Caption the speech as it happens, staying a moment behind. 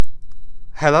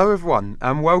Hello everyone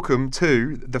and welcome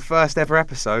to the first ever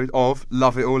episode of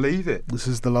Love It or Leave It. This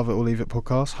is the Love It or Leave It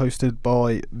podcast, hosted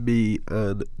by me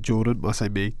and Jordan. I say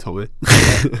me, Tommy.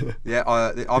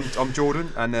 I'm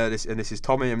Jordan and this is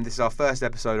Tommy, and this is our first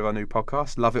episode of our new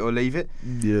podcast, Love It or Leave It.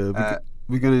 Yeah,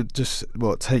 we're going to just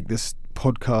take this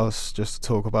podcast just to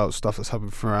talk about stuff that's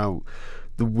happened throughout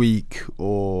the week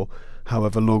or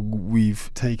however long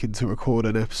we've taken to record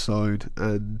an episode,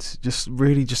 and just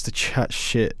to chat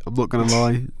shit. I'm not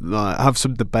gonna lie, have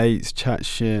some debates, chat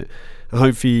shit, and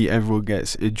hopefully everyone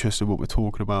gets interested in what we're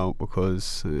talking about,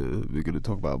 because we're going to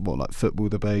talk about more like football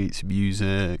debates,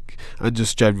 music, and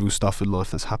just general stuff in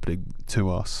life that's happening to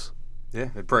us. Yeah,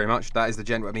 pretty much. That is the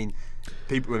general.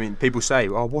 People say,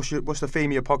 "Oh, what's the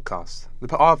theme of your podcast?"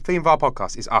 Our theme of our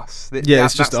podcast is us. It's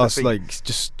just us,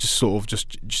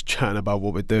 just chatting about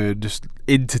what we're doing, just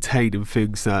entertaining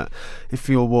things that, if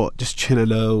you're just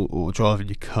chilling out or driving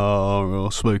your car or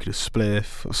smoking a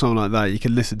spliff or something like that, you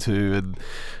can listen to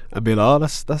and be like, "Oh,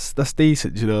 that's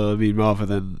decent," you know what I mean? Rather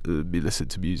than me listening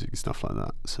to music and stuff like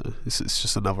that. So it's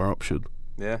just another option.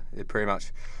 Yeah, pretty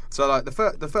much. So like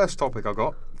the first topic I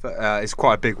got is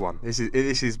quite a big one. This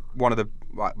is one of the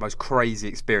most crazy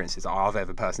experiences that I've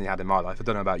ever personally had in my life. I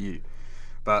don't know about you,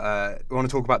 but I want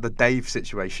to talk about the Dave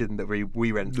situation that we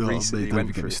recently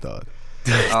went through.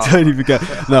 Don't even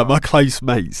get. No, my close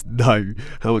mates know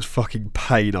how much fucking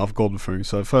pain I've gone through.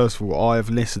 So first of all, I have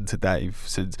listened to Dave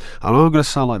since. I'm not going to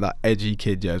sound like that edgy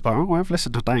kid, yeah, but I've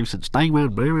listened to Dave since day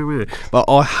one. But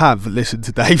I have listened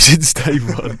to Dave since day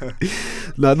one.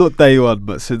 No, not day one,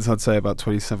 but since I'd say about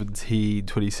 2017,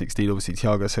 2016. Obviously,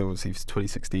 Thiago Silva, obviously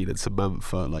 2016, and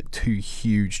Samantha, like two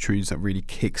huge tunes that really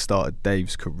kick-started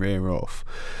Dave's career off.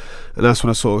 And that's when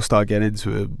I sort of started getting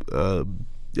into him.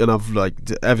 And I've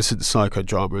ever since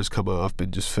Psychodrama has come out, I've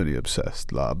been just fully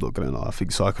obsessed. I'm not gonna lie, I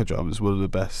think Psychodrama is one of the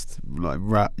best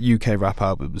UK rap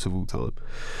albums of all time.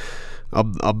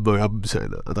 I'm saying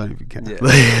that. I don't even care.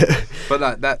 Yeah.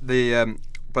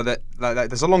 But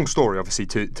there's a long story obviously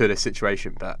to this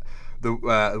situation. But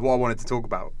what I wanted to talk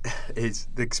about is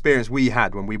the experience we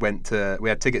had when we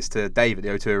had tickets to Dave at the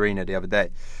O2 Arena the other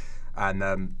day, and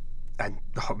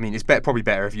I mean, it's probably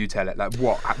better if you tell it. Like,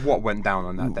 what went down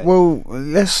on that day? Well,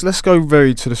 let's go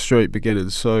very to the straight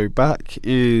beginning. So back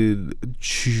in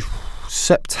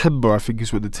September, I think,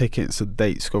 is when the tickets and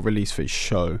dates got released for his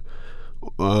show.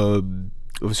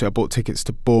 Obviously, I bought tickets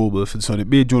to Bournemouth, and so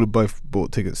me and Jordan both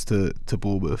bought tickets to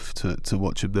Bournemouth to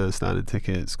watch him there, standing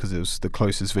tickets, because it was the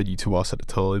closest venue to us at the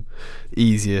time,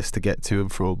 easiest to get to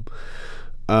and from.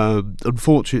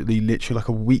 Unfortunately, literally like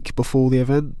a week before the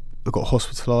event, I got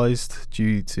hospitalised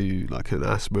due to like an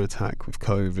asthma attack with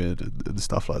COVID and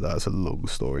stuff like that. It's a long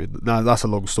story. No, that's a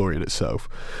long story in itself.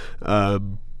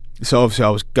 So obviously I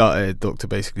was gutted. Doctor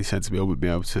basically said to me I wouldn't be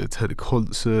able to attend a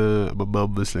concert. My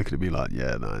mum was looking at me like,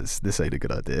 yeah, no, this ain't a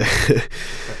good idea.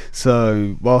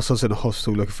 So whilst I was in the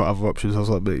hospital looking for other options, I was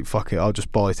like, mate, fuck it, I'll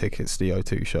just buy tickets to the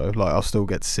O2 show. Like, I'll still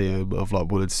get to see him. I've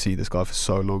wanted to see this guy for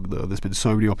so long now. There's been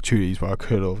so many opportunities where I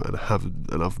could have and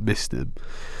haven't, and I've missed him.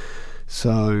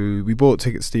 So we bought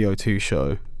tickets to the O2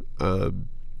 show, and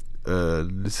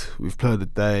we've planned a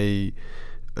day.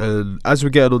 And as we're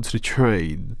getting onto the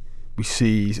train, we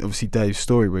see obviously Dave's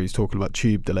story where he's talking about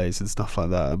tube delays and stuff like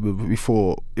that. And we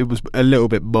thought it was a little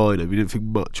bit minor. We didn't think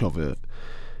much of it.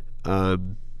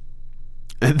 And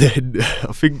then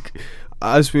I think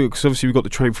because obviously we got the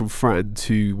train from Fratton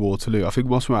to Waterloo. I think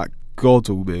whilst we were at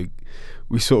Godalming,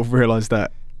 we sort of realised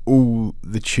that all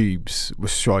the tubes were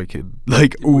striking,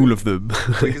 all of them.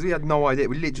 Because we had no idea.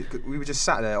 We were just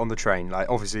sat there on the train, like,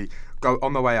 obviously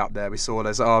on the way up there we saw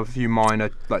there's a few minor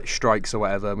like strikes or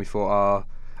whatever, and we thought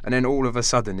and then all of a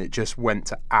sudden it just went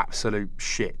to absolute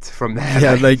shit from there.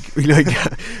 Yeah, like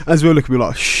as we were looking, we were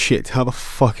like, shit, how the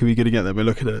fuck are we going to get there? We're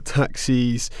looking at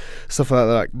taxis, stuff like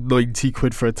that, like 90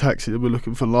 quid for a taxi, and we're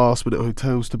looking for last minute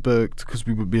hotels to book because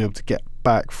we wouldn't be able to get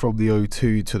back from the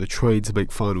O2 to the train to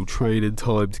make final train in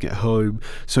time to get home.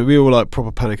 So we were like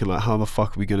proper panicking, like, how the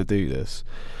fuck are we going to do this?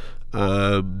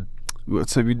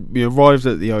 So we arrived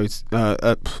at the O2,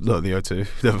 not the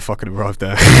O2, never fucking arrived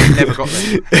there. Never got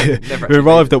there. We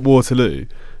arrived at Waterloo,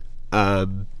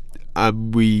 and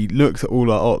we looked at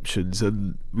all our options,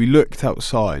 and we looked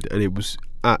outside, and it was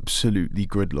absolutely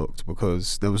gridlocked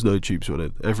because there was no tubes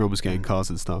running. Everyone was getting cars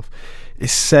and stuff.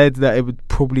 It said that it would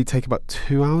probably take about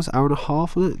 2 hours, hour and a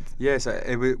half on it. Yeah, so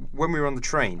when we were on the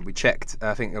train, we checked.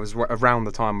 I think it was around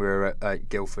the time we were at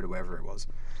Guildford or wherever it was.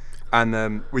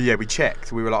 And we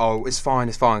checked. We were like, oh, it's fine,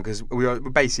 because we were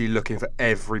basically looking for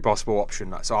every possible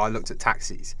option. So I looked at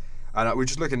taxis, and we were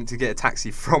just looking to get a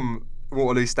taxi from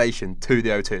Waterloo Station to the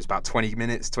O2. It's about 20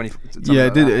 minutes, 20. Yeah,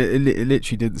 like it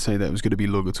literally didn't say that it was going to be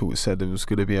long at all. It said it was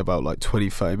going to be about like 20,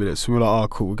 30 minutes. So we were like, oh,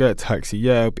 cool, we'll get a taxi.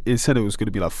 Yeah, it said it was going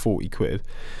to be like 40 quid,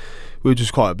 which was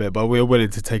quite a bit, but we were willing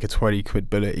to take a 20 quid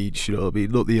bullet each, you know what I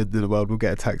mean? Not the end of the world, we'll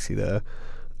get a taxi there.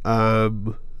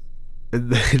 And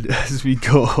then as we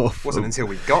got off... Wasn't until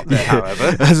we got there,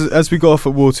 however. As we got off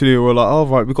at Waterloo, we were like, oh,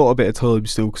 right, we've got a bit of time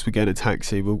still because we're getting a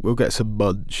taxi. We'll get some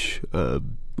lunch.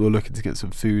 We were looking to get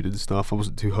some food and stuff. I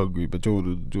wasn't too hungry, but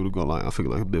Jordan got like, I think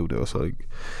like a meal deal or something.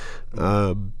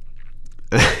 And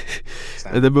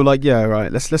then we were like, yeah,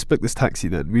 right, let's book this taxi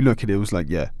then. We look and it was like,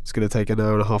 yeah, it's going to take an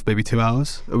hour and a half, maybe 2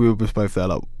 hours. And we were just both there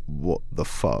like, what the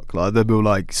fuck? Like, then we were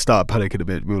like, started panicking a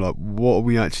bit. We were like, what are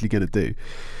we actually going to do?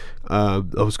 I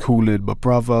was calling my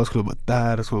brother, I was calling my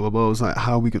dad, I was calling my mum. I was like,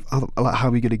 how are we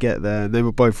going to get there? And they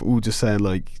were both all just saying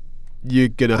like, you're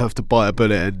gonna have to bite a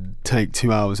bullet and take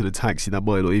 2 hours in a taxi that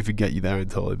might not even get you there in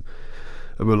time.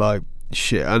 And we're like,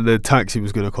 shit. And the taxi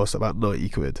was gonna cost about 90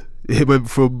 quid. It went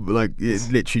from like,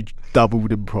 it literally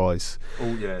doubled in price.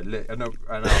 Oh yeah, and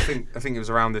I think it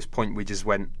was around this point we just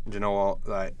went, you know what,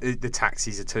 like the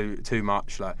taxis are too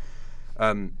much, like.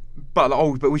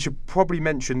 But we should probably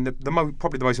mention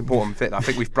probably the most important bit that I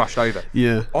think we've brushed over.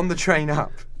 Yeah. On the train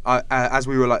up, as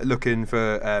we were like looking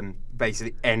for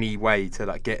basically any way to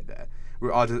like get there,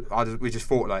 we just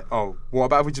thought like, oh, what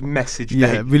about if we just message Dave?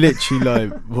 Yeah, we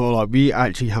literally we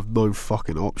actually have no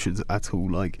fucking options at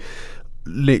all. Like,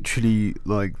 literally,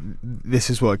 like, this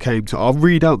is what it came to. I'll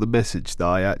read out the message that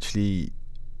I actually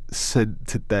sent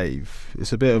to Dave.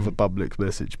 It's a bit of a public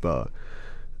message, but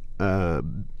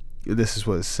this is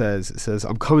what it says. It says,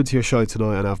 I'm coming to your show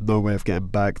tonight and I have no way of getting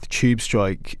back. The tube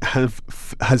strike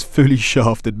has fully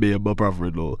shafted me and my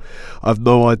brother-in-law. I have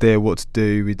no idea what to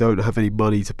do. We don't have any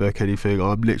money to book anything.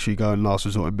 I'm literally going last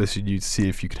resort and messaging you to see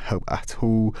if you could help at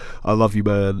all. I love you,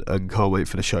 man, and can't wait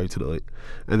for the show tonight.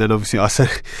 And then obviously I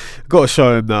said, got to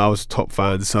show him that I was a top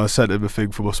fan, so I sent him a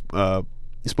thing from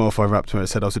Spotify Wrapped where it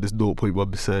said I was in this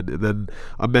 0.1%, and then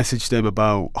I messaged him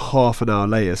about half an hour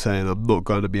later saying I'm not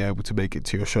going to be able to make it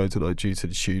to your show tonight due to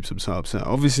the tubes. I'm so upset.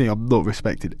 Obviously I'm not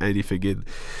respecting anything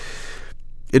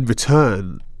in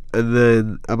return. And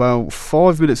then about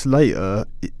 5 minutes later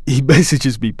he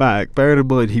messages me back, bearing in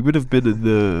mind he would have been in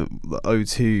the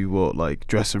O2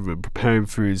 dressing room preparing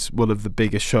for one of the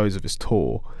biggest shows of his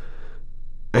tour.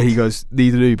 And he goes,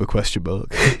 need an Uber, ?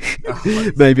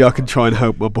 Maybe I can try and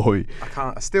help my boy.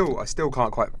 I still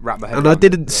can't quite wrap my head around it. And I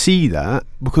didn't see that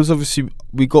because obviously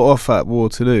we got off at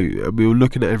Waterloo and we were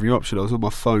looking at every option. I was on my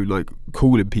phone like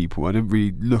calling people. I didn't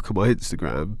really look at my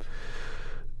Instagram.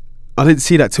 I didn't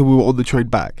see that till we were on the train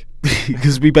back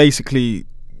because we basically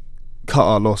cut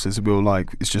our losses and we were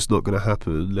like, it's just not going to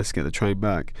happen. Let's get the train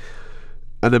back.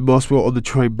 And then whilst we were on the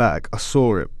train back, I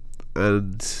saw it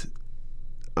and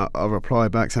I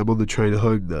replied back saying I'm on the train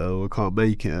home now, I can't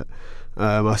make it.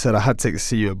 I said I had tickets to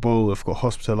see you at Ball, I've got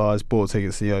hospitalised, bought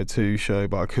tickets to the O2 show,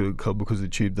 but I couldn't come because of the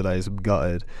tube delays, I'm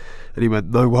gutted. And he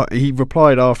went, no, what? He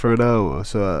replied after an hour,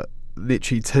 so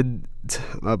literally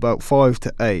about 5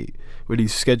 to 8, when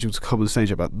he's scheduled to come on stage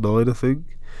at about 9, I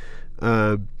think.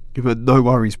 He went, no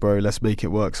worries, bro, let's make it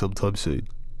work sometime soon.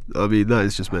 I mean, that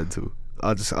is just mental.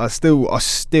 I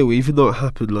still, even though it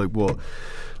happened like what,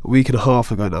 a week and a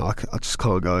half ago now, I just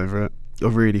can't go over it. I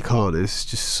really can't. It's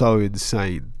just so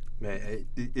insane. Man,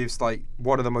 it's like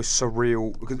one of the most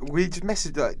surreal, because we just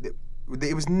messaged like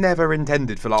it was never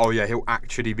intended for like, oh yeah, he'll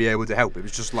actually be able to help. It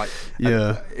was just like,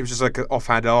 it was just like an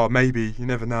offhand, oh maybe, you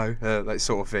never know, like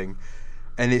sort of thing.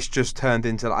 And it's just turned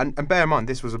into, and bear in mind,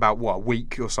 this was about what, a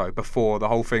week or so before the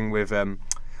whole thing with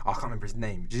I can't remember his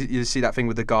name. Did you see that thing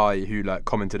with the guy who like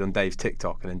commented on Dave's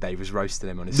TikTok and then Dave was roasting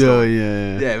him on his story?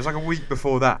 Yeah, it was like a week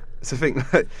before that. So I think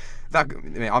that I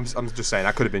mean, I'm just saying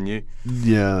that could have been you.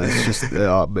 Yeah, it's just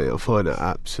mate, I find it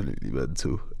absolutely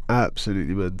mental.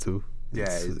 Yeah,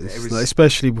 it was like,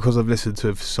 especially because I've listened to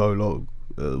it for so long,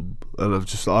 and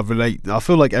I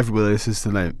feel like everyone that listens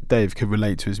to Dave can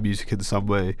relate to his music in some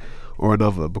way or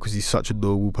another because he's such a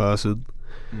normal person.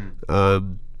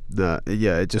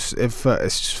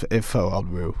 It felt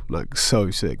unreal, like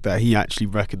so sick that he actually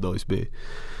recognised me.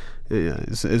 Yeah,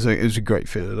 it was a great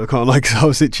feeling. I can't cause I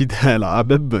was literally there. Like, I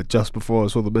remember just before I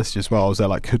saw the message as well, I was there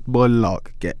like, could my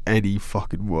luck get any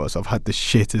fucking worse? I've had the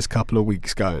shittest couple of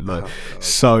weeks going, like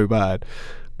so bad.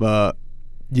 But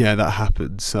yeah, that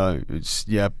happened. So it's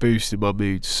boosted my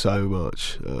mood so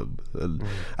much. And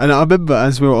I remember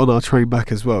as we were on our train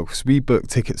back as well, because we booked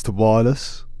tickets to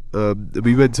Wireless.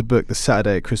 We went to book the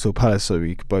Saturday at Crystal Palace so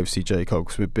we could both see J. Cole,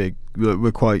 because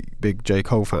we're quite big J.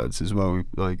 Cole fans as well.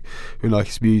 We like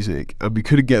his music, and we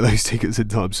couldn't get those tickets in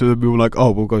time, so then we were like,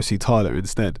 oh, we'll go see Tyler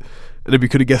instead. and then we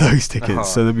couldn't get those tickets. Oh.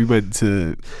 So then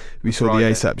we saw Friday.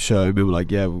 the ASAP show, and we were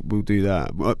like, yeah, we'll do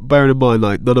that. Bearing in mind,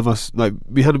 like, none of us, like,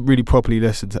 we hadn't really properly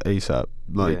listened to ASAP.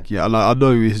 Like, like, I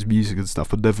know his music and stuff,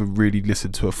 but never really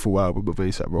listened to a full album of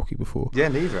ASAP Rocky before. Yeah,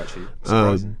 neither actually.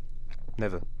 Surprising.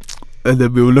 Never. And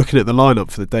then we were looking at the lineup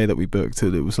for the day that we booked,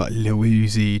 and it was like Lil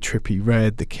Uzi, Trippie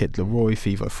Redd, The Kid Laroi,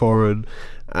 Fivo Foreign,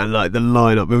 and like the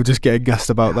lineup, we were just getting gassed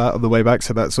about that on the way back,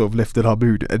 so that sort of lifted our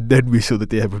mood. And then we saw the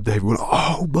DM from Dave, we were like,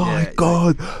 oh my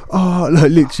god,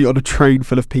 like literally on a train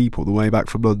full of people the way back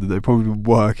from London. They've probably been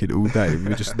working all day, and we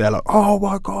were just there like, oh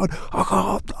my god,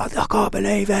 I can't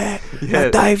believe it.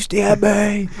 Dave's DM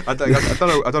me. I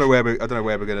don't know where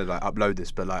we're gonna like upload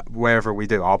this, but like wherever we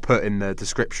do, I'll put in the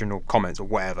description or comments or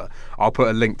whatever. I'll put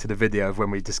a link to the video of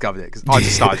when we discovered it, because I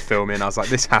just started filming. I was like,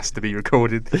 this has to be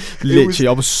recorded. Literally,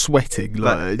 I was sweating.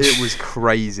 Like, it was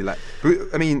crazy. Like,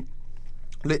 I mean,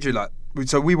 literally, like.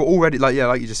 So we were already like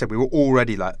you just said, we were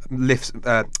already like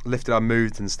lifted our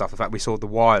moods and stuff. In fact, we saw the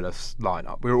Wireless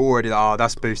lineup. We were already like, oh,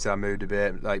 that's boosted our mood a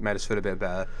bit, like made us feel a bit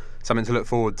better, something to look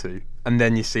forward to. And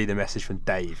then you see the message from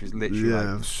Dave. It's literally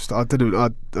it was just, I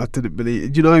didn't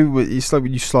believe. You know, it's like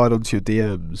when you slide onto your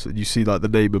DMs and you see like the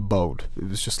name in bold. It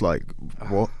was just like,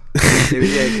 what?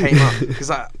 it came up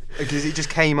because it just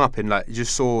came up and like you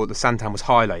just saw the Santan was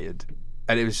highlighted,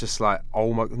 and it was just like,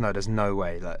 oh my, no, there's no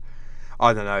way. Like,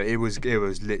 I don't know. It was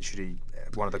literally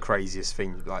one of the craziest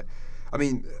things. Like, I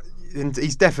mean,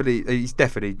 he's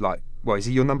definitely like, well, is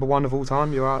he your number one of all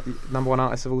time? Your number one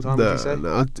artist of all time? Would you say?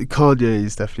 No, Kanye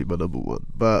is definitely my number one.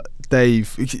 But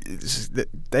Dave and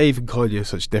Kanye are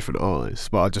such different artists.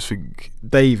 But I just think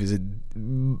Dave is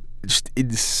just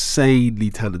insanely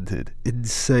talented, and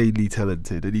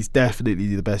he's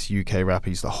definitely the best UK rapper.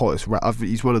 He's the hottest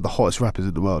he's one of the hottest rappers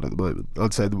in the world at the moment.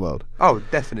 I'd say in the world. Oh,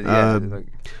 definitely. Yeah.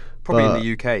 Probably in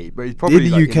the UK, but he's probably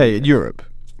in the UK, in Europe.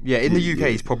 Yeah, in the UK,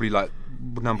 he's probably like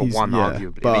number one,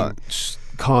 arguably. But I mean,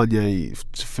 Kanye,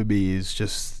 for me, is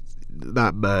just,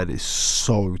 that man is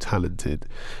so talented.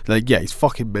 Like, yeah, he's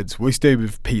fucking mental. What he's doing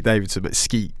with Pete Davidson at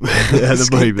Skeet at the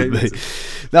moment,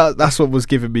 mate. That's what was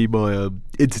giving me my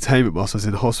entertainment whilst I was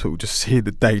in hospital, just seeing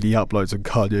the daily uploads on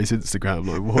Kanye's Instagram.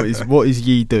 Like, what is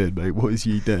ye doing, mate? What is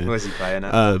ye doing? What is he playing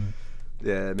at?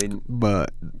 Yeah, I mean,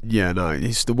 but yeah, no,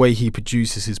 it's the way he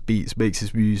produces his beats, makes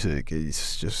his music.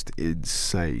 It's just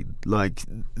insane. Like,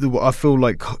 I feel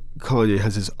like Kanye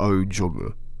has his own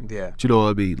genre. Yeah. Do you know what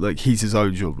I mean? Like, he's his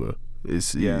own genre.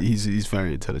 He's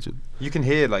very intelligent. You can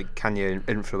hear like Kanye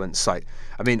influence. Like,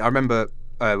 I mean, I remember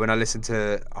when I listened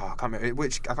to I can't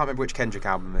remember which Kendrick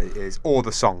album it is or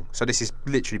the song. So this is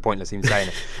literally pointless even saying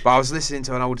it. But I was listening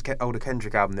to an older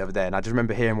Kendrick album the other day, and I just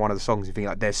remember hearing one of the songs and thinking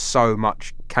like, there's so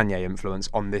much Kanye influence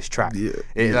on this track.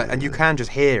 And you can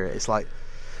just hear it. It's like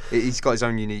he's got his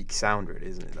own unique sound, really,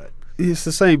 isn't it? Like, it's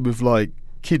the same with like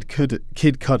Kid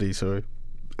Cudi, sorry,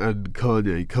 and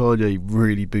Kanye. Kanye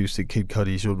really boosted Kid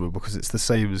Cudi's genre because it's the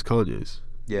same as Kanye's.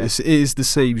 Yeah. It is the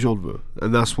same genre,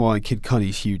 and that's why Kid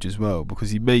Cudi's huge as well,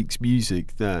 because he makes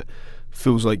music that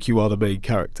feels like you are the main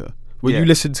character. When you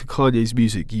listen to Kanye's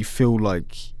music, you feel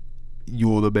like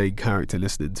you're the main character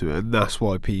listening to it, and that's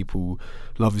why people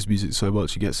love his music so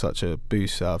much. You get such a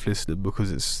boost out of listening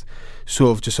because it's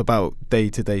sort of just about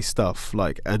day-to-day stuff,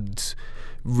 like, and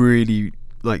really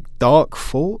like dark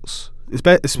thoughts.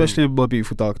 Especially in My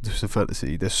Beautiful Dark and Twisted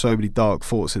Fantasy, there's so many dark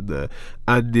thoughts in there,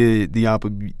 and the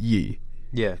album Ye.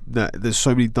 Yeah, that there's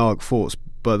so many dark thoughts,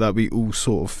 but that we all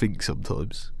sort of think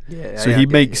sometimes. Yeah, so he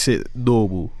makes it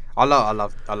normal. I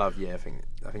love. Yeah, I think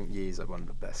Ye is like one of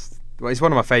the best. Well, it's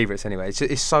one of my favourites anyway.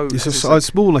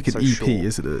 It's more like an EP, short.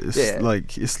 Isn't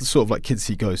it? It's sort of like Kids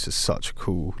See Ghosts is such a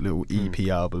cool little EP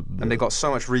album, and they got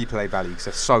so much replay value because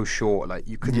they're so short. Like,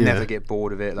 you could never get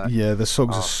bored of it. Like, yeah, the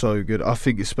songs are so good. I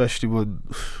think especially when,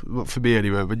 for me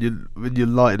anyway, when you're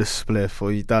lighting a spliff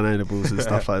or you've done edibles and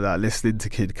stuff like that, listening to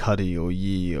Kid Cudi or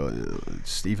Ye or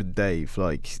just even Dave,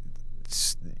 like,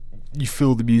 you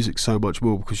feel the music so much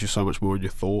more because you're so much more in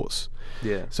your thoughts.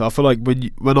 Yeah. So I feel like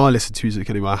when I listen to music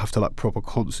anyway, I have to like proper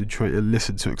concentrate and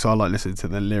listen to it, because I like listening to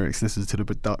the lyrics, listen to the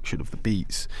production of the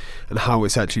beats and how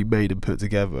it's actually made and put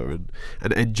together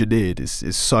and engineered is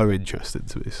so interesting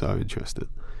to me. So interesting.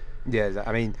 Yeah,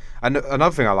 I mean,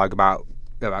 another thing I like about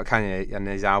Kanye and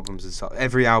his albums and stuff,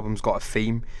 every album's got a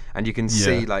theme, and you can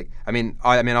see like,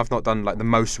 I've not done like the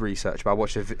most research, but I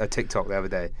watched a TikTok the other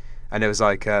day, and it was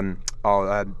like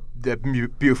the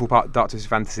beautiful part of Dark Twisted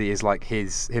Fantasy is like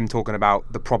him talking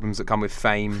about the problems that come with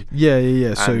fame.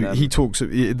 Yeah. So he talks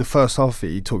in the first half of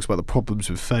it, he talks about the problems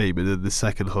with fame, and then the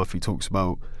second half he talks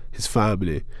about his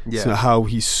family. Yeah. So how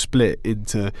he's split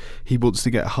into, he wants to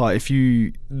get high. If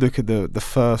you look at the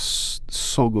first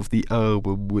song of the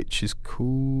album, which is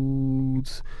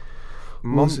called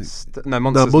Monsters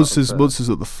Monsters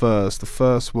not the first. The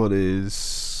first one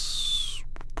is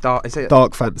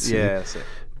Dark Fantasy. Yeah, that's it.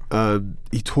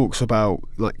 He talks about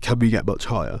like, can we get much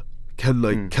higher? Can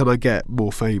I get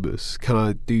more famous? Can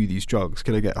I do these drugs?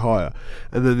 Can I get higher?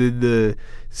 And then in the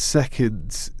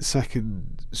second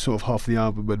sort of half of the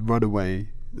album, when Runaway,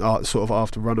 sort of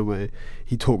after Runaway,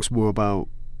 he talks more about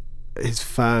his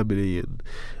family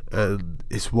and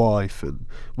his wife, and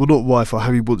well, not wife, or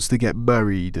how he wants to get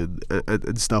married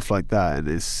and stuff like that. And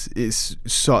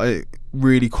it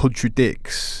really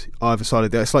contradicts either side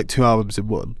of that. It's like two albums in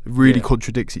one. It really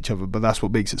contradicts each other, but that's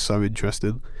what makes it so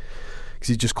interesting, because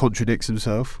he just contradicts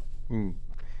himself.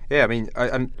 Yeah, I mean,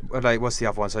 and like, what's the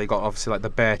other one? So you got obviously like the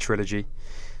Bear trilogy,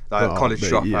 like College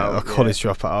Dropout. Yeah, College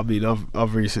Dropout. I mean,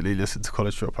 I've recently listened to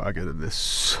College Dropout again, and there's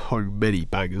so many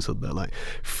bangers on there, like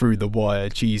Through the Wire,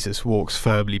 Jesus Walks,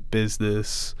 Family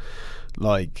Business.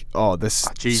 Like, there's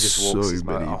Jesus so Walks is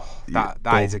many.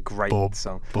 That is a great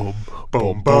song. Boom,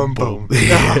 boom, boom, boom.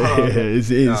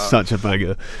 It's such a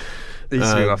banger. It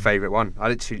used to be my favourite one.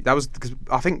 That was because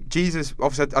I think Jesus.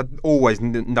 Obviously, I always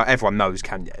everyone knows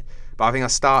Kanye, but I think I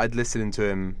started listening to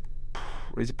him.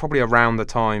 It's probably around the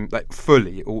time, like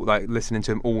fully, like listening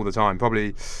to him all the time.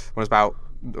 Probably when I was about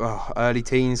early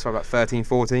teens, so about 13,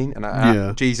 14,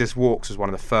 and Jesus Walks was one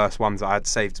of the first ones I had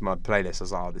saved to my playlist. I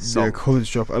was like, this song. Yeah,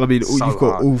 College Dropout. And I mean, so you've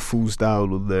got hard. All Falls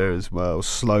Down on there as well.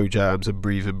 Slow Jams and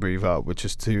Breathe In, Breathe Out, which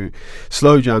is two.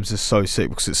 Slow Jams is so sick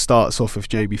because it starts off with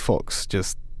Jamie Foxx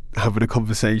just having a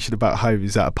conversation about how he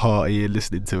was at a party and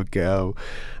listening to a girl,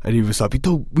 and he was like, we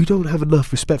don't have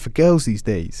enough respect for girls these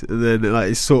days. And then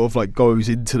like it sort of like goes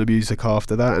into the music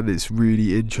after that, and it's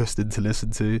really interesting to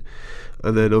listen to.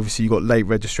 And then obviously you got Late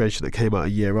Registration that came out a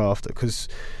year after, because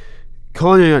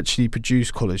Kanye actually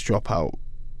produced College Dropout,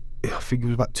 I think it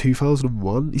was about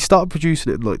 2001. He started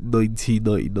producing it in like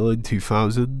 1999,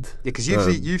 2000. Yeah, because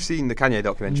you've seen the Kanye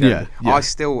documentary. Yeah. I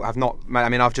still have not. I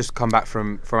mean, I've just come back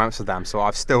from Amsterdam, so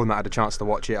I've still not had a chance to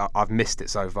watch it. I've missed it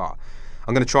so far.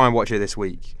 I'm going to try and watch it this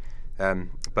week.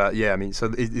 But yeah, I mean,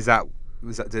 so is that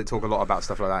did it talk a lot about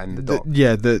stuff like that in the doc?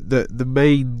 The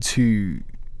main two.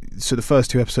 So the first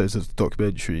two episodes of the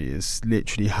documentary is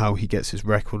literally how he gets his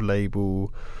record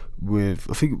label with,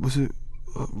 I think, was it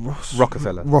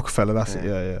Rockefeller, that's it.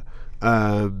 Yeah.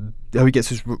 How he gets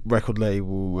his record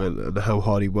label and how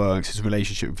hard he works, his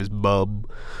relationship with his mum,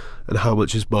 and how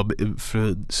much his mum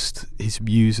influenced his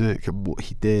music and what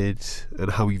he did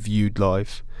and how he viewed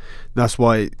life. That's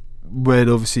why when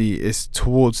obviously it's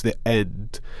towards the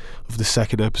end of the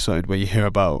second episode where you hear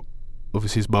about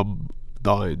obviously his mum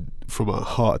dying from a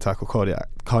heart attack or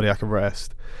cardiac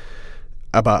arrest,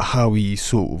 about how he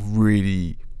sort of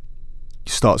really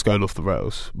starts going off the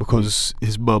rails because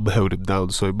his mum held him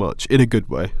down so much, in a good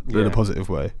way, in a positive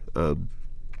way.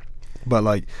 But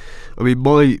like, I mean,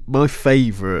 my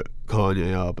favourite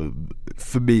Kanye album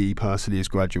for me personally is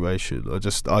Graduation.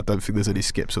 I don't think there's any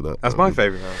skips on that. That's my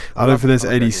favourite. I don't think there's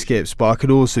any skips, but I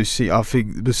can also see, I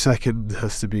think the second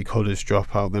has to be College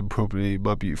Dropout, then probably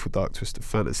My Beautiful Dark Twisted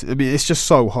Fantasy. I mean, it's just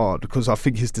so hard because I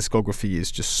think his discography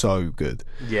is just so good.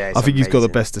 Yeah, I think he's got the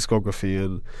best discography,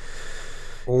 and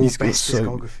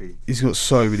he's got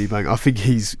so many bang. I think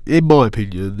in my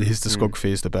opinion, his discography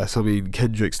is the best. I mean,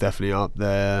 Kendrick's definitely up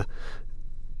there.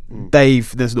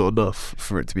 Dave, there's not enough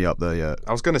for it to be up there yet.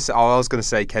 I was gonna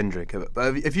say Kendrick.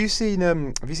 But have you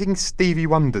seen Stevie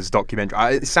Wonder's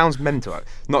documentary? It sounds mental.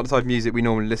 Not the type of music we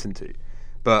normally listen to.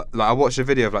 But like, I watched a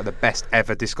video of like the best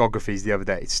ever discographies the other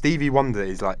day. Stevie Wonder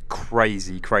is like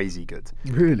crazy good.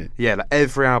 Really? Yeah, like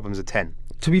every album's a 10.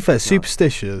 To be fair,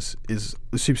 Superstition is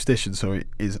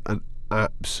an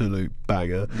absolute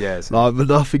banger. Yeah, like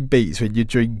nothing beats when you're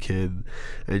drinking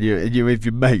and you're with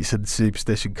your mates and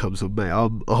Superstition comes on, mate.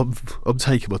 I'm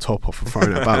taking my top off and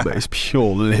throwing it about, mate. It's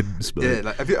pure limbs, mate. Yeah,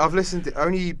 like I've listened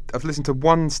to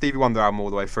one Stevie Wonder album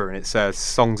all the way through, and it's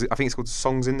songs. I think it's called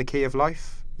Songs in the Key of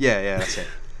Life. Yeah, that's it.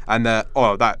 And that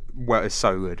is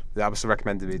so good. That was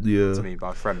recommended to me by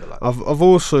a friend. I've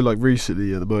also like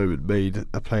recently at the moment made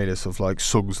a playlist of like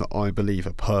songs that I believe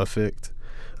are perfect,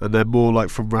 and they're more like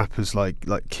from rappers like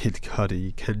Kid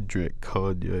Cudi, Kendrick,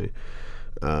 Kanye,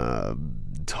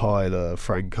 Tyler,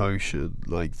 Frank Ocean,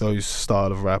 like those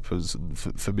style of rappers. And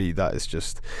for me, that is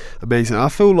just amazing. I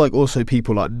feel like also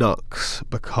people like Nux,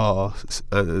 Bakar,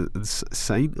 and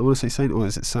Saint. I want to say Saint, or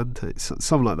is it Sante?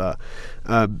 Something like that.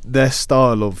 Their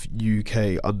style of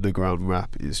UK underground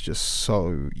rap is just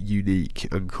so unique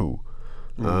and cool.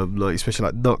 like especially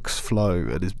like Nuck's flow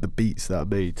and the beats that are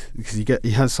made, because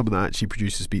he has someone that actually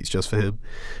produces beats just for him,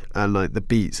 and like the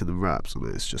beats and the raps on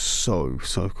it's just so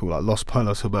cool. Like Los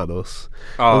Polos Hermanos,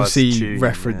 obviously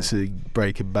referencing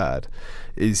Breaking Bad,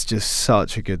 is just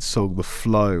such a good song. The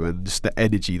flow and just the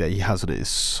energy that he has on it is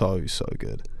so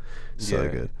good,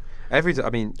 good. Every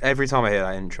time I hear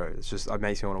that intro, it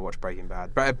makes me want to watch Breaking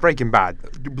Bad. But Breaking Bad,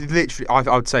 literally, I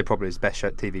would say probably is the best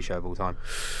TV show of all time.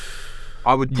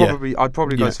 I'd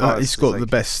probably go so far. It's got the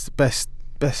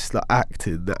best like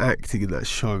acting. The acting in that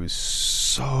show is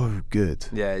so good.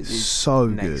 Yeah, it's so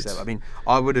good. Level. I mean,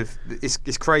 I would have.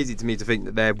 It's crazy to me to think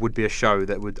that there would be a show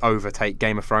that would overtake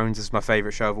Game of Thrones as my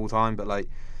favourite show of all time. But like,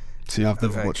 see, I've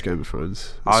never watched Game of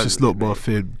Thrones. It's just not my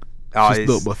thing. It's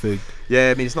not my thing.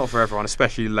 Yeah, I mean, it's not for everyone,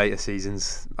 especially later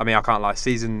seasons. I mean, I can't lie.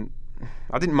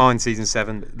 I didn't mind season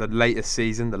 7. But the latest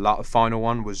season, the final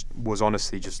one, was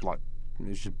honestly just like, it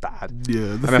was just bad.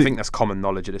 Yeah, I think that's common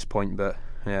knowledge at this point, but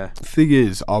yeah. The thing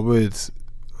is,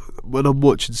 when I'm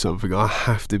watching something, I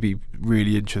have to be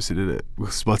really interested in it,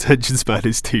 because my attention span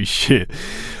is too shit.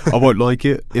 I won't like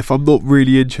it. If I'm not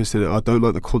really interested in it, I don't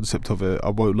like the concept of it, I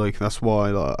won't like it. That's why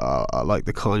I like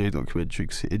the Kanye documentary,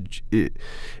 because it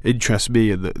interests me,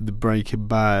 and the Breaking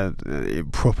Bad,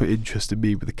 it proper interested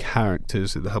me with the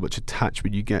characters and how much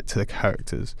attachment you get to the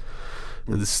characters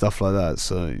and stuff like that.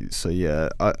 So yeah.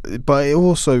 But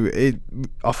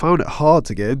I found it hard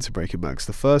to get into Breaking Bad, because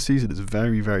the first season is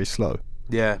very, very slow.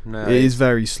 Yeah, no, it is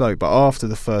very slow, but after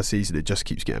the first season, it just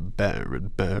keeps getting better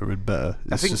and better and better.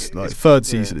 It's just like third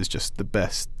season is just the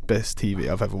best TV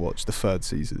I've ever watched. The third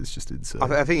season is just insane.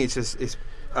 I think it's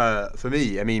for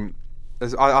me. I mean,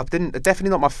 definitely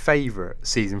not my favourite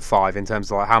season 5 in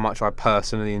terms of like how much I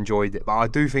personally enjoyed it, but I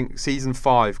do think season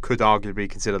 5 could arguably be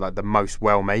considered like the most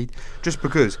well made, just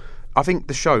because I think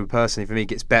the show personally for me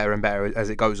gets better and better as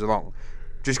it goes along.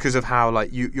 Just because of how like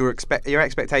your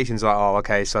expectations are, oh,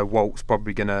 okay, so Walt's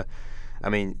probably gonna, I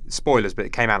mean, spoilers, but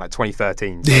it came out like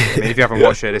 2013. So, I mean, if you haven't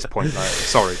watched it at this point, like,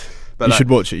 sorry, but you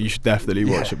should watch it. You should definitely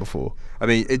watch it before. I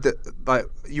mean,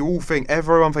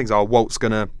 everyone thinks, oh, Walt's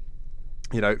gonna,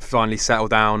 finally settle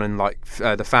down, and like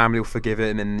the family will forgive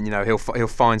him, and he'll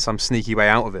find some sneaky way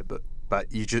out of it, but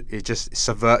it just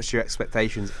subverts your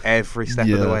expectations every step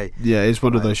of the way. Yeah, it's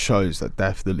one of those shows that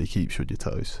definitely keeps you on your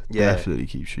toes. Yeah. Definitely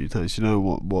keeps you on your toes. You know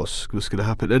what's going to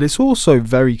happen. And it's also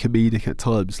very comedic at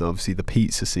times. Obviously, the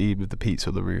pizza scene with the pizza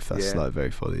on the roof, that's like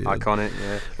very funny. Iconic,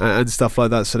 and stuff like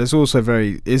that. So there's also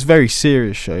it's very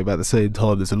serious show, but at the same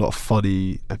time, there's a lot of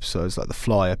funny episodes, like the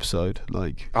Fly episode.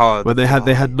 Like, when they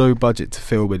had no budget to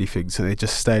film anything, so they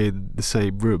just stay in the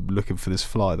same room looking for this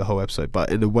fly the whole episode. But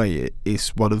in a way,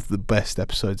 it's one of the best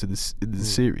episodes in the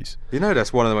series.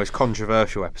 That's one of the most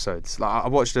controversial episodes. Like I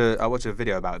watched a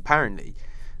video about it. Apparently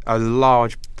a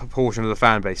large proportion of the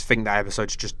fan base think that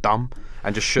episode's just dumb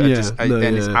and just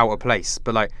it's out of place.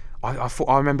 But like I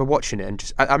remember watching it,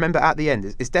 and I remember at the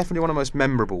end it's definitely one of the most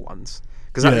memorable ones,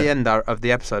 because at the end of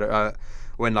the episode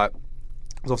when like,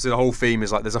 obviously the whole theme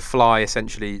is like there's a fly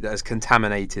essentially that is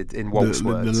contaminated, in Walt's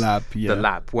words. The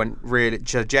lab. When really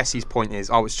Jesse's point is,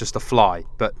 oh, it's just a fly,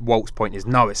 but Walt's point is,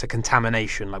 no, it's a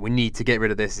contamination. Like, we need to get rid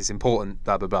of this. It's important.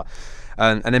 Blah blah blah.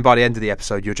 And then by the end of the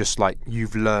episode, you're just like,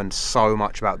 you've learned so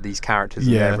much about these characters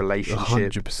and their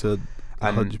relationship. 100%.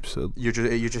 100%.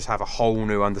 You just have a whole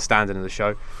new understanding of the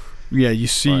show. Yeah, you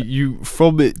see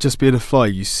from it just being a fly,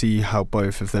 you see how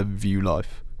both of them view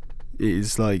life.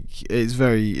 It's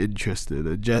very interesting,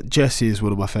 and Jesse is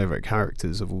one of my favourite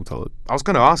characters of all time. I was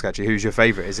going to ask, actually, who's your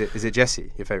favourite? Is it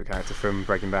Jesse, your favourite character from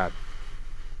Breaking Bad?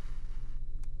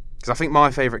 Because I think my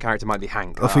favourite character might be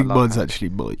Hank. I think mine's actually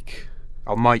Mike.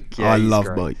 Oh, Mike, yeah. I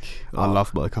love Mike. I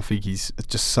love Mike. I think he's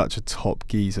just such a top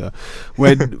geezer.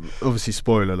 When, obviously,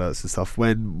 spoiler alerts and stuff,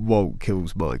 when Walt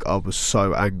kills Mike, I was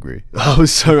so angry. I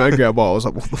was so angry at Walt. I was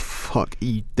like, what the fuck are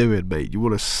you doing, mate? You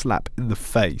want to slap in the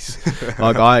face.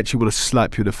 Like, I actually want to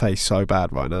slap you in the face so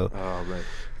bad right now. Oh, mate.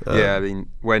 Yeah, I mean,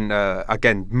 when,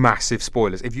 again, massive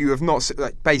spoilers. If you have not,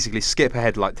 basically skip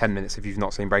ahead like 10 minutes if you've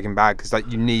not seen Breaking Bad, because like,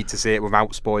 you need to see it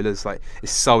without spoilers. Like,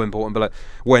 it's so important. But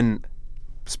like,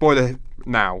 spoiler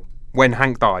now, when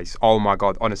Hank dies, oh my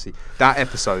god, honestly, that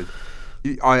episode,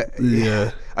 I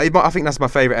think that's my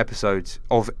favourite episode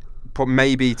of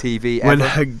maybe TV ever. When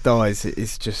Hank dies,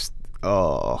 it's just,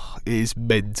 it is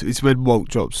mental. It's when Walt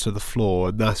drops to the floor,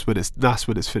 and that's when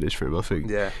it's finished for him, I think.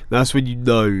 Yeah. That's when you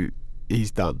know he's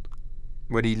done.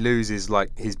 When he loses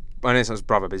like his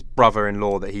brother, but his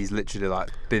brother-in-law that he's literally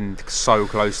like been so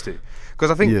close to.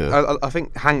 Because I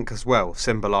think Hank as well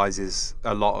symbolises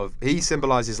a lot of. He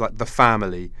symbolises like the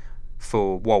family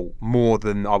for Walt more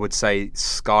than I would say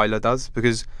Skylar does.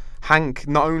 Because Hank,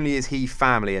 not only is he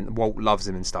family and Walt loves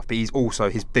him and stuff, but he's also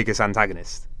his biggest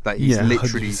antagonist. Like he's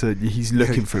literally 100%. He's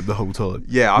looking for him the whole time.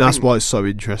 Yeah, that's why it's so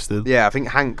interesting. Yeah, I think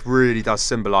Hank really does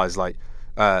symbolise like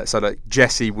so that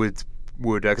Jesse would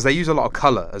because they use a lot of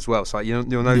colour as well. So like, you'll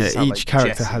notice how, each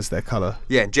character has their colour.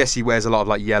 Yeah, and Jesse wears a lot of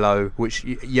like yellow, which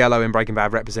yellow in Breaking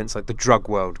Bad represents like the drug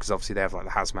world because obviously they have like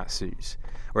the hazmat suits.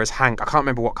 Whereas Hank, I can't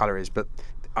remember what colour it is, but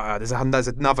there's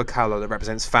another colour that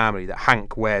represents family that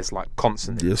Hank wears like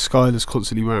constantly. Yeah, Skyler's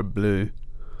constantly wearing blue.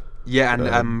 Yeah,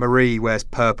 and Marie wears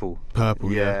purple.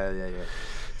 Purple, yeah.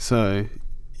 So,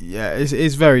 yeah,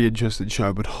 it's very interesting show. I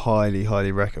would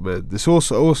highly recommend. There's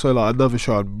also like another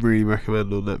show I'd really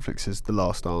recommend on Netflix is The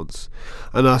Last Dance,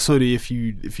 and that's only if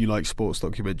you like sports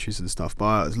documentaries and stuff.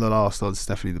 But The Last Dance is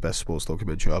definitely the best sports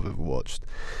documentary I've ever watched.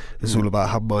 It's all about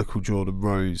how Michael Jordan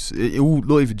rose.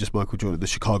 Not even just Michael Jordan, the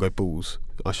Chicago Bulls,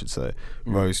 I should say,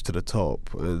 rose to the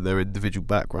top, and their individual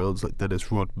backgrounds like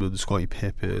Dennis Rodman, Scottie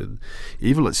Pippen,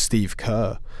 even like Steve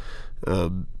Kerr.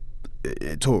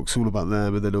 It talks all about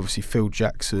them, and then obviously Phil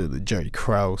Jackson and Jerry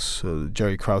Krause,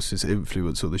 Jerry Krause's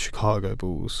influence on the Chicago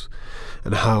Bulls,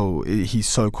 and how he's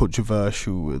so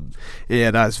controversial, and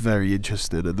that's very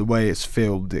interesting. And the way it's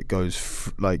filmed, it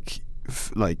goes like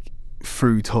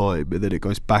through time, and then it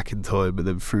goes back in time, and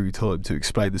then through time to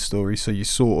explain the story. So you're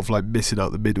sort of like missing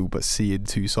out the middle, but seeing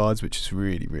two sides, which is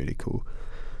really cool.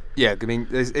 Yeah, I mean,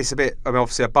 it's a bit. I mean,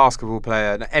 obviously, a basketball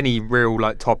player, any real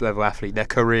like top level athlete, their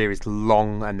career is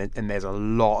long, and there's a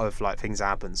lot of like things that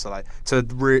happen. So like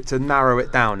to narrow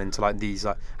it down into like these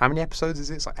like how many episodes is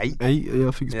it? It's like 8. 8, yeah,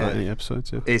 I think it's about 8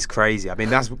 episodes. Yeah, it's crazy. I mean,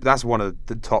 that's one of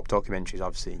the top documentaries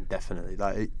I've seen, definitely.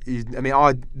 Like, I mean,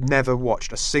 I never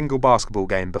watched a single basketball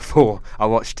game before I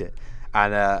watched it.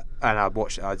 And I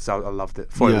watched it. I loved it.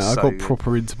 I got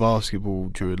proper into basketball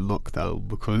during lockdown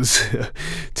because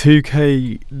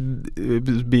 2K, it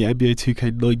was NBA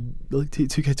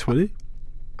 2K20.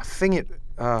 I think it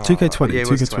 2K20. Yeah,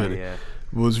 2K20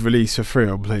 was released for free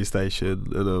on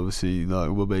PlayStation, and obviously like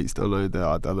my mates downloaded it.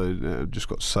 I downloaded it and just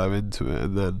got so into it,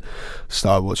 and then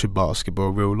started watching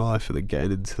basketball in real life, and then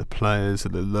getting into the players,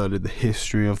 and then learning the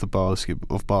history of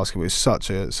basketball. It's such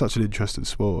an interesting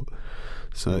sport.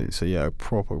 So yeah,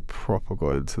 proper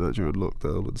got into that during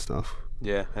lockdown and stuff.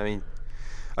 Yeah, I mean,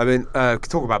 could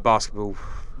talk about basketball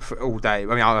for all day. I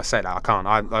mean, I say that I can't.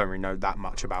 I don't really know that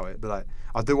much about it, but like,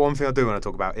 one thing I do want to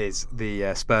talk about is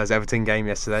the Spurs Everton game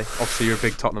yesterday. Obviously, you're a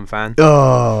big Tottenham fan.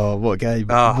 Oh, what a game!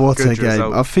 What a game!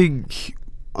 Result. I think,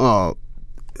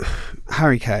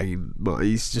 Harry Kane,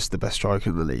 he's just the best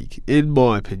striker in the league, in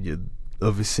my opinion.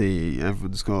 Obviously,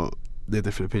 everyone's got their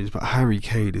different opinions, but Harry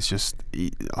Kane is just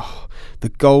the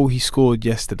goal he scored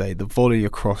yesterday, the volley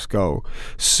across goal,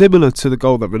 similar to the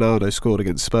goal that Ronaldo scored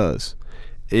against Spurs.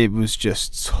 It was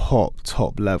just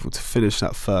top level to finish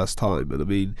that first time. And I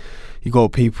mean, you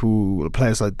got players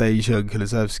like Dejan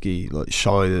Kulusevski like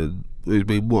shining. I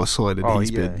mean, what a signing he's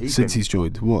been since he's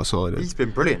joined. What a signing! He's been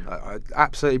brilliant,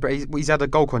 absolutely. He's had a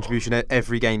goal contribution at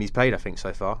every game he's played, I think,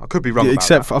 so far. I could be wrong.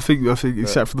 Except for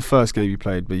the first game he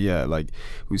played, but yeah, like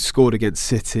we scored against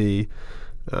City,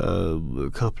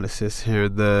 a couple of assists here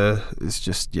and there. It's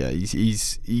just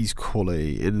he's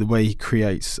quality, and the way he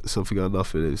creates something out of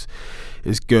nothing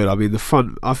is good. I mean,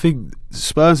 I think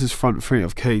Spurs' front three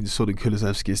of Kane, Son, and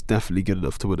Kulusevski is definitely good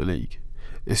enough to win a league.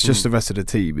 It's just the rest of the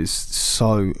team is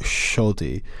so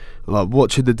shoddy. Like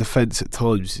watching the defence at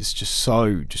times is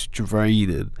just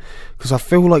draining. Because I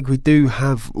feel like we do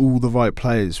have all the right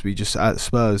players. We just at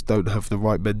Spurs don't have the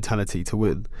right mentality to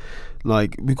win.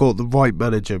 Like we got the right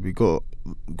manager. We got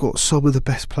some of the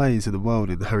best players in the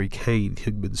world in Harry Kane,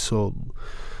 Heung-min Son,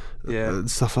 and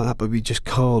stuff like that. But we just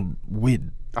can't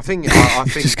win. I think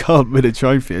just can't win a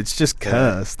trophy. It's just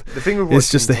cursed. The thing with it's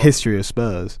just the history of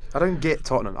Spurs. I don't get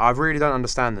Tottenham. I really don't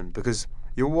understand them, because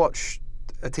you'll watch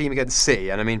a team against City,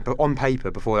 and I mean, but on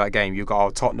paper before that game, you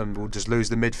got Tottenham will just lose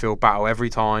the midfield battle every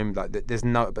time. Like but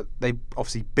they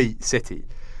obviously beat City,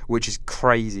 which is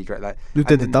crazy. Great. Like we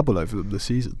did the double over them this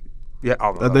season. Yeah,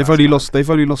 and they've only lost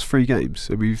 3 games,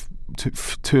 and we've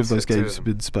two of those games have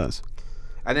been Spurs.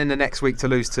 And then the next week to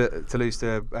lose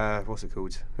to what's it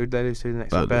called? Who did they lose to the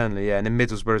next week? Burnley, yeah, and then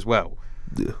Middlesbrough as well.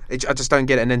 Yeah. I just don't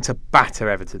get it. And then to batter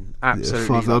Everton,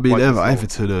 absolutely. I mean,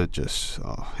 Everton are just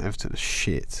Everton are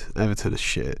shit. Everton are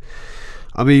shit.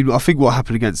 I mean, I think what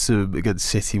happened against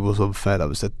City was unfair. That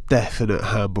was a definite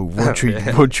handball. Rodri,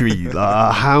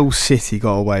 how City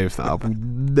got away with that, I will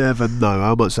never know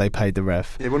how much they paid the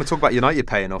ref. You want to talk about United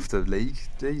paying off the league?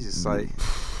 Jesus,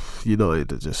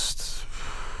 United are just.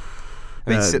 I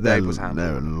mean,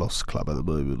 they're a lost club at the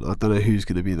moment. I don't know who's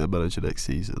going to be their manager next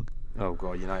season. Oh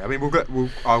god, United. I mean,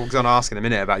 I was going to ask in a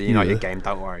minute about the United game.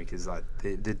 Don't worry, because like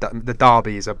the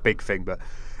derby is a big thing. But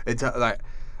it's like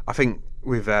I think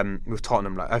with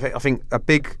Tottenham, like I think a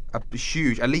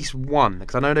huge, at least one,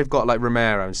 because I know they've got like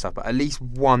Romero and stuff, but at least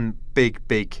one big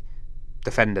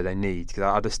defender they need, because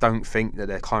I just don't think that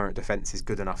their current defence is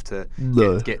good enough to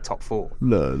get top four.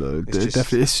 No,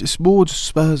 definitely. It's more just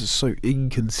Spurs are so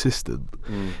inconsistent.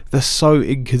 They're so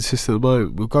inconsistent at the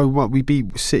moment. We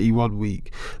beat City one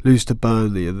week, lose to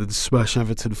Burnley, and then smash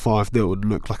Everton 5-0 and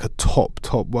look like a top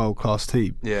world class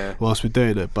team. Yeah. Whilst we're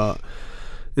doing it, but.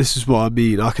 This is what I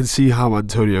mean. I can see how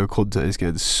Antonio Conte is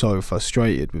getting so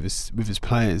frustrated with his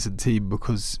players and team,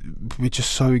 because we're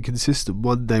just so inconsistent.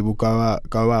 One day we'll go out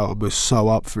and we're so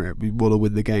up for it. We want to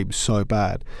win the game so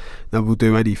bad. Then we'll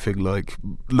do anything, like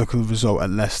look at the result at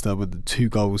Leicester with the 2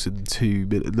 goals in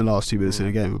the last 2 minutes in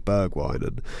the game with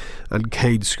Bergwijn and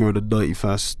Kane scoring a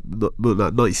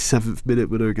 97th minute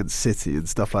winner against City and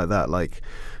stuff like that. Like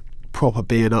proper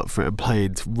being up for it and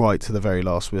playing right to the very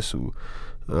last whistle.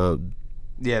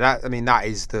 Yeah, that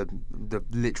is the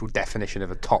literal definition of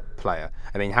a top player.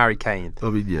 I mean, Harry Kane. I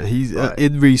mean, yeah, he's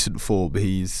in recent form.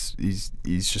 He's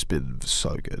just been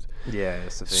so good. Yeah,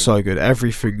 that's the thing. So good.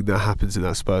 Everything that happens in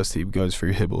that Spurs team goes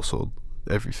through him or Son.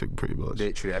 Everything, pretty much.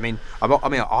 Literally. I mean,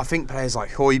 I think players like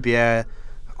Højbjerg,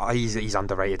 he's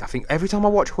underrated. I think every time I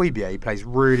watch Højbjerg, he plays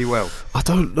really well. I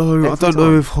don't know. I don't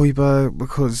know if Højbjerg,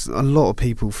 because a lot of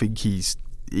people think he's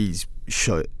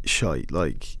shite.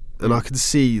 Like. And I can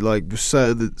see, like,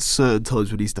 certain times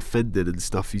when he's defending and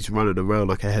stuff, he's running around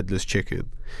like a headless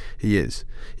chicken. He is.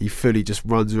 He fully just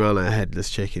runs around like a headless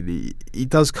chicken. He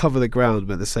does cover the ground,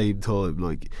 but at the same time,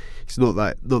 like, he's not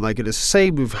that good. It's the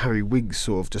same with Harry Winks,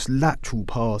 sort of just lateral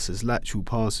passes.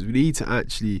 We need to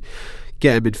actually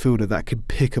get a midfielder that can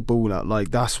pick a ball out. Like,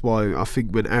 that's why I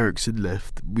think when Eriksen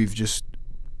left, we've just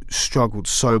struggled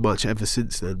so much ever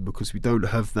since then, because we don't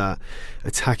have that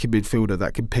attacking midfielder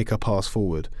that can pick a pass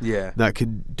forward, that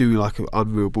can do like an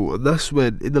unreal ball. And that's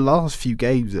when, in the last few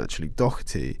games actually,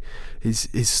 Doherty is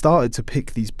started to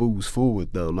pick these balls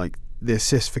forward now. Like the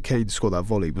assist for Kane to score that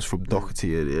volley was from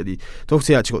Doherty, and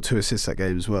Doherty actually got 2 assists that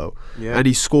game as well, and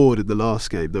he scored in the last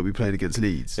game that we played against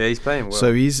Leeds. Yeah, he's playing well,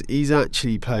 so he's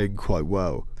actually playing quite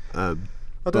well.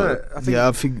 I don't know.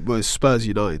 I think Spurs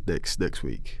United next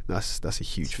week. That's a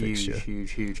huge fixture.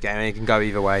 Huge game. I mean, it can go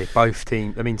either way. Both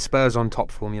teams. I mean, Spurs on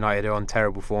top form, United are on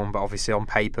terrible form. But obviously, on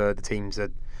paper, the teams are.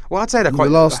 Well, I'd say they're quite.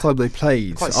 The last time they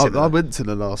played, I went to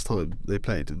the last time they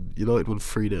played, and United won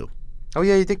 3-0. Oh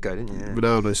yeah, you did go, didn't you? Yeah.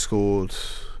 Ronaldo scored.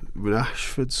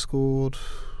 Rashford scored.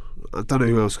 I don't know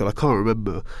who else scored. I can't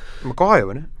remember. Maguire,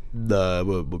 wasn't it? No, it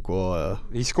wasn't Maguire.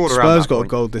 He scored Spurs around that got point. a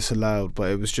goal disallowed,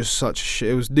 but it was just such a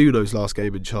shit. It was Nuno's last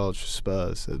game in charge for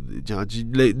Spurs, and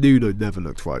Nuno never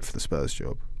looked right for the Spurs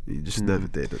job. He just never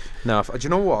did it. No, do you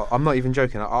know what? I'm not even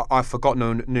joking. I forgot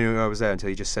Nuno was there until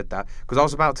you just said that, because I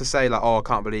was about to say like, I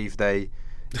can't believe they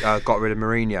got rid of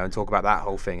Mourinho and talk about that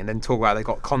whole thing, and then talk about they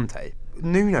got Conte.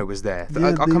 Nuno was there.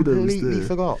 Yeah, I completely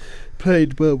forgot.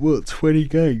 Played 20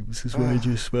 games as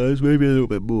wages Spurs, maybe a little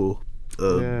bit more.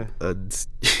 And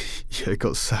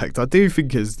got sacked. I do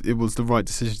think it was the right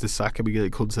decision to sack him and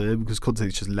get Conte in, because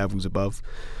Conte's just levels above.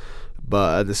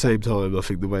 But at the same time, I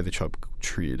think the way they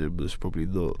treated him was probably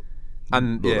not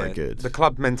that good. The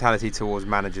club mentality towards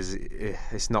managers,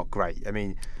 it's not great. I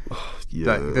mean,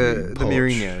 the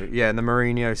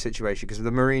Mourinho situation, because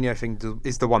the Mourinho thing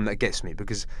is the one that gets me,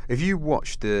 because if you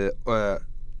watch the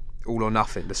All or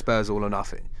Nothing, the Spurs All or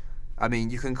Nothing, I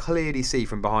mean, you can clearly see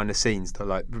from behind the scenes that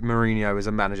like Mourinho as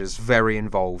a manager is very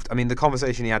involved. I mean, the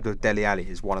conversation he had with Dele Alli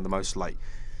is one of the most like.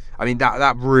 I mean,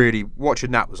 that really,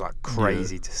 watching that was like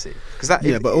crazy to see.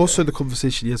 But also the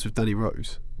conversation he has with Danny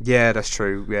Rose. Yeah, that's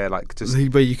true. Yeah, like just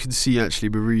where you can see actually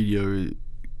Mourinho,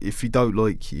 if he don't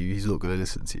like you, he's not going to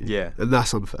listen to you. Yeah, and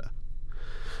that's unfair.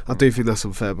 I do think that's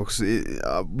unfair, because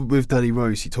with Danny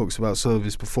Rose, he talks about some of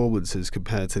his performances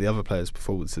compared to the other players'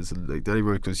 performances, and like, Danny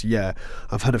Rose goes, "Yeah,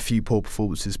 I've had a few poor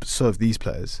performances, but so have these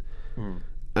players."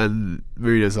 And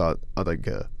Mourinho's like, "I don't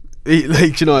care."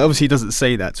 Obviously he doesn't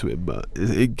say that to him, but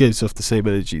it gives off the same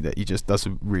energy that he just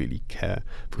doesn't really care,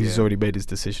 because he's already made his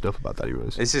decision up about Danny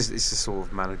Rose. It's a sort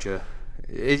of manager.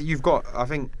 You've got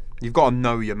to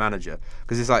know your manager,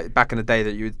 because it's like back in the day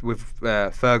that you with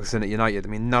Ferguson at United. I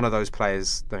mean, none of those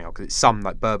players. Because it's some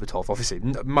like Berbatov. Obviously,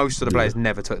 most of the players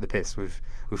never took the piss with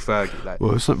Fergie. Like,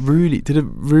 well, it's like Rooney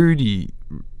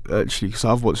actually, because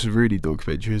I've watched the Rooney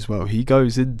documentary as well. He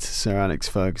goes into Sir Alex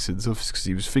Ferguson's office because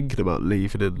he was thinking about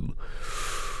leaving in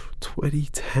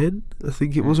 2010, I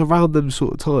think it was, around them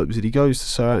sort of times, and he goes to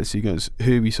Sir Alex and he goes,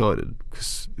 "Who are we signing?"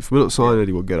 Because If we're not signing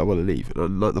anyone good, I want to leave.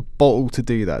 And like the bottle to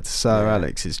do that to Sir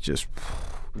Alex is just.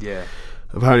 Yeah.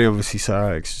 Apparently, obviously, Sir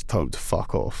Alex just told him to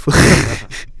fuck off.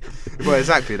 Well,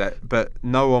 exactly that. But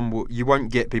no one will. You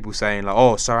won't get people saying like,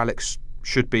 "Oh, Sir Alex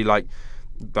should be like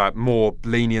more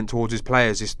lenient towards his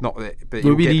players." It's not that. But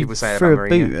you'll get people saying about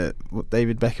Mourinho. He threw a boot at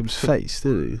David Beckham's face,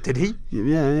 didn't he? Did he?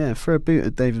 Yeah. Threw a boot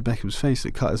at David Beckham's face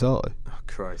that cut his eye. Oh,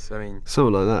 Christ! I mean,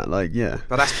 something like that. Like, yeah.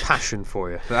 But that's passion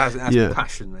for you. That's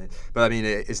passion, man. But I mean,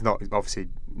 it's not obviously.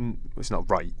 It's not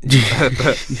right.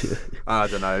 But, I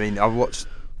don't know. I mean, I watched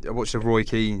a Roy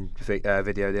Keane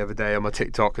video the other day on my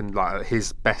TikTok, and like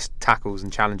his best tackles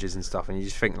and challenges and stuff, and you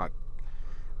just think like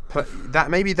that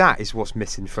maybe that is what's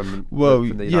missing from.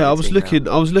 From the United I was looking.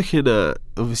 now. I was looking at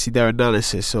obviously their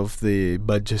analysis of the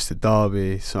Manchester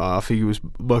derby. So I think it was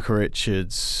Michael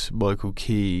Richards, Michael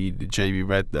Keane, Jamie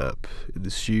Redknapp in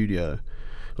the studio.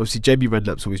 Obviously, Jamie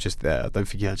Redknapp's always just there. I don't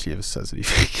think he actually ever says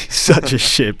anything. He's such a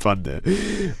shit pundit.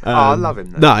 I love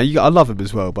him, though. No, I love him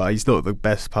as well, but he's not the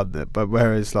best pundit. But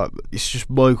whereas, like, it's just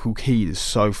Michael Keane is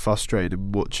so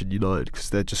frustrating watching United because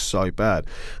they're just so bad.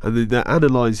 And then they're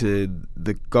analysing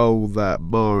the goal that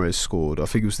Mahrez scored. I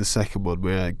think it was the second one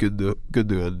where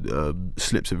Gundogan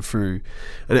slips him through.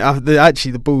 And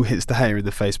actually, the ball hits De Gea in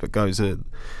the face but goes in.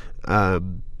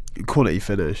 Quality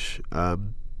finish.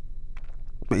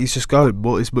 But he's just going,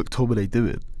 what is McTominay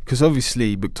doing? Because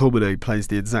obviously McTominay plays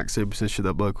the exact same position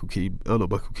that Michael Keane. Oh, not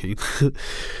Michael Keane.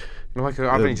 I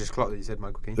think he just clocked that you said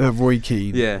Michael Keane. Roy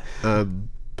Keane. Yeah.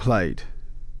 Played.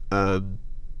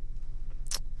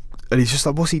 And he's just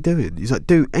like, what's he doing? He's like,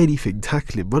 do anything,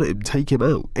 tackle him, run at him, take him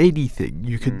out. Anything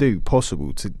you can do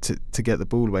possible to get the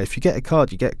ball away. If you get a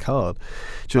card, you get a card.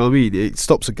 Do you know what I mean? It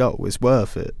stops a goal. It's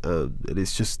worth it. And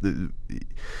it's just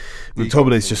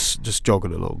McTominay's just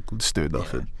jogging along, just doing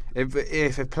nothing. Yeah.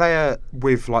 If a player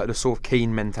with like the sort of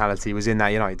Keane mentality was in that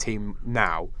United team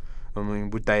now, I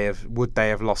mean, would they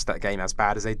have lost that game as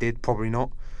bad as they did? Probably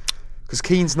not, because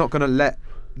Keane's not going to let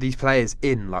these players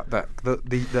in like that. The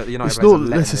United it's players not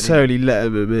necessarily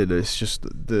letting them in. It's just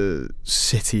the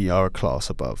City are a class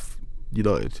above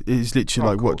United. It's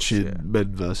literally watching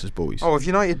men versus boys. Oh, if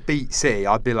United beat City,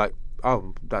 I'd be like,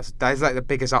 oh, that's like the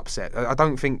biggest upset. I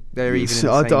don't think they're even. In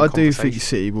the same I do think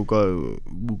City will go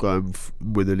and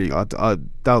win the league. I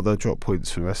doubt they'll drop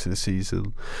points for the rest of the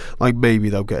season. Like maybe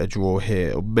they'll get a draw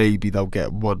here, or maybe they'll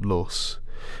get one loss.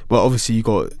 But obviously you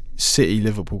got City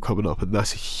Liverpool coming up, and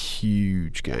that's a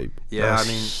huge game. Yeah,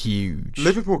 that's huge.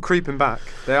 Liverpool creeping back.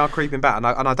 They are creeping back, and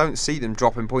I don't see them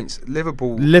dropping points.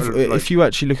 Liverpool. If you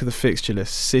actually look at the fixture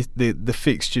list, the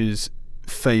fixtures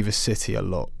favour City a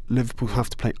lot. Liverpool have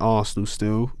to play Arsenal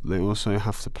still. They also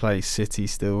have to play City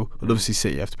still, and obviously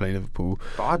City have to play Liverpool.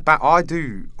 But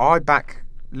I back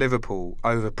Liverpool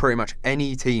over pretty much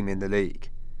any team in the league.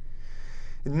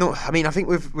 I think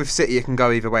with City it can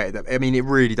go either way. I mean, it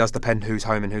really does depend who's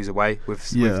home and who's away with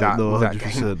that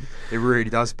game. It really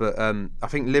does. But I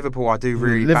think Liverpool, I do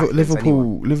really back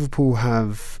Liverpool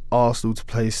have Arsenal to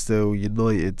play still,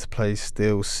 United to play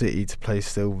still, City to play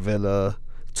still, Villa,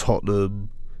 Tottenham,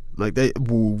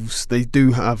 Wolves. They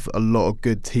do have a lot of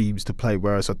good teams to play.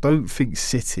 Whereas I don't think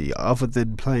City, other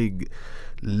than playing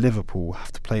Liverpool,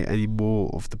 have to play any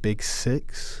more of the big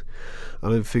six. I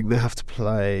don't think they have to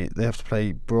play. They have to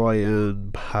play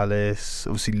Brighton, Palace,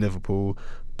 obviously Liverpool,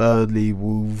 Burnley,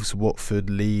 Wolves, Watford,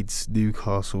 Leeds,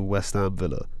 Newcastle, West Ham,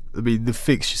 Villa. I mean, the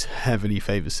fixtures heavily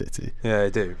favour City. Yeah,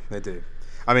 they do.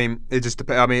 I mean, it just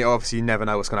depends. I mean, obviously you never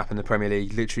know what's going to happen in the Premier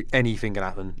League. Literally anything can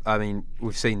happen. I mean,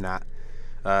 we've seen that.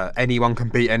 Anyone can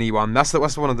beat anyone. That's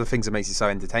one of the things that makes it so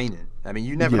entertaining. I mean,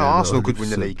 you never know. Arsenal could win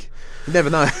the league. You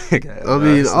never know. I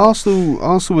mean,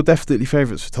 Arsenal were definitely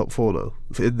favourites for top four now,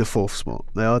 in the fourth spot.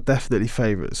 They are definitely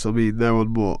favourites. I mean, they're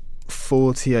on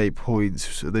 48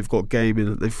 points. They've got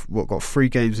got 3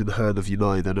 games in hand of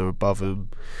United and are above them.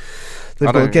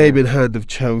 They've got a game in hand of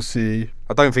Chelsea.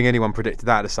 I don't think anyone predicted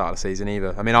that at the start of the season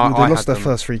either. I mean, they lost their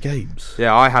first 3 games.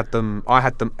 Yeah, I had them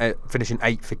finishing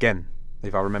 8th again,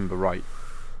 if I remember right.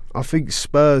 I think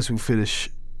Spurs will finish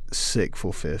 6th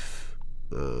or 5th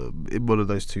in one of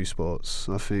those 2 spots.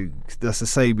 I think that's the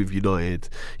same with United.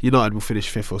 United will finish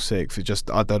 5th or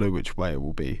 6th. I don't know which way it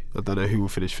will be. I don't know who will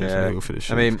finish 5th and who will finish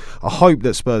 6th. I mean, I hope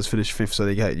that Spurs finish 5th so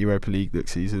they get Europa League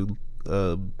next season.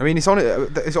 I mean, it's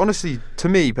honestly, to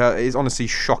me, it's honestly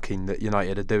shocking that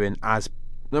United are doing as.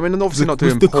 I mean, obviously not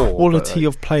doing the poor. Quality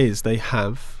of players they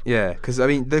have. Yeah, because I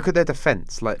mean, look at their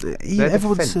defence. Their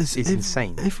defence is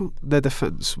insane. Their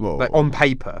defence, on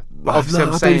paper, But obviously,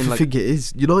 I'm I saying don't even think it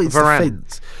is United's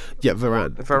defence. Yeah,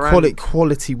 Varane.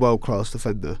 Quality world class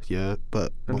defender. Yeah,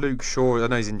 but and Luke Shaw. I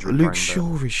know he's injured. Luke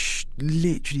Shaw has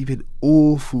literally been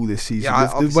awful this season. Yeah,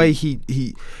 the way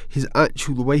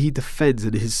the way he defends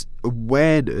and his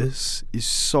awareness is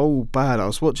so bad. I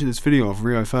was watching this video of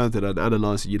Rio Ferdinand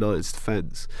analysing United's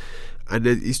defence, and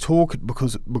he's talking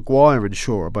because Maguire and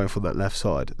Shaw are both on that left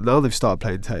side. Now they've started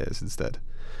playing Tejas instead.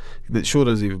 That Shaw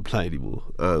doesn't even play anymore.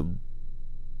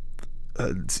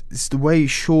 And it's the way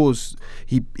Shaw's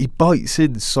he bites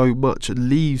in so much and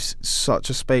leaves such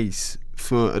a space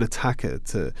for an attacker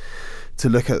to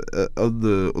look at on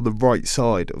the right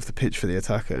side of the pitch for the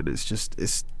attacker, and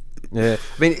it's yeah.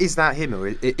 I mean, is that him, or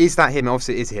is that him?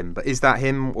 Obviously, it is him, but is that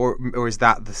him, or is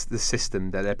that the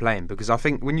system that they're playing? Because I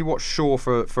think when you watch Shaw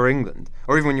for England,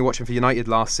 or even when you watch him for United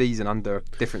last season under a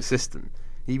different system,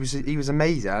 he was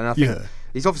amazing, and I think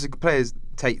he's obviously players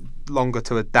take longer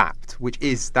to adapt,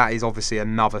 that is obviously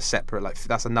another separate, like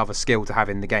that's another skill to have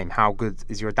in the game. How good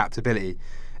is your adaptability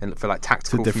and for like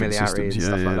tactical familiarity and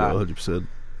stuff like that? 100%.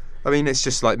 I mean, it's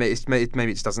just like maybe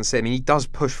it just doesn't sit. I mean, he does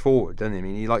push forward, doesn't he? I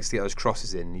mean, he likes to get those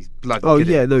crosses in. He's bloody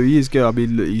good. No, he is good. I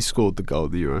mean, look, he scored the goal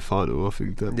in the Euro final. I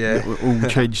think that all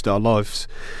changed our lives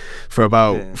for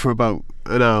about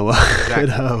an hour. Exactly.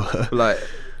 An hour. Like,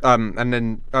 and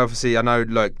then obviously I know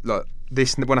like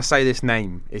this. When I say this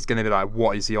name, it's going to be like,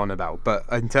 what is he on about? But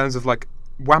in terms of like,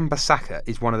 Wan-Bissaka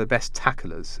is one of the best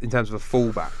tacklers in terms of a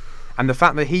fullback. And the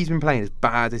fact that he's been playing as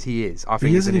bad as he is, I think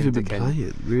he hasn't even been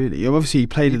playing, really. Obviously, he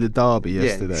played in the derby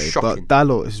yesterday, but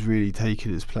Dalot has really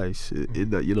taken his place in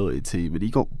that United team, and he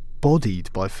got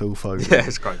bodied by Phil Foden. Yeah,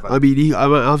 it's quite funny. I mean,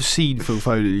 I've seen Phil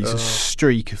Foden. He's a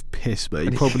streak of piss, mate.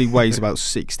 He probably weighs about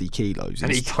 60 kilos.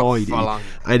 He's tiny,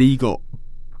 and he got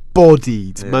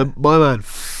bodied. Yeah. My man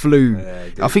flew.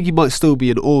 I think he might still be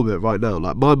in orbit right now.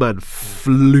 Like, my man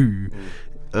flew.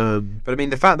 But I mean,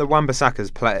 the fact that Wan-Bissaka's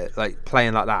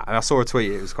playing like that, and I saw a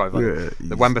tweet, it was quite funny. Yeah,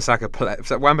 that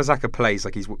Wan-Bissaka plays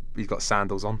like he's got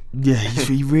sandals on. Yeah,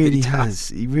 he really has.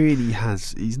 He really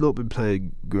has. He's not been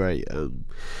playing great, and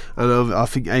I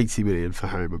think 80 million for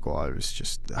Harry Maguire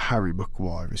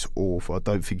is awful. I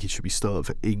don't think he should be starting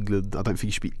for England. I don't think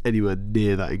he should be anywhere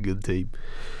near that England team.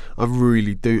 I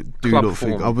really do not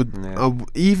think I would. Yeah.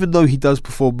 Even though he does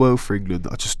perform well for England,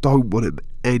 I just don't want him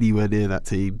anywhere near that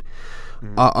team.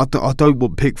 I don't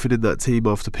want Pickford in that team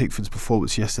after Pickford's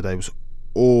performance yesterday was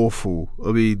awful.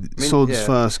 I mean Son's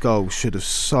first goal should have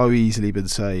so easily been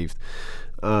saved.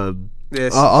 I'd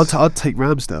take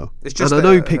Ramsdale, and I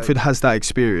know Pickford has that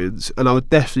experience, and I would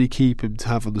definitely keep him to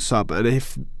have on the sub. And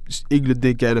if England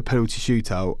did get in a penalty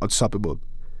shootout, I'd sub him on.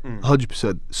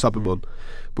 100% sub him on,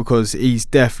 because he's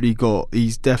definitely got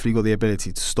the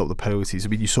ability to stop the penalties. I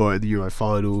mean, you saw it in the Euro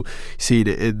final, seen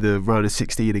it in the round of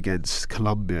 16 against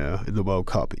Colombia in the World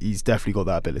Cup. He's definitely got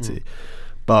that ability,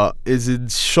 but is in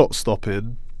shot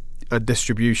stopping and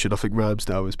distribution, I think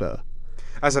Ramsdale is better.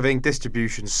 As I think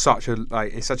distribution's such a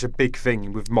big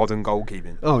thing with modern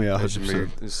goalkeeping. Oh yeah,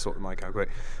 100%. It's sort of my calculate.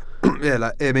 Yeah,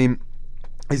 like, I mean,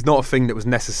 it's not a thing that was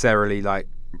necessarily like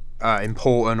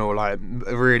important or like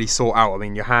really sought out. I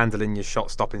mean, your handling, your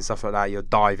shot stopping, stuff like that, your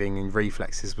diving and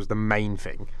reflexes was the main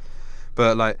thing.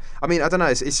 But like, I mean, I don't know.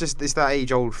 It's that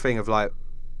age old thing of like,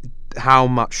 how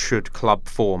much should club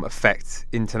form affect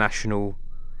international?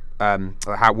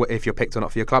 If you're picked or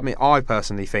not for your club. I mean, I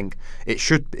personally think it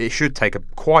should take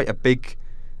quite a big,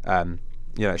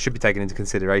 it should be taken into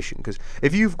consideration, because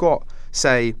if you've got,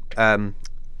 say,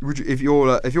 if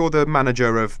you're the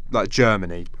manager of like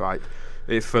Germany, right?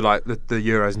 For like the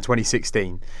Euros in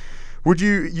 2016,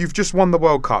 you've just won the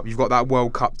World Cup, you've got that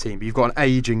World Cup team, but you've got an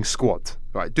ageing squad,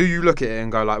 right? Do you look at it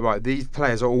and go like, right, these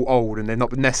players are all old and they've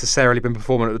not necessarily been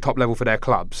performing at the top level for their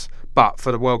clubs, but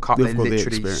for the World Cup they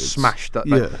literally smashed up.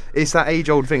 Like, it's that age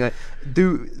old thing.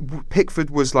 Like, Pickford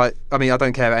was like, I mean, I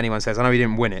don't care what anyone says, I know he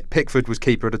didn't win it. Pickford was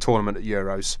keeper of the tournament at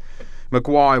Euros.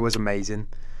 Maguire was amazing.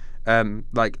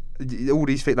 Like all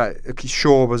these things, like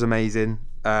Shaw was amazing.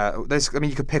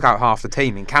 You could pick out half the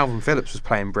team. And Calvin Phillips was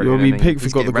playing brilliant. I mean,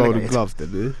 Pickford got the Golden Glove,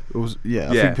 didn't he?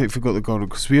 I think Pickford got the Golden,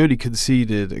 because we only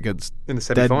conceded against in the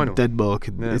semi-final. Denmark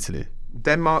and Italy.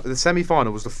 Denmark, the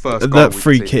semi-final was the first. And goal that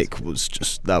free kick was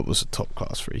a top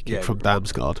class free kick from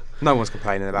Damsgaard. No one's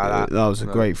complaining about that. That was a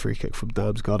great free kick from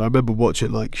Damsgaard. I remember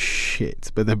watching like shit,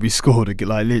 but then we scored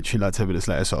like literally like 10 minutes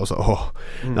later. So I was like,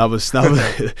 that was.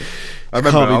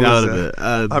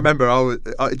 I remember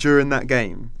during that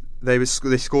game. They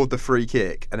scored the free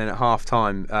kick, and then at half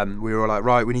time we were like,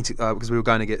 right, we need to, because we were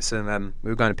going to get some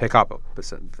we were going to pick up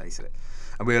basically,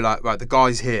 and we were like, right, the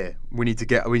guy's here, we need to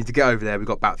get over there. We've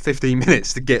got about 15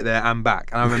 minutes to get there and back.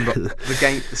 And I remember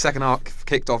the second half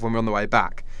kicked off when we were on the way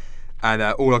back, And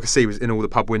all I could see was in all the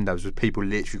pub windows was people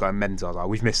literally going mental. I was like,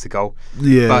 we've missed a goal.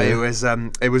 Yeah. But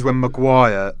it was when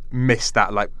Maguire missed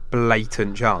that like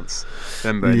blatant chance.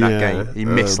 Remember in that game, he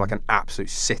missed like an absolute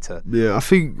sitter. Yeah, I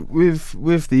think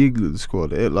with the England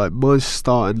squad, my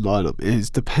starting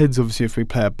lineup depends obviously if we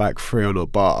play a back three or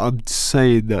not. But I'm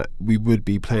saying that we would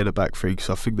be playing a back three because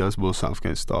I think that's more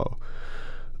Southgate style.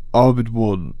 I would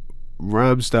want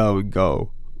Ramsdale in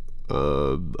goal.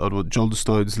 I'd want John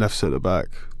Stones left centre back.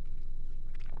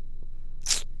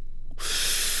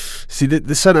 See,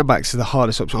 the centre backs are the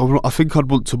hardest option. I think I'd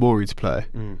want Tomori to play.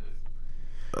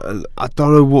 I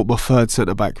don't know what my third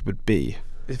centre back would be.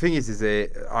 The thing is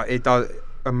it does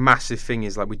a massive thing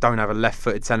is like we don't have a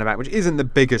left-footed centre back, which isn't the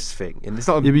biggest thing. And it's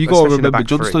not. Yeah, but you got to remember,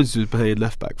 John Stones has been playing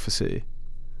left back for City.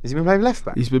 Has he been playing left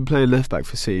back? He's been playing left back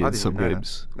for City in some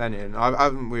games. I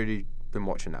haven't really been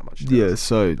watching that much. Yeah,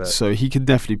 so he can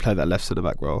definitely play that left centre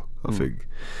back role, I think.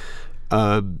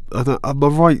 My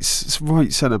right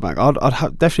centre back,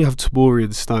 I'd definitely have Tomori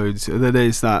and Stones, and then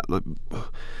there's that like.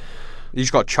 You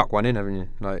just got to chuck one in, haven't you?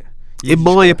 Like, in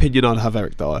my opinion, I'd have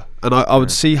Eric Dyer, and I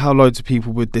would see how loads of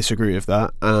people would disagree with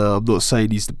that. I'm not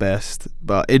saying he's the best,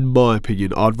 but in my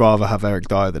opinion, I'd rather have Eric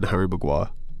Dyer than Harry Maguire.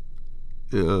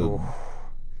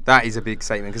 That is a big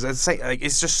statement because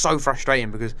it's just so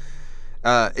frustrating because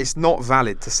it's not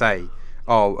valid to say.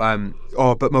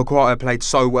 But Maguire played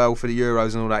so well for the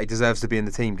Euros and all that. He deserves to be in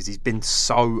the team because he's been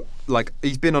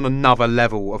he's been on another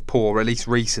level of poor, at least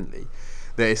recently.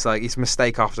 That it's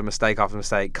mistake after mistake after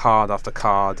mistake, card after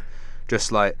card,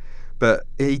 but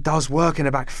he does work in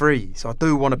a back three, so I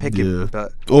do want to pick him.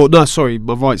 But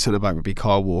my right centre back would be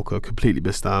Kyle Walker. Completely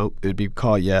missed out. It'd be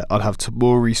I'd have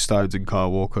Tomori, Stones, and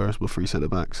Kyle Walker as my three centre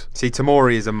backs. See,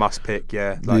 Tomori is a must pick.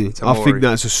 Yeah, I think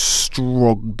that's a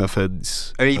strong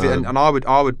defence. And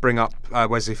I would bring up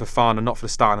Wesley Fofana, not for the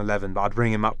starting 11, but I'd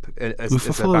bring him up as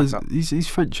a backup. He's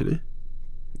French, isn't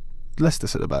he? Leicester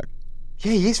centre back.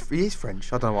 Yeah, he is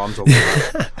French. I don't know what I'm talking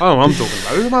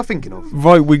about. Who am I thinking of?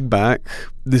 Right wing back.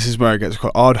 This is where it gets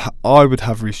quite. I would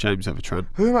have Reece James over Trent.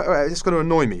 Who am I? It's going to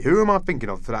annoy me. Who am I thinking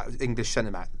of for that English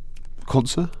centre back?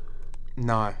 Konsa?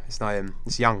 No, it's not him.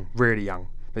 It's young, really young.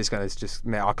 But it's just.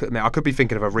 I could be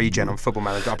thinking of a regen on Football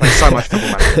Manager. I play so much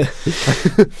Football Manager.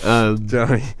 Do you know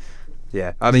what I mean?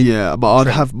 Yeah, I mean. Yeah, but I'd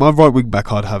have my right wing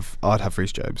back. I'd have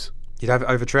Reece James. You'd have it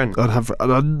over Trent. And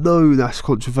I know that's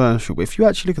controversial, but if you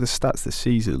actually look at the stats this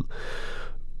season,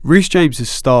 Reece James has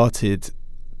started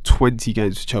 20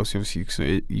 games for Chelsea, obviously,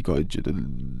 because he got injured,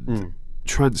 and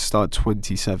Trent started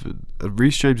 27, and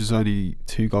Reece James has only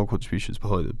 2 goal contributions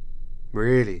behind him.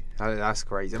 Really? That's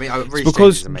crazy. I mean, it's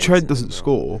because Trent doesn't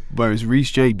score, whereas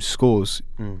Reece James scores,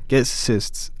 gets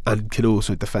assists, and can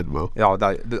also defend well. Yeah,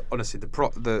 honestly,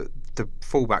 the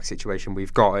fullback situation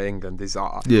we've got at England is you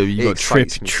got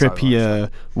Trippier,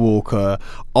 so Walker.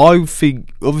 I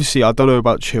think obviously I don't know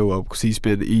about Chilwell because he's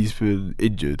been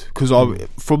injured. Because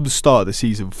from the start of the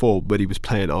season 4 when he was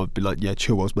playing, I would be like, yeah,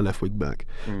 Chilwell's my left wing back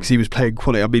because he was playing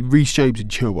quality. I mean, Reece James and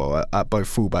Chilwell at both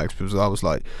fullbacks, because I was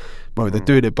like, bro, they're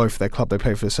doing it both for their club. They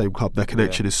play for the same club. Their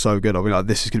connection is so good. I mean, like,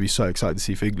 this is going to be so exciting to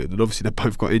see for England. And obviously, they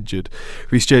both got injured.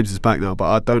 Reece James is back now, but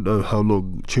I don't know how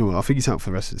long Chilwell. I think he's out for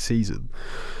the rest of the season.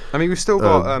 I mean, we've still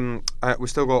got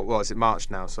what is it, March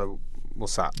now? So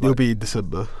what's that? He'll be in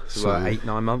December. So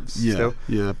 8-9 months. Yeah, still?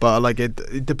 yeah. But like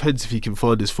it depends if he can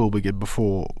find his form again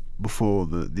before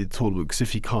the tournament. Because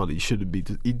if he can't, he shouldn't be.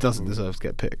 He doesn't deserve to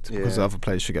get picked because the other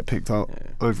players should get picked out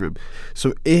over him.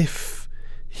 So if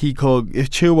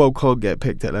Chilwell can't get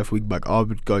picked at left wing back, I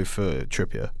would go for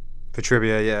Trippier. For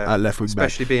Trippier, yeah. At left wing back,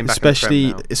 especially being back in the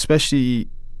Prem now. Especially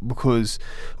because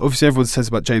obviously everyone says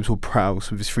about James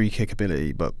Ward-Prowse with his free kick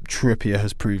ability, but Trippier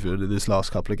has proven in his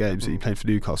last couple of games that he played for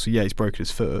Newcastle. Yeah, he's broken his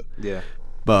foot. Yeah.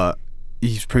 But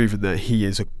he's proven that he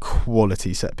is a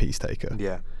quality set piece taker.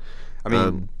 Yeah. I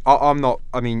mean, I'm not.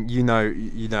 I mean, you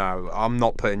know, I'm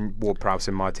not putting Ward-Prowse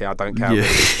in my team. I don't care. Yeah.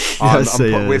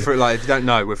 We're from, like, if you don't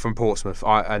know, we're from Portsmouth,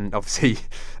 and obviously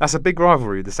that's a big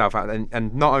rivalry with the Southampton.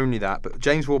 And not only that, but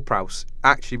James Ward-Prowse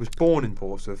actually was born in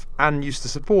Portsmouth and used to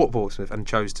support Portsmouth and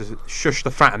chose to shush the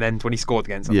fat end when he scored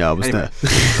against them. Yeah, I was there.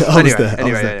 I was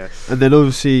there. And then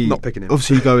obviously, not picking him.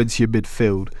 Obviously, you go into your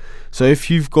midfield. So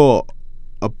if you've got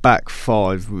a back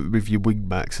 5 with your wing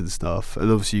backs and stuff, and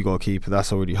obviously you got a keeper,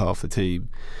 that's already half the team.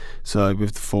 So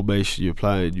with the formation you're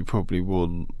playing, you probably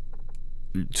want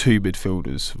 2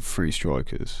 midfielders, 3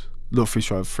 strikers. Not 3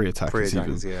 strikers, 3 attackers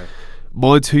even. Yeah.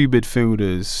 My 2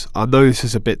 midfielders, I know this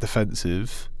is a bit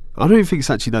defensive. I don't even think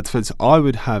it's actually that defensive. I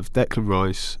would have Declan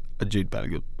Rice and Jude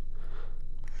Bellingham.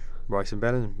 Rice and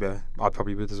Bellingham, yeah, I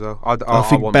probably would as well. I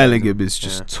think want Bellingham is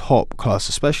just top class,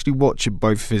 especially watching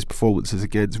both of his performances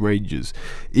against Rangers.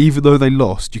 Even though they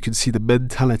lost, you can see the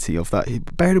mentality of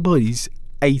that. Bear in mind, he's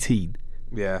 18.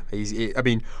 Yeah,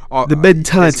 the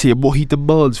mentality and what he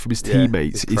demands from his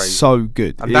teammates is so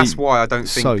good, and that's why I don't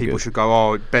think people should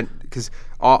go because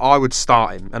I would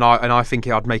start him, and I think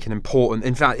I'd make an important.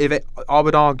 In fact, I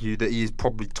would argue that he is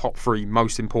probably top 3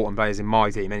 most important players in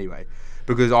my team anyway,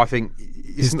 because I think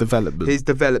his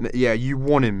development. Yeah, you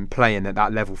want him playing at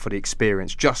that level for the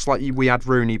experience, just like we had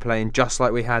Rooney playing, just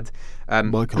like we had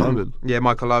Michael Owen. Yeah,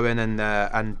 Michael Owen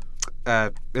and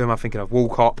who am I thinking of?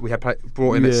 Walcott. We had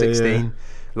brought him at 16. Yeah.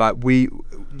 Like we've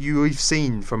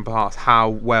seen from past how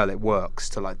well it works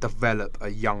to like develop a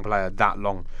young player that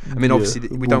long. I mean, obviously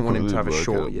we don't want him to have a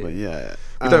short year.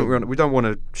 We don't want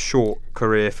a short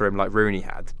career for him like Rooney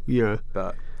had. Yeah,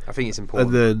 but I think it's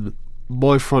important. And then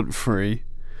my front 3.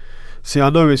 See,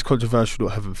 I know it's controversial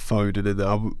not having Foden in there.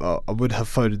 I would have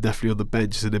Foden definitely on the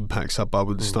bench as an impact sub, but I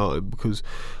wouldn't start him because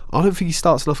I don't think he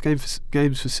starts enough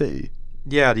games for City.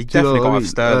 Yeah, he definitely got to have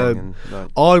Sterling.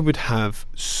 I would have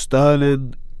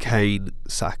Sterling, Kane,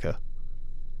 Saka.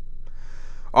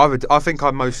 I think I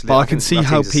mostly. But I can see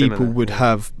how people would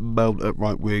have Mount at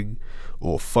right wing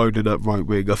or Foden at right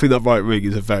wing. I think that right wing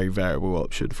is a very variable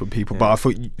option for people. But I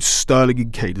thought Sterling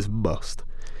and Kane is a must.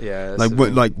 Yeah,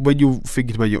 like when you're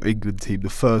thinking about your England team,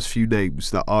 the first few names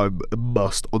that I'm a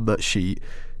must on that sheet: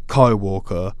 Kyle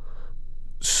Walker,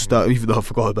 even though I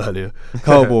forgot about earlier,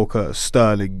 Kyle Walker,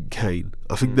 Sterling, Kane.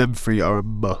 I think them 3 are a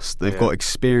must. They've got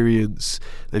experience.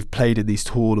 They've played in these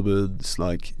tournaments.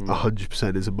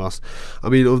 100% is a must. I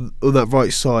mean, on that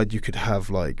right side, you could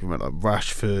have like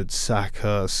Rashford,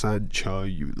 Saka, Sancho.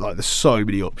 There's so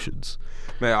many options.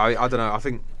 Mate, I don't know. I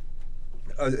think.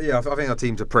 I think our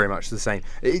teams are pretty much the same.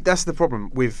 That's the problem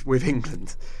with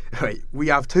England. We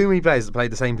have too many players that play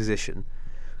the same position,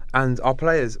 and our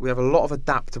players, we have a lot of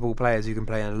adaptable players who can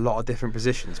play in a lot of different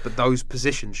positions, but those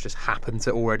positions just happen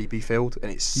to already be filled,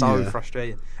 and it's so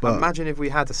frustrating. But imagine if we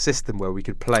had a system where we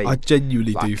could play. I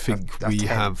genuinely do think we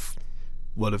have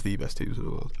one of the best teams in the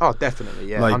world. Oh,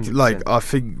 definitely, yeah. I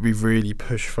think we've really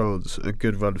pushed France a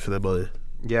good run for their money.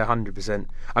 Yeah, 100%.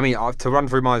 I mean, to run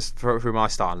through my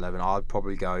starting 11, I'd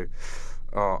probably go.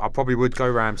 I probably would go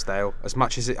Ramsdale. As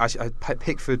much as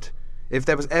Pickford, if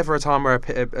there was ever a time where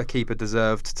a keeper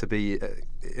deserved to be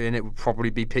in, it would probably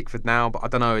be Pickford now. But I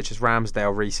don't know. It's just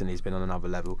Ramsdale recently has been on another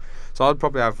level, so I'd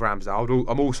probably have Ramsdale.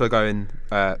 I'm also going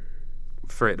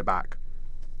 3 at the back.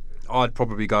 I'd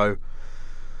probably go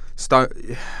Stone.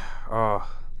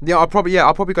 Yeah, I'll probably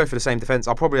go for the same defence.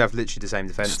 I'll probably have literally the same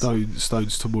defence.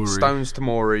 Stones,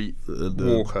 Tomori,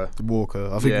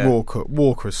 Walker. I think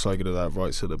Walker is so good at that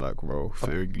right centre back role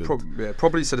for England.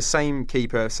 Probably so the same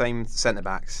keeper, same centre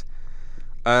backs.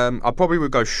 I probably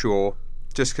would go Shaw,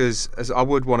 just because I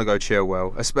would want to go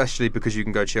Chilwell, especially because you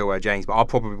can go Chilwell, James. But I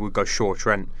probably would go Shaw,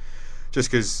 Trent, just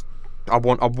because I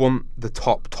want the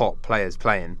top players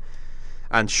playing.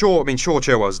 And Shaw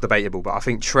Chilwell is debatable, but I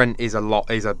think Trent is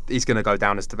he's going to go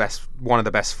down as one of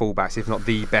the best fullbacks, if not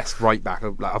the best right back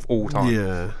of all time.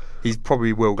 Yeah, he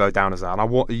probably will go down as that.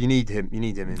 And you need him in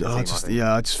the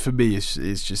team. For me,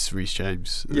 it's just Reece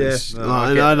James. Yeah,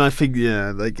 and I think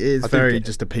it's very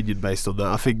just opinion based on that.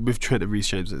 I think with Trent and Reece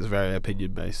James, it's very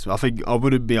opinion based. I think I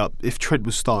wouldn't be if Trent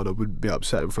was starting, I wouldn't be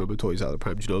upset for him until he's out of the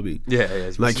Prem. Do you know what I mean? Yeah.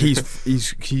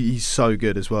 He's so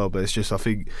good as well. But it's just I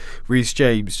think Reece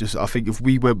James if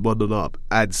we went 1-up,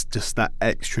 adds just that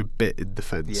extra bit in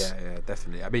defence. Yeah,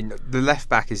 definitely. I mean, the left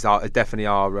back is definitely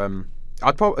our.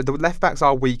 The left back's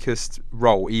our weakest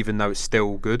role, even though it's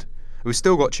still good. We've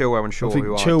still got Chilwell and Shaw,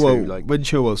 who are too, when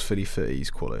Chilwell's fully fit,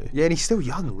 he's quality. Yeah, and he's still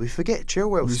young. We forget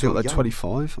Chilwell's still young.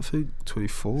 25, I think,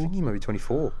 24. I think he might be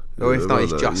 24. Or if not,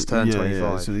 he's just turned 25.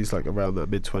 Yeah, so he's around that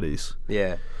mid-20s.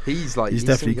 Yeah, he's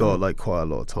definitely got quite a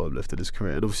lot of time left in his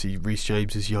career. And obviously, Reece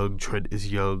James is young, Trent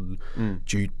is young,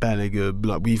 Jude Bellingham.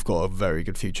 We've got a very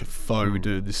good future.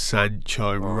 Foden,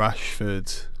 Sancho,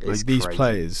 Rashford. These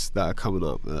players that are coming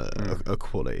up are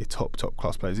quality, top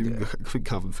class players. Even I think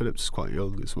Calvin Phillips is quite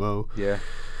young as well. Yeah.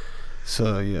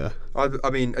 So yeah. I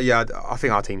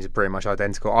think our teams are pretty much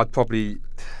identical. I'd probably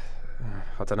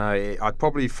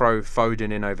throw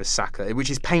Foden in over Saka, which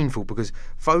is painful because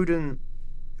Foden.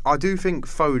 I do think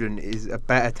Foden is a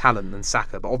better talent than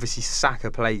Saka, but obviously Saka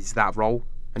plays that role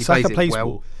and he Saka plays it well.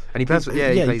 More. And he plays,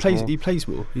 he plays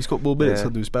more. He's got more minutes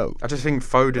under his belt. I just think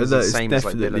Foden's the same as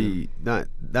Dylan.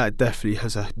 That definitely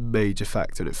has a major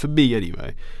factor in it for me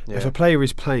anyway. Yeah. If a player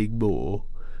is playing more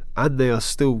and they are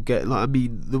still getting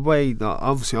the way that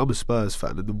obviously I'm a Spurs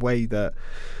fan, and the way that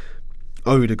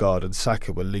Odegaard and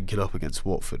Saka were linking up against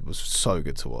Watford was so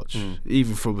good to watch,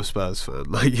 even from a Spurs fan.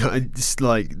 Like, it's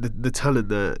like the talent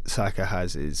that Saka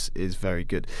has is very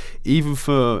good. Even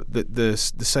for the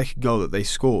second goal that they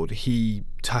scored, he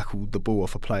tackled the ball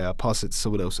off a player, passed it to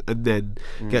someone else, and then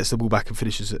gets the ball back and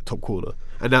finishes at top corner.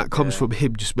 And that comes from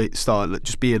him just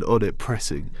being on it,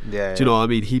 pressing. Yeah, do you know what I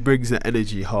mean? He brings the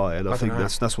energy high, and I think know.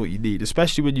 that's what you need,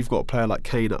 especially when you've got a player like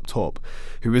Kane up top,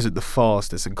 who isn't the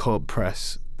fastest and can't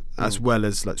press. As well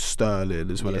as like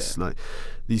Sterling, as well as like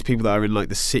these people that are in like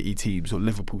the City teams or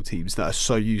Liverpool teams that are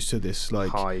so used to this like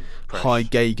high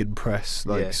Gegen press,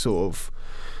 like sort of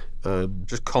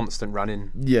just constant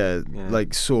running.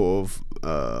 Like sort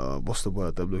of what's the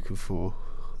word I'm looking for?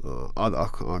 I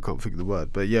can't think of the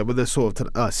word, but when they're sort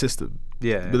of system.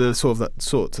 But they're sort of that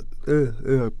sort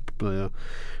of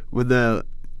when they're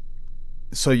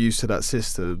so used to that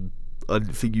system. I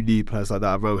think you need players like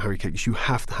that around Harry Kane, because you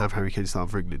have to have Harry Kane start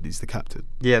for England. He's the captain.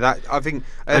 Yeah, that I think,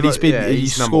 and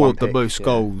he's scored the most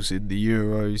goals in the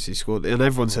Euros. He scored, and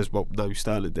everyone says, "Well, no,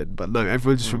 Sterling didn't," but no,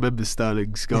 everyone just remembers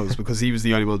Sterling's goals because he was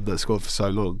the only one that scored for so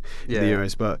long in the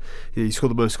Euros. But he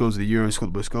scored the most goals in the Euros,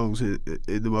 scored the most goals in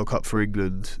the World Cup for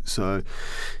England. So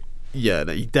he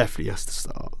definitely has to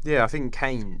start. Yeah, I think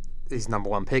Kane is number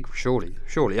one pick. Surely,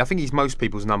 I think he's most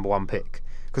people's number one pick.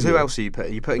 Because who else are you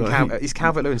putting? You putting is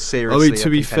Calvert-Lewin seriously? I mean, to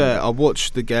be fair, I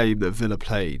watched the game that Villa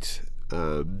played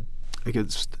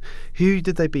against. Who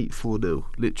did they beat 4-0?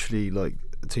 Literally like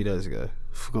 2 days ago.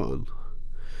 Forgotten.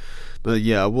 But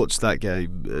I watched that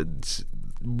game, and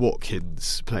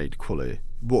Watkins played quality.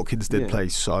 Watkins did play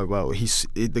so well.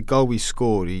 The goal he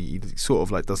scored, he sort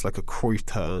of like does like a Cruyff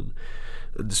turn,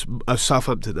 and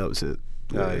Southampton, that was it.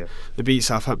 They beat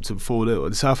Southampton 4-0,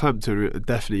 and Southampton are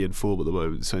definitely in form at the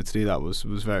moment, so to do that was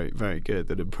very, very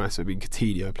good and impressive. I mean,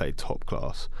 Coutinho played top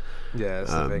class. That's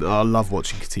the thing. I love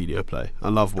watching Coutinho play. I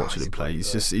love watching him play.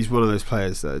 He's one of those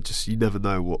players that just, you never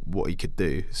know what he could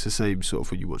do. It's the same sort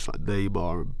of when you watch like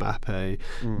Neymar and Mbappe,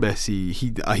 Messi.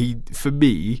 He for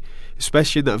me,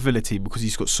 especially in that Villa team, because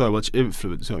he's got so much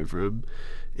influence over him,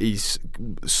 he's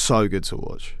so good to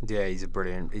watch. Yeah, he's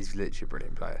literally a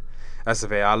brilliant player. That's the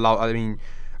thing. I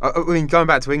mean, going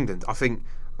back to England, I think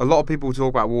a lot of people talk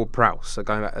about Ward-Prowse,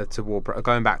 going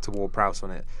back to Ward-Prowse on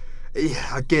it.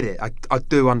 Yeah, I get it. I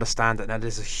do understand it. Now,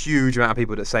 there's a huge amount of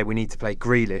people that say we need to play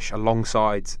Grealish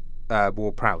alongside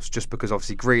Ward-Prowse, just because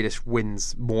obviously Grealish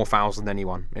wins more fouls than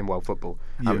anyone in world football,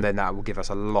 and then that will give us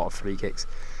a lot of free kicks.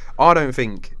 I don't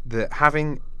think that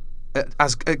having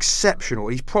as exceptional,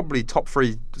 he's probably top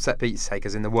 3 set piece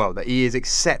takers in the world, that he is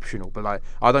exceptional, but like,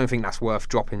 I don't think that's worth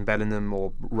dropping Bellingham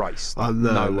or Rice.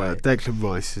 No way. Declan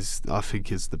Rice I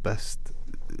think is the best,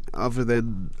 other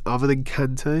than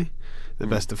Kante, the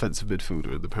best defensive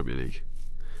midfielder in the Premier League.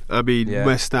 I mean,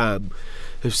 West Ham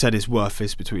have said his worth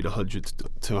is between 100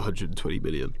 to 120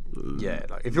 million.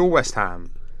 Like if you're West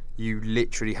Ham, you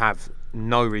literally have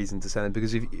no reason to sell him,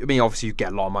 because obviously you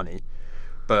get a lot of money,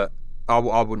 but I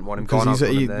wouldn't want him gone over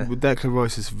there. Declan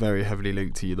Rice is very heavily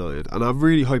linked to United, and I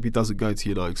really hope he doesn't go to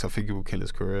United, because I think it will kill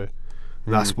his career.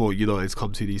 That's what United's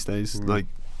come to these days. Like,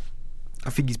 I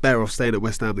think he's better off staying at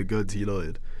West Ham than going to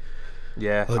United.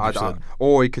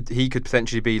 Or he could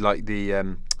potentially be like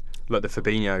the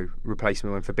Fabinho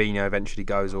replacement when Fabinho eventually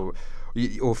goes, or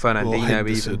Fernandinho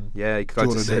even. Yeah, he could go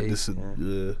Jordan to City.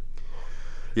 Henderson.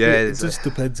 It just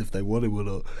depends if they want him or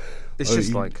not. It's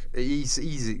just like he's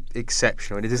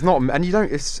exceptional, and it is not. And you don't.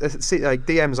 Like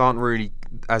DMs aren't really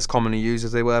as commonly used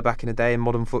as they were back in the day in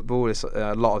modern football. It's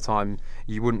a lot of time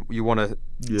you want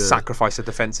to sacrifice a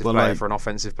defensive player for an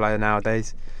offensive player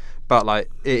nowadays. But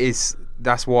like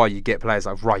that's why you get players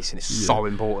like Rice, and it's so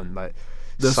important. Like.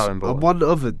 So important. One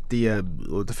other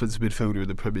DM or defensive midfielder in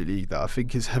the Premier League that I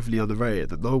think is heavily underrated,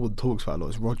 that no one talks about a lot,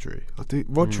 is Rodri. I think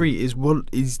Rodri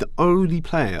is the only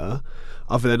player,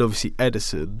 other than obviously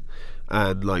Edison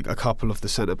and like a couple of the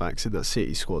centre backs in that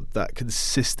City squad, that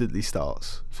consistently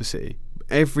starts for City.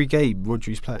 Every game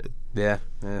Rodri's playing. Yeah.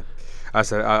 I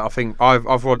think I've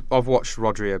watched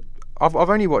Rodri. I've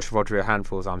only watched Rodri a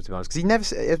handful of times, to be honest, because he never,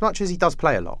 as much as he does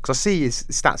play a lot, because I see his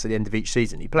stats at the end of each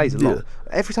season, he plays a lot.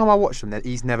 Every time I watch him,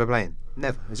 he's never playing.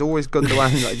 Never. He's always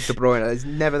Gundogan, like De Bruyne. He's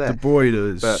never there. De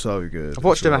Bruyne is so good. I've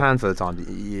watched him a handful of times.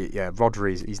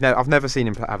 Rodri. I've never seen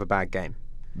him have a bad game.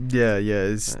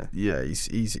 He's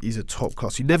a top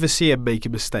class. You never see him make a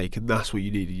mistake, and that's what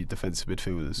you need in your defensive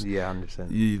midfilders.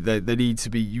 100%. They need to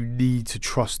be. You need to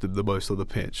trust them the most on the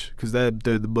pitch, because they're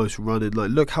doing the most running.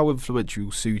 Like, look how influential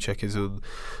Souček is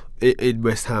in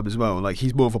West Ham as well. Like,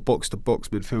 he's more of a box to box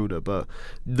midfielder, but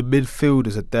the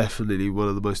midfielders are definitely one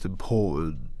of the most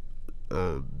important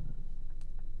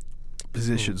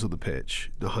positions on the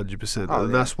pitch, 100%. Oh,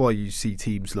 And yeah. that's why you see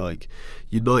teams like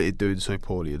United doing so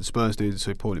poorly and Spurs doing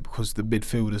so poorly, because the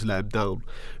midfielders let them down.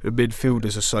 And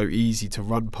midfielders are so easy to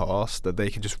run past that they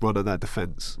can just run at that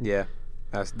defence. Yeah,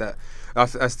 that's that.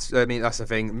 I mean, that's the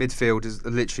thing. Midfield is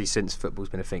literally, since football's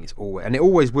been a thing, it's always, and it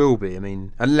always will be. I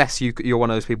mean, unless you're one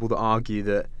of those people that argue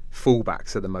that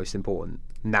fullbacks are the most important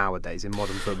nowadays in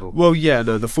modern football. Well, yeah,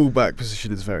 no, the fullback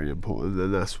position is very important,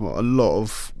 and that's what a lot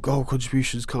of goal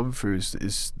contributions come through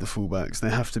is the fullbacks.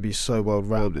 They have to be so well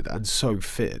rounded and so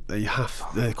fit.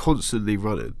 They're constantly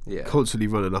running,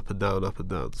 up and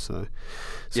down. So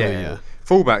yeah.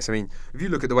 Fullbacks. I mean, if you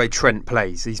look at the way Trent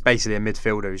plays, he's basically a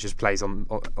midfielder who just plays on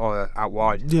out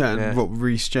wide. Yeah, and what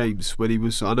Reece James, when he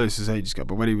was, I know this is ages ago,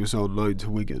 but when he was on loan to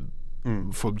Wigan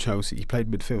from Chelsea, he played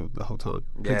midfield the whole time.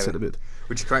 Played centre mid.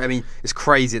 Which is crazy. I mean, it's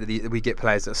crazy that we get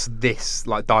players that's this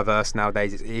like diverse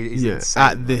nowadays. It's insane,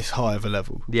 at this high of a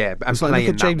level. Yeah, but it's like,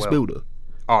 look at James Milner.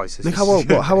 Oh, look how old.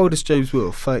 How old is James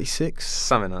Milner? 36,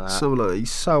 something like that. Something like that.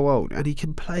 He's so old, and he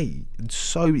can play. And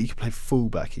he can play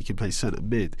fullback. He can play centre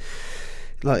mid.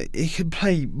 Like, he can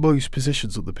play most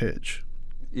positions on the pitch.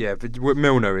 Yeah, but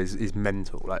Milner is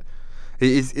mental. Like,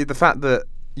 the fact that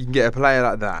you can get a player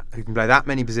like that who can play that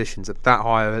many positions at that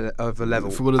high of a level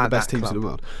for one of the best teams in the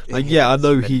world. Like, I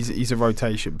know he's a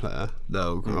rotation player.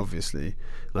 No, obviously,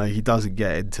 like, he doesn't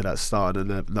get into that starting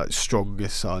 11, like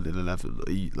strongest starting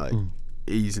 11.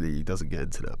 Easily he doesn't get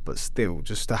into that, but still,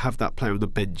 just to have that player on the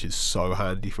bench is so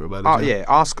handy for a manager. Oh yeah,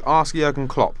 ask Jurgen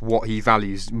Klopp what he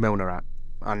values Milner at,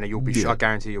 and you'll be. I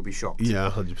guarantee you'll be shocked. Yeah,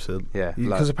 100%. Yeah,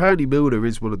 because apparently Milner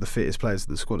is one of the fittest players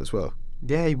in the squad as well.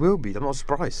 Yeah, he will be. I'm not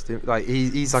surprised. Like,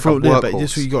 he's like a workhorse. But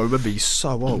just what you got to remember, he's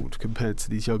so old compared to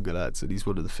these younger lads, and he's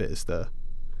one of the fittest there.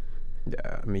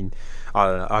 Yeah, I mean, I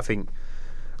don't know. I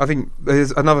think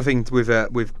there's another thing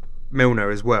with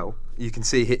Milner as well. You can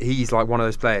see he's like one of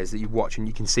those players that you watch and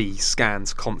you can see he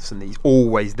scans constantly. He's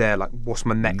always there. Like, what's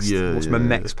my next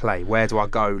play? Where do I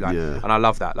go? Like, and I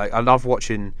love that. Like, I love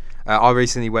watching. I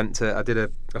recently I did a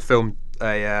film,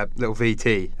 a little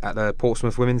VT at the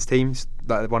Portsmouth women's teams,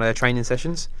 like one of their training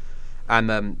sessions,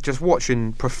 and just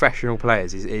watching professional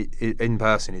players in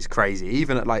person is crazy.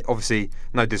 Even at, like, obviously,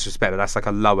 no disrespect, but that's like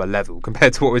a lower level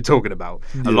compared to what we're talking about.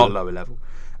 A lot lower level.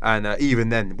 And even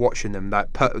then, watching them,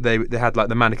 like, they had like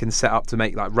the mannequins set up to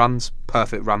make like runs,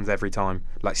 perfect runs every time,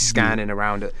 like scanning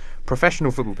around it. Professional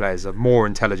football players are more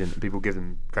intelligent than people give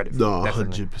them credit for. No,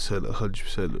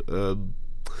 100%.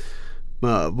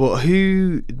 But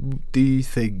who do you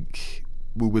think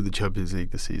will win the Champions League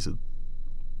this season?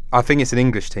 I think it's an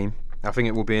English team. I think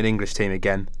it will be an English team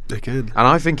again. And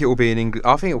I think it will be I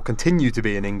think it will continue to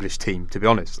be an English team. To be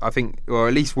honest, I think, or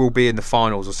at least we'll be in the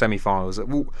finals or semi-finals.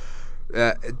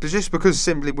 Just because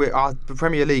simply the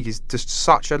Premier League is just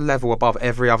such a level above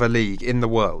every other league in the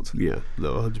world. Yeah,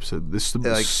 no, 100%. This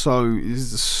is so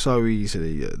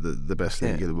easily the best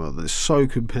league in the world. It's so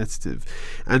competitive,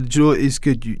 and do you know what is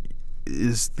good?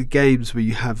 Is the games where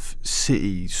you have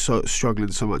City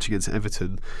struggling so much against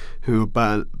Everton, who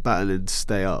are battling to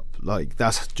stay up. Like,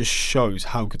 that just shows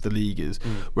how good the league is.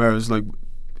 Whereas, like,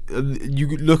 you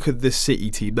look at this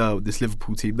City team now, this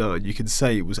Liverpool team now, and you can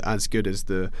say it was as good as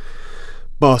the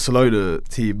Barcelona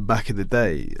team back in the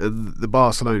day, and the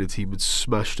Barcelona team would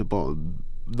smash the bottom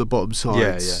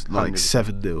sides like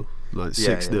 7-0, like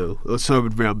 6-0, or so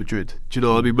with Real Madrid. Do you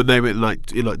know what I mean? When they went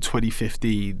in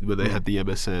 2015, when they had the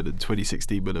MSN, and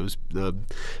 2016 when it was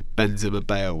Benzema,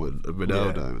 Bale, and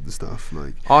Ronaldo and stuff.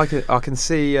 Like, I can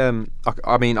see. I mean,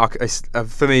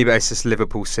 for me, but it's just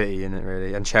Liverpool, City, isn't it,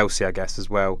 really, and Chelsea, I guess, as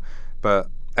well. But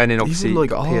and then obviously even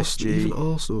got PSG. Even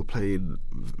Arsenal are playing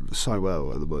so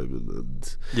well at the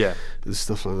moment, and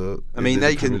stuff like that. I mean,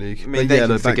 they can. League. I mean, they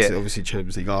can forget. Obviously,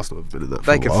 Champions League. Arsenal have been in that.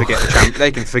 They can forget.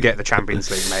 They can forget the Champions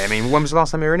League, mate. I mean, when was the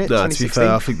last time they were in it? No, to be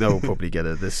fair, I think they will probably get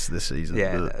it this season.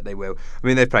 Yeah, they will. I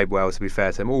mean, they've played well. To be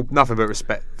fair to them, nothing but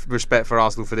respect for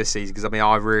Arsenal for this season. Because I mean,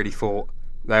 I really thought.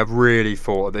 They really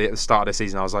thought at the start of the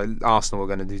season, I was like, Arsenal were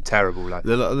going to do terrible. Like,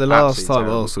 the last time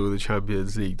Arsenal were the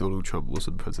Champions League, Donald Trump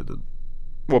wasn't president.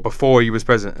 Well, before he was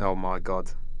president? Oh my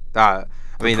God. I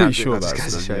mean, I'm pretty sure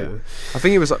that's I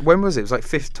think it was like, when was it? It was like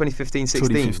 2015, 16.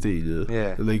 2015,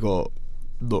 yeah. And they got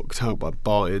knocked out by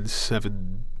Bayern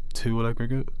 7-2 on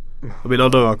aggregate. I mean, I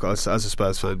know as a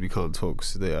Spurs fan we can't talk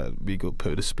because we got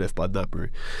put in a spliff by Nabry.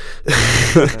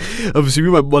 Obviously we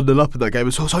went 1-0 up in that game,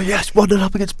 and so I was like, yes, 1-0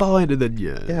 up against Bayern, and then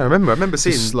I remember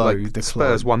seeing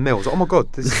Spurs 1-0. I was like, oh my God,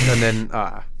 and then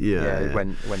it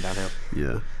went downhill.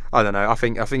 Yeah. I don't know. I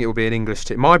think it will be an English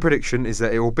team. My prediction is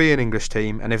that it will be an English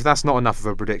team, and if that's not enough of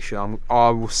a prediction, I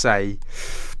will say.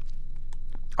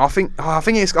 I think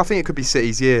it could be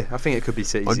City's year. I think it could be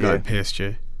City's year. I'd go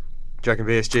PSG. Do you reckon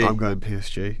PSG? I'm going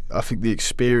PSG. I think the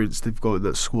experience they've got in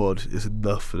that squad is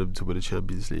enough for them to win a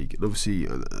Champions League. And obviously,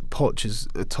 Poch is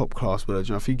a top-class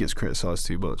manager. I think he gets criticised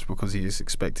too much because he is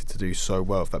expected to do so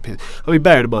well with that PSG. I mean,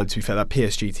 bearing in mind, to be fair, that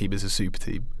PSG team is a super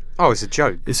team. Oh, it's a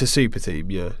joke. It's a super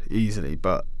team, yeah, easily.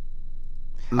 But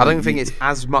I don't think it's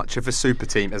as much of a super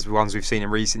team as the ones we've seen in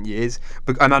recent years.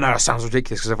 But, and I know that sounds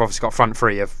ridiculous because they've obviously got front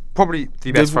three of probably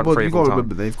the best front three of all time.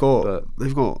 You've got to remember,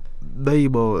 they've got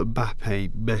Neymar, Mbappe,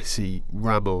 Messi,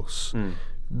 Ramos,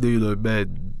 Nuno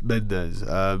Mendes,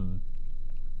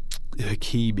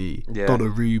 Hakimi,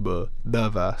 Donnarumma,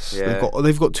 Navas. Yeah.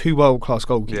 They've got 2 world-class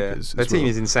goalkeepers. Their team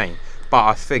is insane. But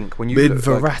I think when you look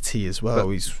Verratti as well,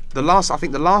 I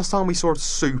think the last time we saw a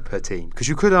super team, because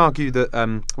you could argue that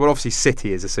obviously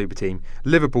City is a super team,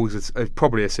 Liverpool's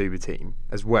probably a super team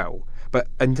as well. But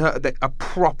a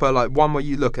proper one where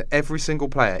you look at every single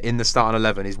player in the starting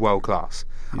 11 is world class.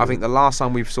 Yeah. I think the last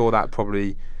time we saw that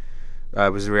probably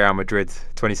was Real Madrid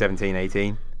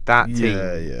 2017-18. That team,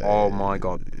 my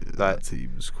God, that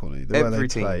team was quality.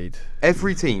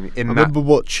 Every team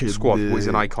in squad was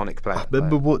an iconic player. I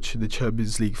remember watching the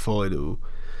Champions League final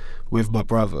with my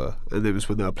brother, and it was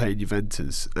when they were playing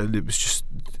Juventus, and it was just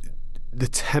the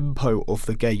tempo of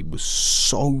the game was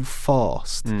so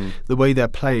fast. The way they're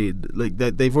playing,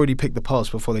 they've already picked the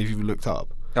pass before they've even looked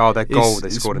up. Oh, their goal they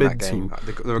scored in that game.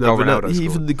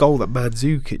 Even the goal that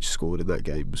Mandzukic scored in that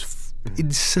game was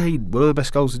insane. One of the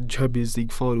best goals in Champions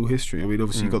League final history. I mean,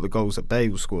 obviously you got the goals that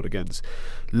Bale scored against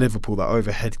Liverpool. That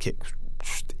overhead kick,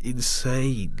 just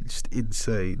insane.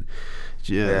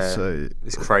 Yeah, so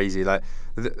it's crazy. I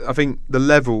think the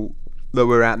level that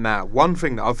we're at now. One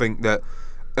thing that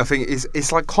I think is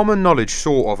it's like common knowledge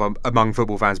sort of among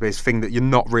football fans, but it's a thing that you're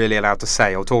not really allowed to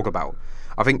say or talk about.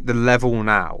 I think the level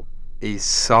now is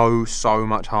so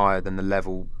much higher than the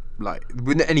level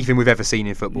with anything we've ever seen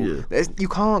in football. You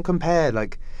can't compare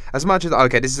as much as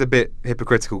this is a bit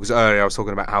hypocritical because earlier I was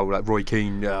talking about how Roy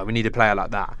Keane, we need a player like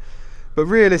that, but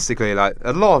realistically a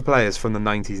lot of players from the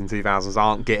 90s and 2000s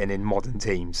aren't getting in modern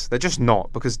teams. They're just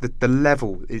not, because the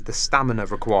level is the stamina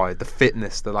required, the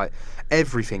fitness,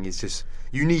 everything is just,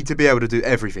 you need to be able to do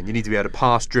everything. You need to be able to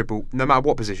pass, dribble, no matter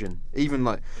what position. Even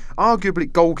arguably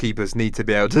goalkeepers need to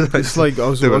be able to it's I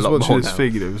was watching this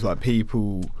thing, and it was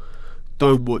people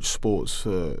don't watch sports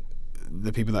for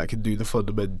the people that can do the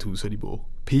fundamentals anymore.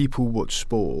 People watch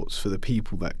sports for the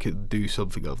people that can do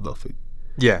something out of nothing.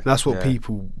 Yeah, that's what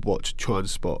people watch, try and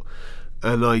spot.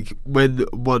 And when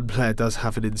one player does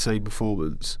have an insane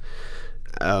performance,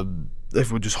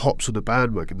 everyone just hops on the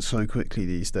bandwagon so quickly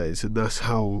these days, and that's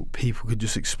how people can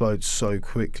just explode so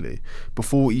quickly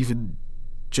before even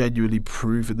genuinely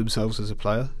proving themselves as a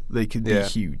player. They can be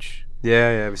huge.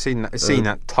 Yeah, we've seen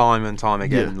that time and time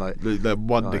again. They're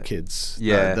wonder kids.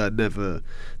 That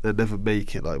never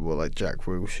make it. Like Jack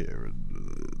Wilshere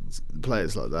and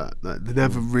players like that. They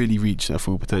never really reach their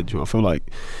full potential. I feel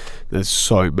like there's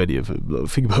so many of them.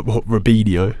 Think about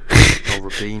Robinho.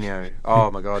 Robinho. Oh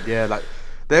my God. Yeah,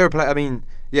 they're a player. I mean,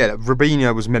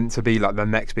 Robinho was meant to be the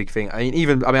next big thing. I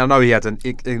know he had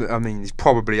he's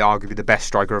probably arguably the best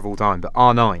striker of all time. But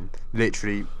R9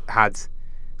 literally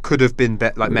could have been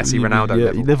Messi, Ronaldo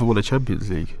level. He never won a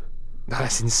Champions League.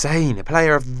 That's insane. A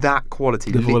player of that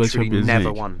quality literally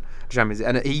never won Champions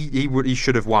League. And he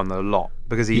should have won a lot,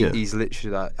 because he's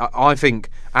literally I think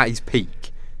at his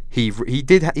peak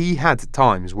he had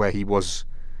times where he was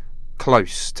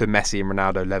close to Messi and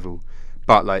Ronaldo level,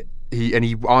 but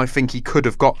I think he could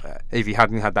have got there if he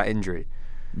hadn't had that injury.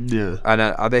 Yeah.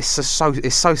 And it's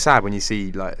so sad when you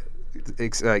see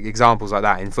examples like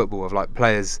that in football of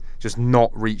players just not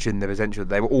reaching their potential.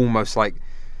 They were almost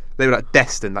they were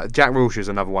destined. Jack Wilshere is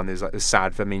another one who's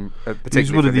sad for me, particularly.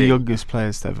 He's one of the youngest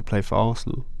players to ever play for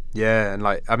Arsenal. Yeah, and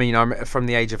I'm from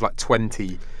the age of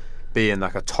 20 being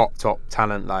a top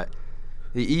talent.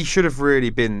 He should have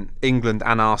really been England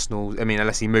and Arsenal. I mean,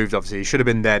 unless he moved, obviously, he should have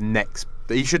been their next.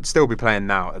 He should still be playing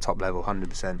now at the top level,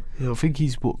 100%. Yeah, I think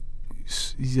he's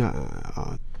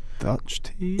a Dutch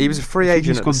team. He was a free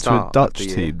agent at the start. He's gone to a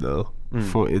Dutch team now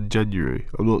in January.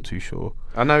 I'm not too sure.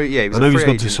 I know. Yeah, he's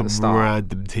gone to some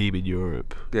random team in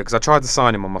Europe. Yeah, because I tried to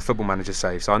sign him on my Football Manager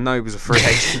save, so I know he was a free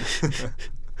agent.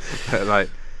 But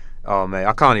oh mate,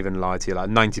 I can't even lie to you.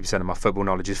 90% of my football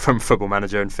knowledge is from Football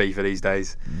Manager and FIFA these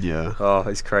days. Yeah. Oh,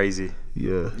 it's crazy.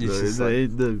 Yeah.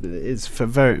 It's for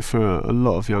a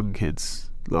lot of young kids.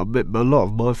 A lot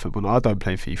of my football. I don't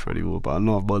play FIFA anymore, but a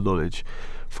lot of my knowledge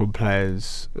from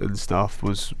players and stuff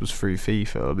was through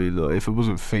FIFA. I mean, like, if it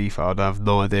wasn't FIFA, I'd have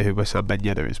no idea who Wissam Ben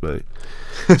Yedder is, mate.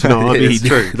 Do you know what I mean? It's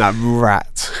true. That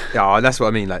rat. Yeah, that's what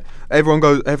I mean. Like everyone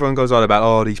goes on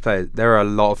about these players. There are a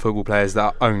lot of football players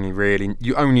that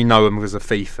you only know them because of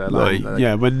FIFA.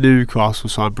 Yeah, when Newcastle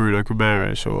signed Bruno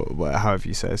Guimaraes or however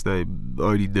you say his name, I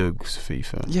only knew him because of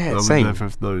FIFA. Yeah, I would same. never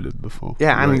have known him before.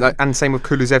 Yeah, and same with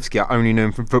Kulusevski. I only knew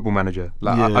him from Football Manager.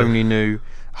 I only knew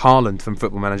Haaland from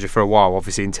Football Manager for a while,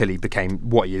 obviously, until he became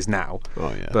what he is now.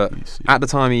 Oh yeah. But at the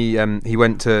time he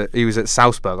was at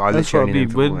Salzburg. That's what I mean.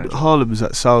 When Manager. Haaland was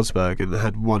at Salzburg and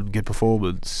had one good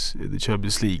performance in the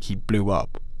Champions League, he blew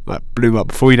up.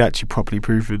 Before he'd actually properly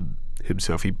proven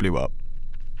himself. He blew up.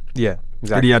 Yeah,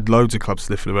 exactly. And he had loads of clubs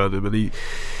sniffing around him, and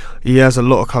he has a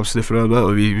lot of clubs sniffing around him.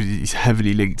 I mean, he's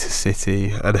heavily linked to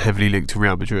City and heavily linked to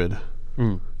Real Madrid.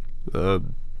 I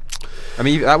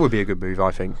mean, that would be a good move,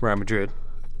 I think, Real Madrid.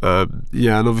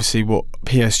 Yeah, and obviously what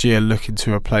PSG are looking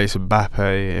to replace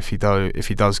Mbappe if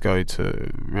he does go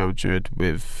to Real Madrid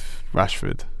with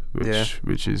Rashford,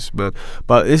 which is mad.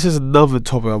 But this is another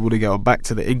topic I want to get on. Back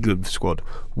to the England squad.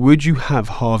 Would you have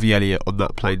Harvey Elliott on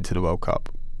that plane to the World Cup?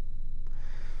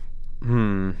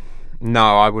 No,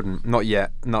 I wouldn't. Not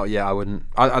yet. I wouldn't.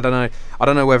 I don't know. I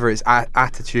don't know whether it's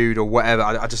attitude or whatever.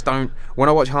 I just don't. When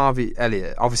I watch Harvey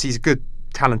Elliott, obviously he's a good,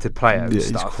 talented player. Yeah,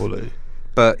 stuff, he's quality.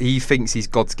 But he thinks he's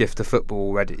God's gift to football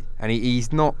already, and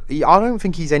he's not. I don't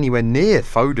think he's anywhere near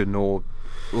Foden or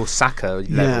Saka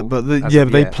level. Yeah, but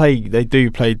they do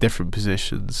play different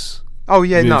positions. Oh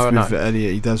yeah, with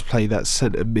Elliott, he does play that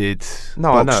centre mid,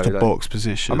 box to box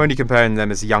position. I'm only comparing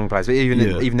them as young players, but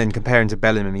even then, comparing to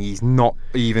Bellingham, he's not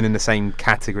even in the same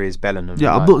category as Bellingham.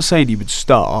 Yeah, I'm not saying he would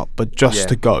start, but just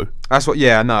to go. That's what.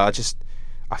 Yeah, no,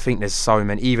 I think there's so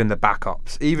many, even the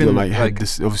backups, even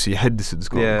obviously Henderson's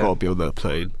got to be on that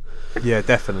plane. Yeah,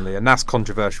 definitely, and that's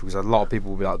controversial because a lot of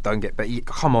people will be like, "Don't get," but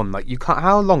come on, like you can't.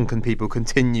 How long can people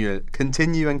continue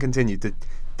to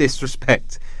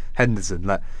disrespect Henderson?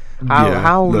 Like,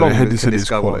 how long Henderson can this is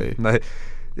go quality. on? Like,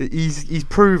 he's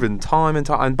proven time and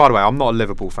time. And by the way, I'm not a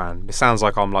Liverpool fan. It sounds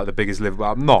like I'm like the biggest Liverpool.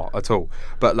 I'm not at all.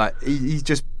 But like he's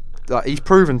just he's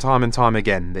proven time and time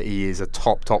again that he is a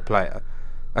top player.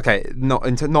 Okay, not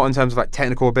in terms of like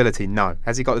technical ability. No,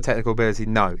 has he got the technical ability?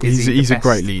 No. He's a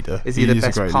great leader. Is he the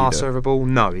best passer of a ball?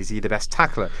 No. Is he the best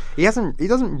tackler? He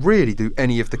doesn't really do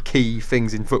any of the key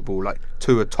things in football like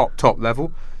to a top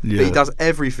level. Yeah. But he does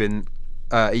everything.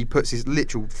 He puts his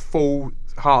literal full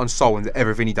heart and soul into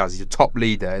everything he does. He's a top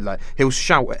leader. Like he'll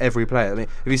shout at every player. I mean,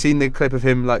 have you seen the clip of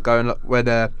him like going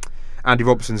when Andy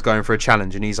Robertson's going for a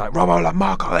challenge and he's like, Robbo, like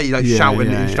Marco, he's like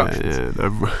shouting instructions.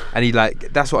 And he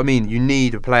that's what I mean. You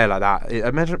need a player like that.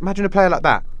 Imagine a player like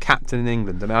that, captain in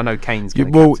England. I mean, I know Kane's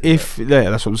going to captain.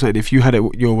 That's what I'm saying. If you had it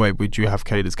your way, would you have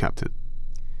Kane as captain?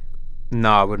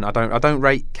 No, I wouldn't. I don't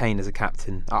rate Kane as a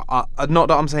captain. Not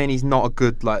that I'm saying he's not a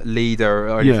good like leader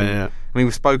or anything. I mean,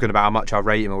 we've spoken about how much I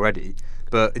rate him already.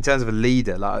 But in terms of a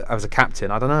leader, like as a captain,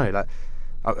 I don't know. Like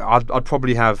I'd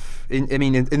probably have. In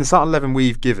the starting 11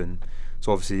 we've given.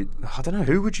 So obviously, I don't know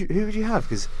who would you have?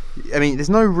 Because I mean, there's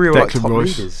no real like, top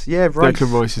leaders. Yeah, Rice.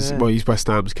 Declan Rice is he's West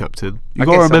Ham's captain. You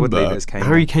got to remember,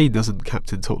 Harry Kane doesn't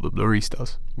captain Tottenham. Lloris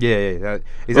does. Yeah.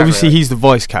 Exactly. Obviously, he's the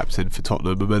vice captain for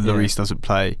Tottenham, and when Lloris doesn't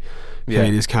play,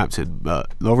 Kane is captain.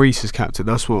 But Lloris is captain.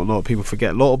 That's what a lot of people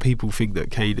forget. A lot of people think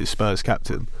that Kane is Spurs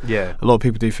captain. Yeah. A lot of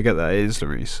people do forget that it is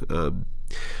Lloris.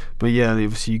 But yeah,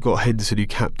 obviously you got Henderson who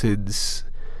captains.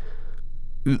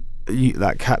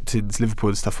 That captains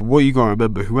Liverpool and stuff, and what you got to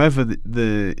remember, whoever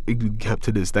the England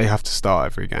captain is, they have to start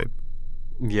every game.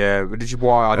 Yeah, but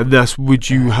would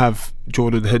you have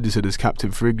Jordan Henderson as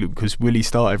captain for England? Because will he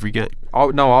start every game? Oh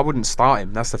no, I wouldn't start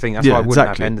him. That's the thing. That's why I wouldn't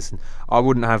have Henderson. I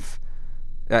wouldn't have.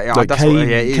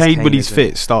 Kane when he's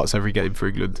fit starts every game for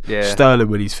England. Yeah. Sterling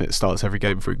when he's fit starts every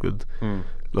game for England.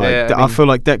 I feel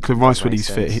like Declan Rice when he's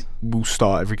fit will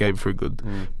start every game for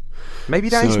England. Maybe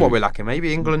that is what we're lacking.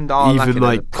 Maybe England are lacking. Even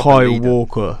like Kyle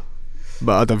Walker.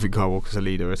 But I don't think Kyle Walker's a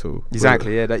leader at all.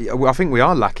 Exactly, I think we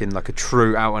are lacking like a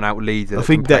true out and out leader. I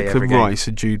think Declan Rice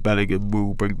and Jude Bellingham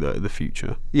will bring that in the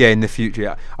future. Yeah, in the future.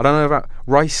 Yeah. I don't know about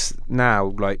Rice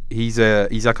now. Like he's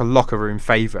like a locker room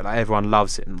favourite. Like everyone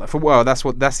loves him. Like,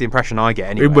 that's the impression I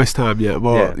get anyway. In West Ham, yeah.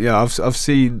 Well, yeah.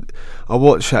 I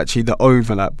watched actually the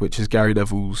Overlap, which is Gary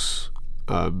Neville's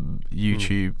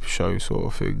YouTube show sort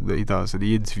of thing that he does, and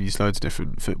he interviews loads of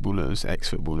different footballers,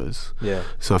 ex-footballers. Yeah.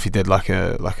 So if he did like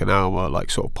an hour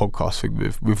like sort of podcast thing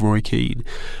with Roy Keane,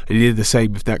 and he did the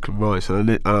same with Declan Rice,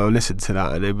 and I listened to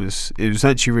that, and it was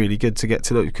actually really good to get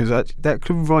to know, because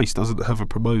Declan Rice doesn't have a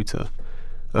promoter,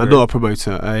 not a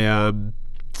promoter,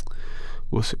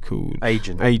 what's it called?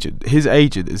 Agent. His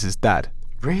agent is his dad.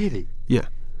 Really? Yeah.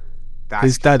 That's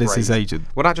His dad is crazy. his agent.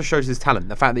 Well, that just shows his talent.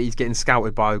 The fact that he's getting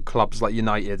scouted by clubs like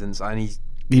United and he's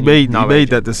He made agent.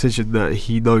 that decision that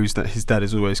he knows that his dad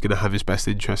is always going to have his best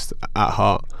interest at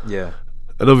heart. Yeah.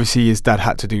 And obviously his dad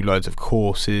had to do loads of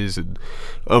courses and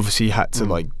obviously had to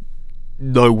like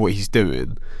know what he's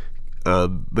doing.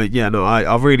 But yeah, no,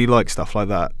 I really like stuff like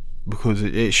that because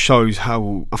it shows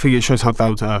how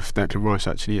down to earth Declan Rice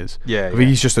actually is. Yeah. I think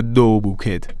he's just a normal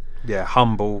kid. Yeah,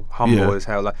 humble as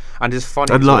hell, like, and just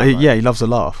funny. And like, he loves a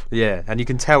laugh. Yeah, and you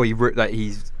can tell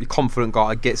he's a confident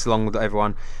guy, gets along with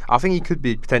everyone. I think he could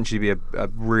potentially be a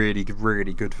really,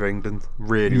 really good for England.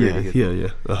 Really good. Yeah,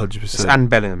 100%. And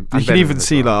Bellingham. You can even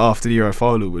see like after the Euro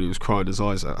final when he was crying his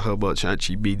eyes out how much it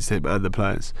actually means to him and the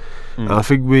players. And I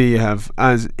think we have,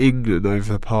 as England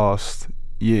over the past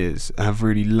years, have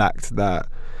really lacked that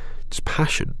just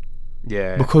passion.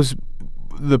 Yeah. Because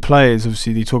the players,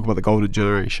 obviously, they talk about the golden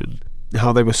generation,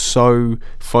 how they were so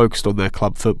focused on their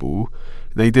club football.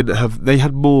 They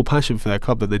had more passion for their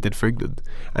club than they did for England,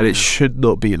 and it should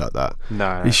not be like that.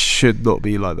 No. It should not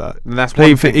be like that. And that's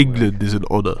playing for England is an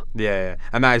honour. Yeah,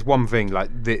 and that is one thing. Like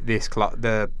this club,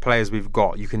 the players we've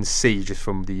got, you can see just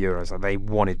from the Euros, like they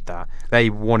wanted that. They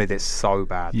wanted it so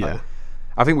bad. Yeah. Like,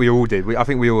 I think we all did. I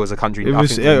think we all as a country. It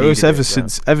was ever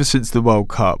since the World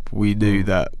Cup we knew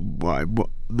that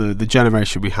the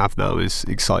generation we have now is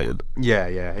exciting. Yeah,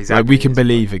 exactly. Like we can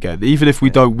believe again, even if we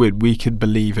don't win, we can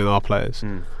believe in our players,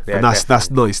 Yeah, and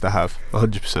that's nice to have,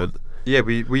 100%. Yeah,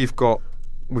 we've got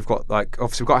like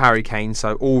obviously we've got Harry Kane,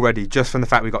 so already just from the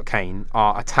fact we've got Kane,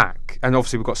 our attack, and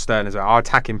obviously we've got Sterling as well. Our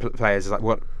attacking players is like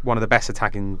one of the best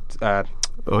attacking.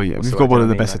 We've got one of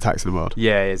the best attacks in the world.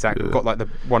 Yeah, exactly. We've got like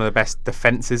one of the best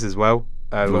defences as well.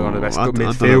 One of the best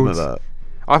midfields. I don't know about that.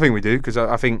 I think we do because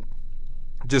I think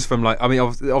just from like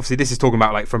obviously this is talking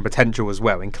about like from potential as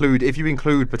well. If you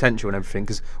include potential and everything,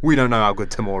 because we don't know how good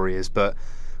Tomori is, but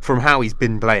from how he's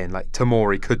been playing, like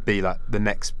Tomori could be like the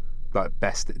next like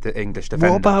best English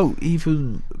defender. What about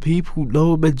even people?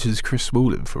 No one mentions Chris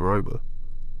Smalling for Roma.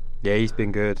 Yeah, he's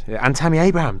been good. Yeah. And Tammy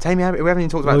Abraham. We haven't even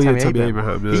talked about Tammy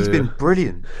Abraham. He's been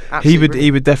brilliant. He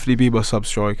would definitely be my sub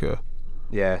striker.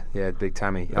 Yeah, big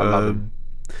Tammy. I love him.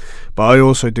 But I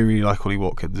also do really like Ollie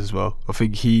Watkins as well. I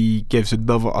think he gives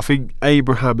another. I think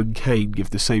Abraham and Kane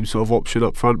give the same sort of option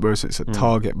up front, whereas it's a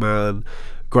target man,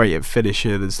 great at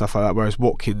finishing and stuff like that. Whereas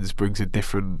Watkins brings a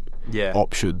different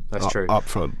option. That's true. Up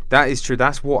front. That is true.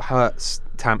 That's what hurts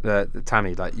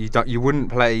Tammy. Like you wouldn't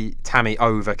play Tammy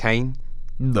over Kane.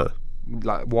 No.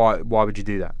 Like why would you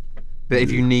do that? But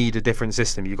if you need a different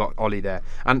system, you got Ollie there.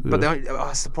 But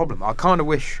that's the problem. I kind of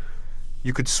wish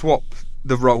you could swap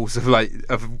the roles of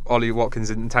Ollie Watkins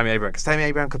and Tammy Abraham, because Tammy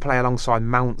Abraham could play alongside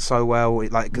Mount so well.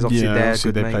 Because obviously they're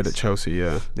good they mates. Played at Chelsea.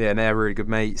 Yeah, and they're really good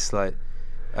mates. Like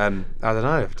I don't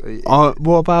know.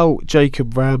 What about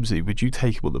Jacob Ramsey? Would you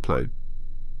take him on the plane?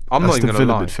 I'm not even going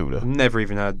to lie. Midfielder. Never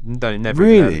even heard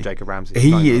of Jacob Ramsey.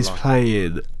 He is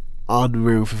playing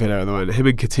unreal for Villa at the moment. Him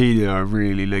and Coutinho are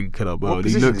really linking up well.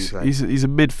 He's a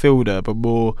midfielder, but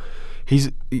more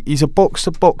he's a box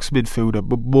to box midfielder,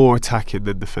 but more attacking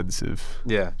than defensive.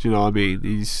 Yeah, do you know what I mean?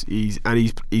 He's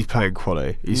playing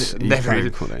quality. He's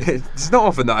playing quality. It's not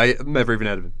often that I've never even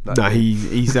heard of him.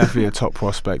 He's definitely a top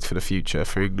prospect for the future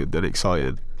for England and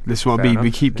exciting. This is what I mean. Enough.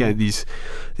 We keep getting these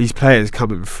players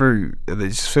coming through, and it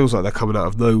just feels like they're coming out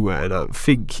of nowhere. And I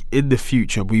think in the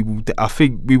future we will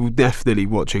definitely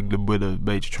watch England win a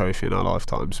major trophy in our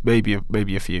lifetimes. Maybe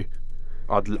a few.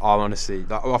 I honestly,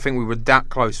 I think we were that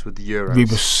close with the Euros. We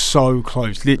were so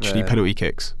close, literally penalty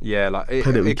kicks. Yeah,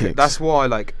 penalty kicks. That's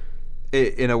why,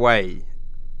 in a way,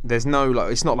 there's no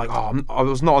it's not like I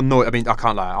was not annoyed. I mean, I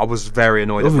can't lie. I was very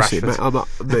annoyed at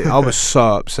Rashford. Mate, I was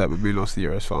so upset when we lost the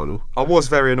Euros final. I was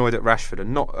very annoyed at Rashford,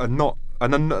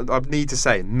 and I need to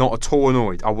say, not at all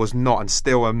annoyed. I was not, and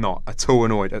still am not at all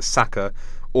annoyed at Saka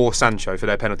or Sancho for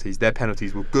their penalties. Their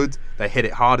penalties were good. They hit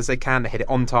it hard as they can. They hit it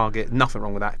on target. Nothing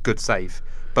wrong with that. Good save.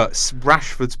 But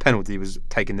Rashford's penalty was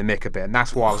taking the mick a bit, and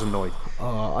that's why I was annoyed.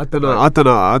 I don't know.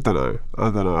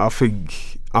 I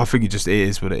think it just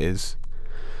is what it is.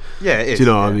 Yeah, it is. Do you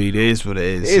know what I mean? It is what it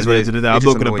is. It is what it is. I'm not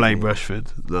going to blame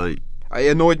Rashford.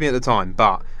 It annoyed me at the time,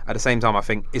 but at the same time, I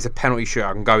think it's a penalty shoot.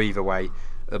 I can go either way.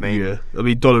 I mean,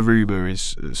 Donnarumma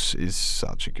is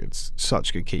such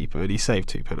a good keeper, and he saved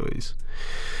 2 penalties.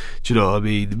 Do you know what I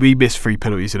mean? We missed 3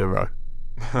 penalties in a row.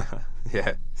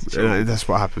 Yeah, that's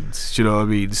what happens. Do you know what I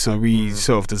mean? So we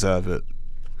sort of deserve it.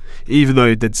 Even though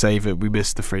he did save it, we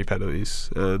missed the 3 penalties.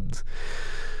 And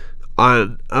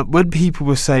when people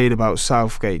were saying about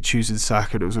Southgate choosing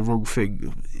Saka and it was a wrong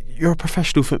thing, you're a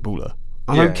professional footballer.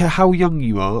 I don't care how young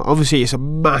you are. Obviously, it's a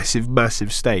massive,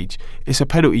 massive stage. It's a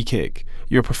penalty kick.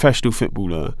 You're a professional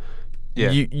footballer.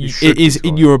 Yeah, it is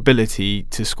in your ability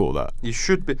to score that. You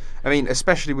should be. I mean,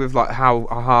 especially with like how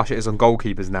harsh it is on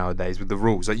goalkeepers nowadays with the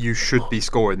rules. Like, you should be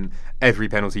scoring every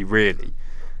penalty, really.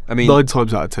 I mean, 9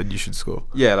 times out of 10 you should score.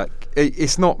 Yeah, like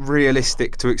it's not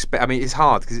realistic to expect. I mean, it's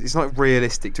hard because it's not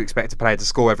realistic to expect a player to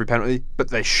score every penalty, but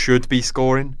they should be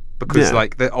scoring because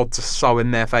like the odds are so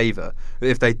in their favour that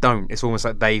if they don't, it's almost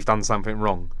like they've done something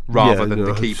wrong rather than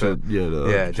the keeper.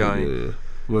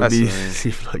 Well, it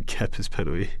seems like Kepa's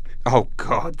penalty. Oh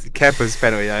God, Kepa's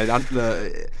penalty.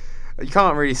 You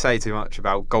can't really say too much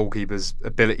about goalkeepers'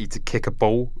 ability to kick a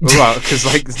ball,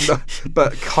 because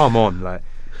but come on, like.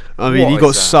 I mean, he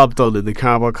got subbed on in the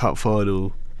Carabao Cup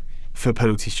final for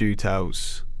penalty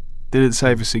shootouts. Didn't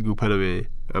save a single penalty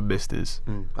and missed his.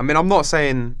 I mean, I'm not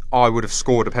saying I would have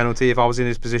scored a penalty if I was in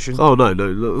his position. Oh no,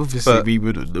 obviously we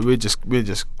wouldn't. We're just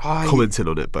commenting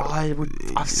on it. But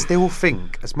I still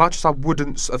think, as much as I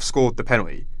wouldn't have scored the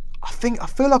penalty, I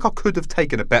feel like I could have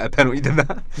taken a better penalty than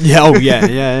that.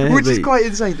 Yeah. Which is quite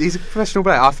insane. He's a professional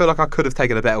player. I feel like I could have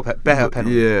taken a better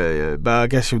penalty. Yeah. But I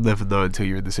guess you'll never know until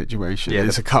you're in the situation. Yeah,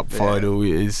 it's a cup final.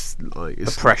 It is like the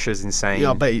pressure's insane.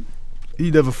 Yeah, I bet he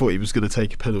never thought he was going to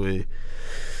take a penalty.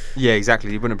 Yeah,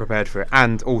 exactly. He wouldn't have prepared for it.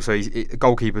 And also,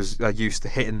 goalkeepers are used to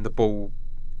hitting the ball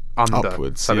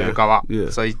upwards, so it'll go up.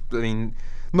 Yeah. So I mean,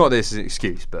 not that this is an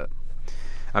excuse, but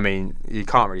I mean, you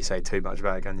can't really say too much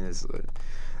about it, can you?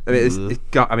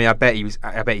 I bet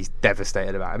he's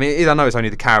devastated about it. I mean, I know it's only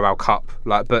the Carabao Cup,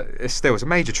 but it's a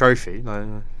major trophy.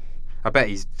 I bet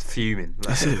he's fuming.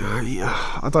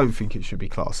 I don't think it should be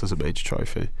classed as a major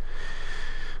trophy.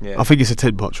 Yeah. I think it's a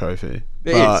tin pot trophy.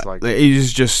 It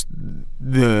is just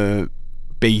the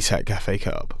B-Tech FA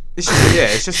Cup.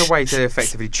 It's just a way to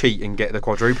effectively cheat and get the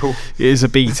quadruple. It is a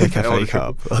B-Tech FA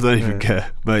Cup. I don't even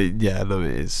care. But yeah, no,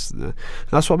 it is.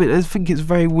 That's what I mean. I think it's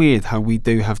very weird how we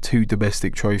do have 2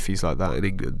 domestic trophies like that in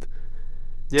England.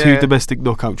 Yeah. 2 domestic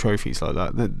knockout trophies like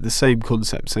that. The same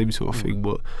concept, same sort of thing.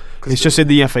 But it's just in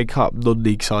the FA Cup,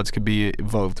 non-league sides can be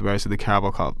involved, whereas in the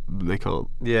Carabao Cup, they can't.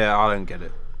 Yeah, I don't get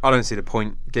it. I don't see the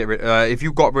point. If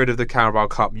you got rid of the Carabao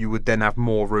Cup, you would then have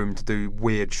more room to do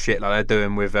weird shit like they're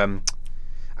doing with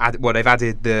they've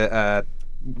added the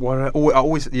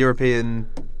always European.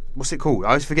 What's it called? I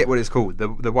always forget what it's called. The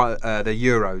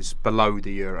Euros below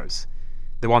the Euros,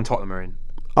 the one Tottenham are in.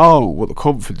 Oh, what, the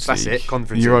Conference League? That's it,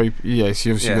 Conference League. Yes,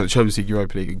 you obviously got the Champions League,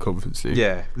 Europa League, and Conference League.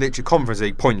 Yeah, literally Conference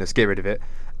League, pointless. Get rid of it.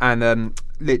 And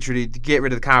literally, to get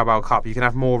rid of the Carabao Cup, you can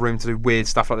have more room to do weird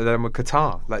stuff like they're doing with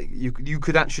Qatar. Like you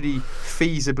could actually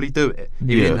feasibly do it if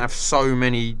you didn't have so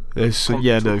many.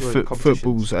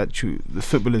 Football's actually the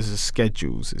footballers'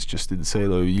 schedules. It's just insane.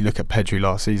 Like, you look at Pedri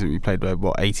last season, we played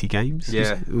 80 games.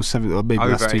 Yeah, it was 7. Maybe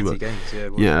over that's too much. Games,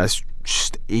 that's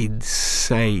just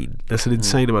insane. That's an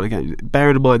insane amount of games.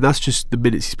 Bearing in mind, that's just the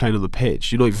minutes he's playing on the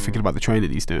pitch. You're not even thinking about the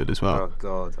training he's doing as well. Oh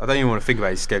God, I don't even want to think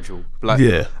about his schedule.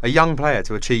 A young player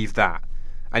to achieve that,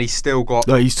 and he's still got.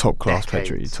 No, he's top class,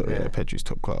 Pedri. Pedri's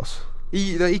top class.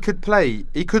 He could play.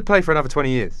 He could play for another 20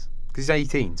 years because he's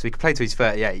 18, so he could play till he's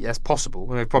 38. That's possible.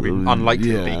 I mean, probably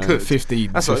unlikely, but he could.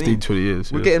 15, 20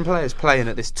 years. We're getting players playing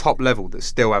at this top level that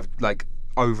still have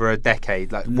over a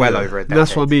decade, well over a decade. And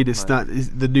that's what I mean. It's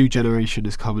the new generation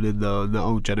is coming in now, and the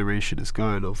old generation is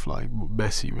going off. Like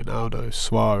Messi, Ronaldo,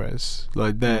 Suarez.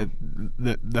 Like they're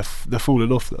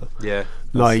falling off there. Yeah.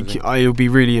 It'll be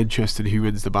really interesting who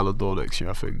wins the Ballon d'Or next year.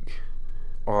 I think.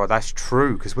 Oh, that's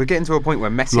true. Because we're getting to a point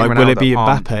where Messi and Ronaldo will it be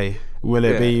Mbappe? Will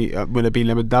it be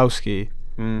Lewandowski?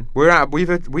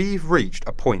 We've reached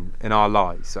a point in our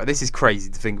lives. So this is crazy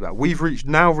to think about. We've reached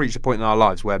a point in our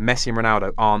lives where Messi and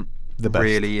Ronaldo aren't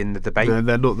really in the debate. No,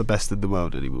 they're not the best in the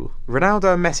world anymore.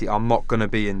 Ronaldo and Messi are not going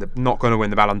to win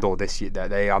the Ballon d'Or this year.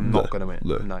 They are not going to win.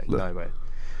 No way.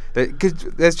 Because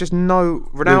there's just no.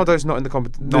 Ronaldo's not in the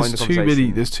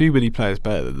conversation. There's too many players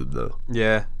better than them, though.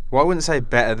 Yeah. Well, I wouldn't say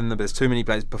better than them, but there's too many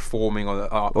players performing on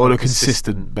a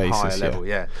consistent basis, higher level.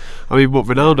 Yeah. I mean,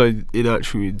 Ronaldo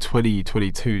in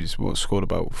 2022 scored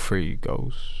about 3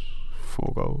 goals,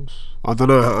 4 goals. I don't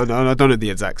know. I don't know the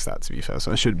exact stats, to be fair,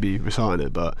 so I shouldn't be reciting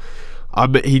it. But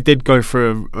he did go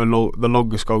through the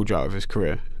longest goal drought of his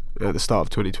career at the start of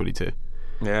 2022.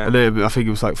 Yeah. And then I think it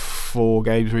was 4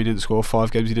 games where he didn't score,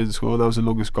 5 games he didn't score, and that was the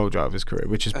longest goal drought of his career,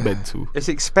 which is mental. It's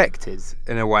expected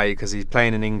in a way because he's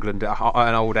playing in England at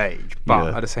an old age,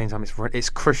 but at the same time, it's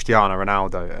Cristiano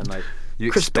Ronaldo, and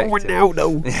Cristiano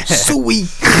Ronaldo, Sui.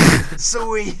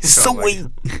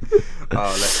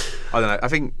 I don't know. I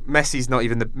think Messi's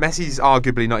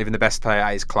arguably not even the best player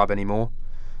at his club anymore,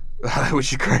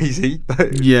 which is crazy.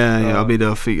 I mean,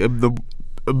 I think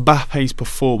Mbappe's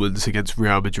performance against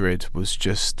Real Madrid was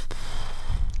just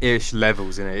ish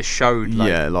levels in it. It showed.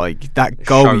 Like that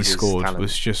goal he scored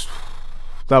was just.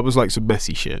 That was like some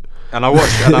messy shit. And I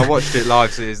watched it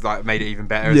live, so it's like made it even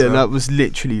better. Yeah, as well. that was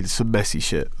literally some messy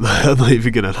shit. I'm not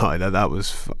even gonna lie. That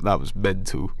was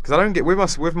mental. Because I don't get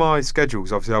with my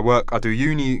schedules. Obviously, I do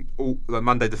uni like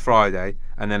Monday to Friday,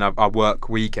 and then I work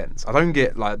weekends. I don't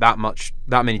get like that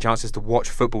many chances to watch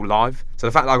football live. So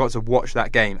the fact that I got to watch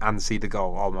that game and see the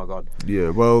goal, oh my god.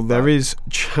 Yeah, well, there is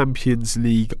Champions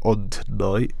League on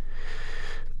tonight.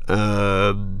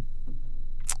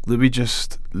 Let me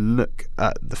just look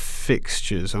at the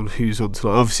fixtures on who's on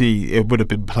tonight. Obviously, it would have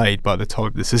been played by the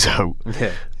time this is out.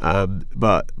 Yeah.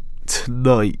 But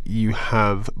tonight you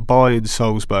have Bayern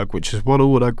Salzburg, which is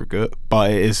 1-1 on aggregate,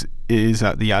 but it is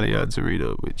at the Allianz Arena,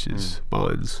 which is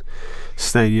Bayern's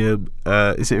stadium.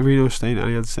 Is it Arena or Stadium?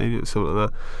 Allianz Stadium, something like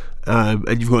that.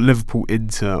 And you've got Liverpool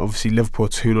Inter. Obviously, Liverpool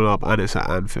 2-0 up, and it's at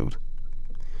Anfield.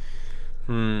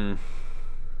 Wow.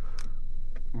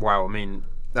 I mean,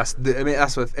 that's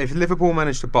what, if Liverpool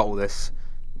managed to bottle this,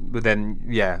 but then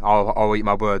I'll eat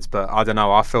my words. But I don't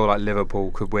know. I feel like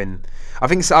Liverpool could win. I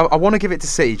think I want to give it to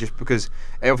City just because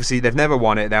obviously they've never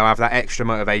won it. They'll have that extra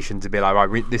motivation to be like,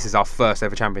 right, this is our first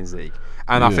ever Champions League.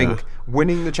 And I think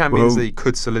winning the Champions League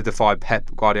could solidify Pep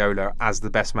Guardiola as the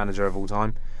best manager of all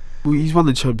time. Well, he's won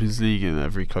the Champions League in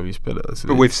every club he's been at, hasn't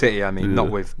but he? With City, I mean,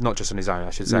 not just on his own. I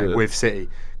should say with City,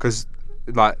 because.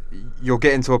 Like, you're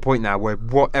getting to a point now where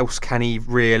what else can he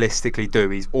realistically do?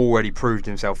 He's already proved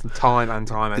himself time and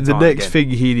time and the time next again. thing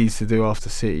he needs to do after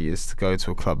City is to go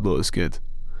to a club not as good.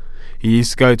 He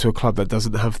needs to go to a club that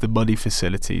doesn't have the money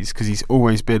facilities, because he's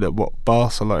always been at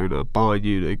Barcelona, Bayern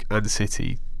Munich and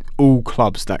City, all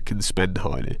clubs that can spend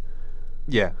highly.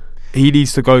 Yeah. He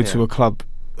needs to go to a club,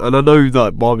 and I know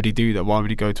that why would he do that? Why would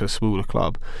he go to a smaller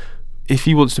club? If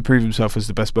he wants to prove himself as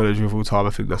the best manager of all time, I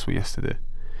think that's what he has to do.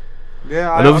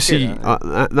 Yeah, and obviously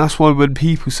that's why when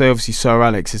people say obviously Sir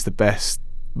Alex is the best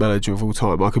manager of all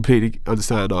time, I completely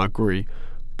understand. I agree,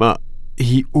 but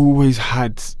he always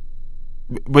had,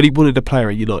 when he wanted a player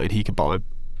at United, he could buy him.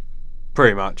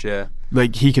 Pretty much, yeah.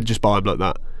 Like he could just buy him like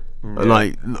that. Yeah.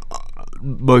 Like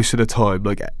most of the time,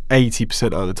 like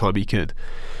 80% of the time, he could.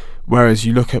 Whereas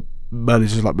you look at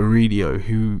managers like Mourinho,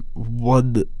 who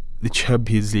won the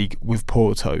Champions League with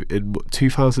Porto in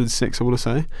 2006, I want to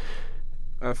say.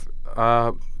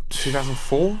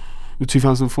 2004?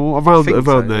 2004?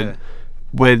 Around then. Yeah.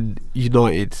 When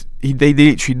United, they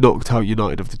literally knocked out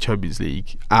United of the Champions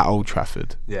League at Old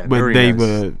Trafford. Yeah, when they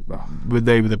were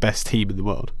the best team in the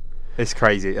world. It's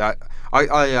crazy. I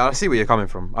see where you're coming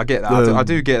from. I get that. I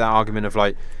do get that argument of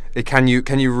like, can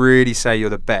you really say you're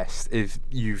the best if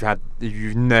you've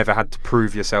never had to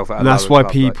prove yourself at a lower club? That's why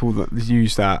people that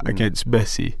use that against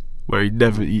Messi, where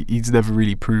he's never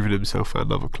really proven himself at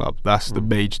another club. That's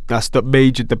the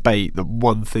major debate. The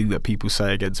one thing that people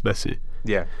say against Messi.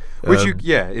 Yeah, which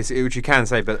you can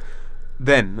say, but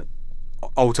then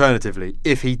alternatively,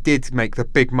 if he did make the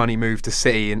big money move to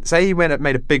City, and say he made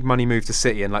a big money move to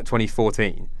City in like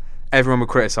 2014, everyone would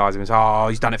criticise him and say, "Oh,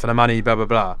 he's done it for the money," blah blah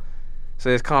blah. So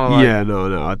it's kind of like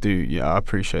I do. Yeah, I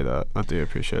appreciate that. I do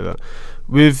appreciate that.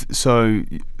 With so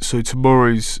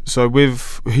tomorrow's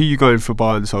with who you going for?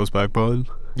 Bayern Salzburg, Bayern.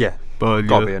 Yeah. Bayern,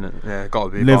 gotta be in it. Yeah, gotta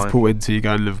be. Liverpool Bayern. Inter, you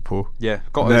going Liverpool. Yeah,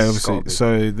 gotta be.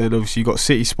 So then obviously you got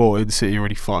City Sporting. City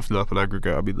already 5-0 up on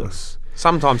aggregate. I mean that's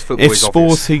sometimes football is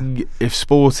obvious. If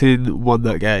Sporting won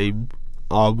that game,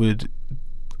 I would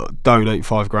donate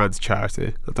 £5,000 to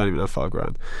charity. I don't even have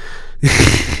 £5,000.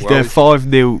 They're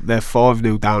 5-0. They're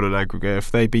 5-0 down on aggregate.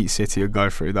 If they beat City and go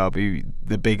through, that'll be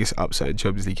the biggest upset in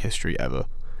Champions League history ever.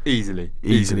 Easily.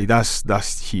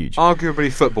 That's huge.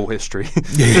 Arguably football history,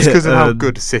 just because of how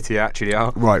good City actually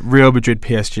are. Right, Real Madrid,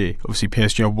 PSG. Obviously,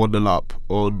 PSG are 1-0 up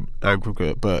on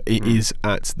aggregate, but it is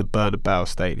at the Bernabeu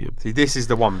Stadium. See, this is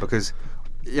the one because,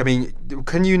 I mean,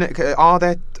 are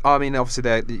there? I mean,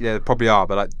 obviously there probably are,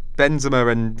 but like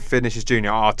Benzema and Vinicius Jr.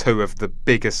 are two of the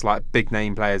biggest big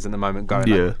name players at the moment going.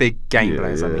 Like, big game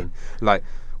players. I mean, like.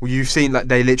 Well, you've seen like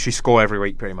they literally score every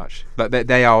week, pretty much. Like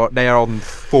they are on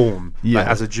form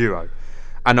as a duo,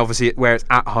 and obviously where it's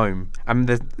at home. And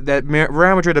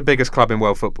Real Madrid are the biggest club in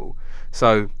world football,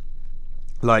 so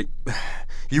like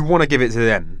you want to give it to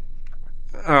them.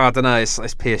 I don't know. It's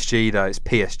PSG though. It's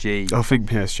PSG. I think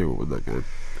PSG will win that game.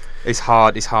 It's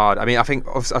hard. I mean, I think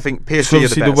PSG so are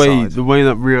the better side. The way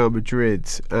that Real Madrid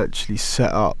actually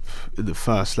set up in the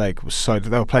first leg was so that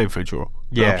they were playing for a draw.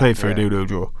 I played for a 0-0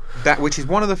 draw. That, which is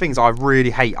one of the things I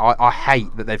really hate. I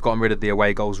hate that they've gotten rid of the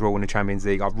away goals rule in the Champions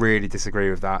League. I really disagree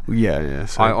with that. Yeah.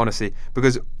 So. I honestly,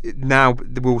 because now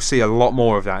we'll see a lot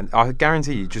more of that. And I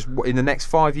guarantee you, just in the next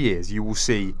 5 years, you will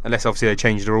see, unless obviously they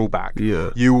change the rule back,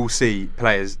 you will see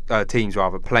teams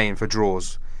playing for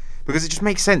draws. Because it just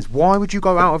makes sense. Why would you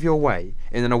go out of your way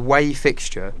in an away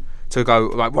fixture to go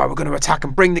like, well, we're going to attack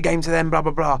and bring the game to them, blah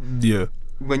blah blah. Yeah.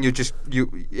 When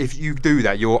if you do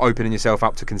that, you're opening yourself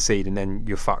up to concede, and then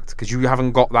you're fucked because you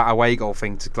haven't got that away goal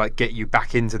thing to like get you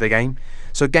back into the game.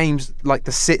 So games like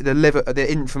the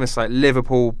infamous like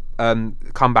Liverpool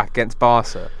comeback against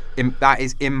Barca, that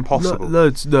is impossible. No,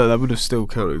 that would have still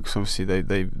counted because obviously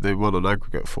they won on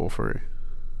aggregate 4-3.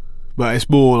 But it's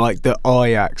more like the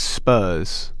Ajax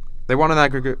Spurs. They won an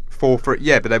aggregate 4-3.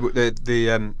 Yeah, but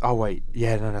oh wait,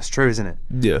 yeah, no, that's true, isn't it?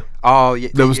 Yeah. Oh yeah.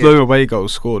 There was no away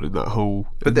goals scored in that whole.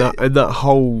 In that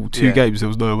whole two games, there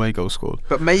was no away goals scored.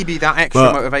 But maybe that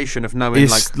extra motivation of knowing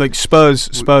like Spurs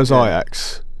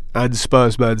Ajax and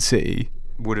Spurs Man City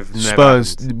would have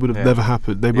never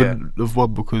happened. They wouldn't have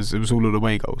won because it was all on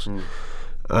away goals.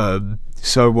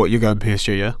 So what, you're going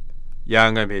PSG? Yeah. Yeah,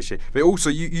 I'm going to PSG. But also,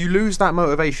 you lose that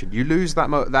motivation. You lose that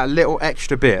little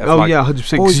extra bit. Of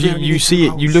 100%. Because you see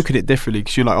it, you look at it differently.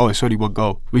 Because you're like, it's only one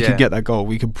goal. We can get that goal.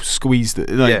 We can squeeze it.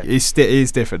 It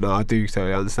is different. No, I do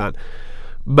totally understand.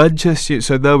 Manchester.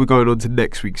 So now we're going on to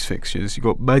next week's fixtures. You've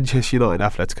got Manchester United,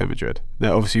 Atletico Madrid.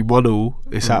 They're obviously 1-1.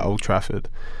 It's at Old Trafford.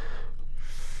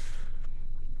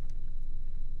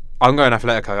 I'm going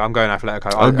Atletico. I'm going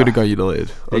to go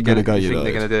United. I'm going to go United. Think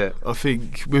they're going to do it? I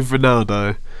think with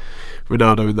Ronaldo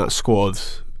in that squad,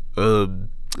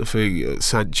 I think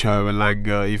Sancho,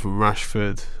 Elanga, even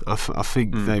Rashford, I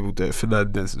think they will do it.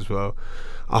 Fernandes as well.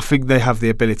 I think they have the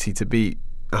ability to beat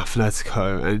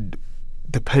Atletico, and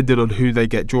depending on who they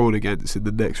get drawn against in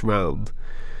the next round,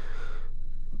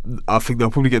 I think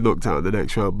they'll probably get knocked out in the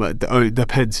next round, but it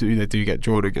depends who they do get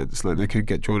drawn against. Like, they could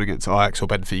get drawn against Ajax or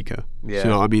Benfica. Yeah. Do you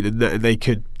know what I mean? And they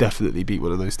could definitely beat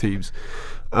one of those teams.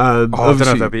 I don't know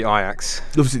if they'll beat Ajax.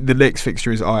 Obviously, the next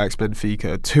fixture is Ajax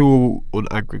Benfica. 2-2 on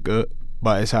aggregate,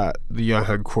 but it's at the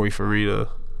Johan Cruyff Arena.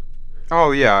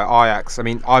 Oh yeah, Ajax. I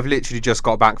mean, I've literally just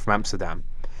got back from Amsterdam,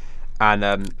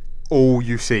 and all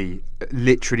you see,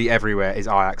 literally everywhere, is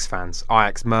Ajax fans.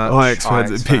 Ajax merch. Ajax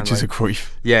fans and pictures of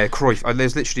Cruyff. Yeah, Cruyff.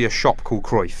 There's literally a shop called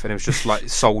Cruyff, and it was just like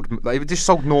sold. It just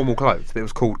sold normal clothes, but it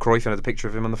was called Cruyff and had a picture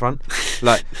of him on the front.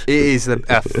 Like, it is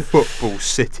a football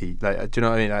city. Like, do you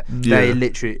know what I mean?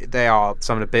 Like, they are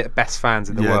some of the best fans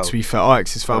in the world. Yeah, to be fair,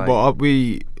 Ajax is fun,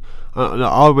 but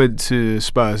I went to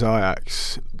Spurs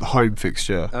Ajax, the home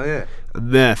fixture. Oh yeah.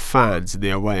 And their fans in the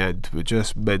away end were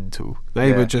just mental.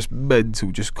 They were just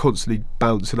mental, just constantly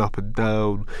bouncing up and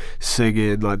down,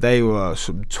 singing. Like, they were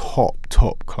some top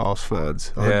class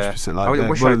fans. 100%. Like, they're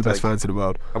one of the best fans in the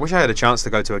world. I wish I had a chance to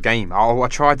go to a game. I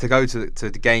tried to go to the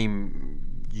game.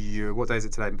 What day is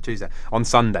it today? Tuesday. On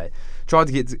Sunday. Tried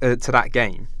to get to that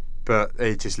game, but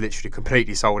it just literally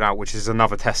completely sold out, which is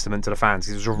another testament to the fans.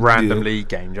 It was a random league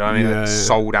game. Do you know what I mean? It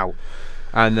sold out.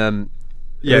 And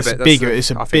it's a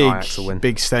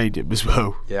big stadium as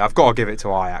well. Yeah, I've got to give it to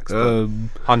Ajax,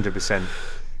 100%.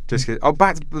 Just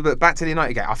back to the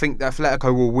United game. I think that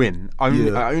Atletico will win.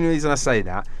 Only reason I say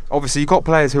that, obviously you've got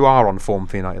players who are on form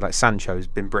for United, like Sancho's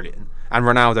been brilliant, and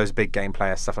Ronaldo's a big game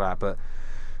player, stuff like that. But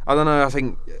I don't know. I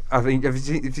think have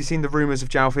you seen the rumours of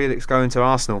João Felix going to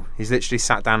Arsenal? He's literally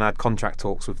sat down and had contract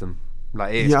talks with them.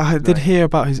 I did hear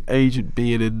about his agent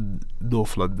being in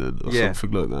North London or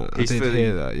something like that. I did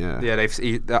hear that.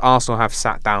 Yeah, Arsenal have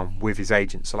sat down with his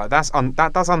agent, so like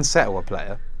that does unsettle a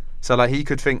player. So like he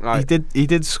could think like he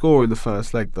did score in the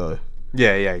first leg though.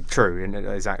 Yeah, true,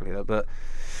 exactly. But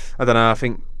I don't know. I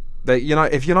think that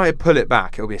if United pull it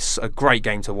back, it'll be a great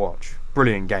game to watch,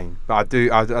 brilliant game. But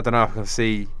I don't know if I can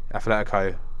see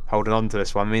Atletico holding on to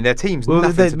this one. I mean, their team's they're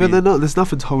not. There's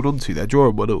nothing to hold on to. They're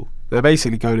drawing 1-1. They're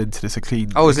basically going into this a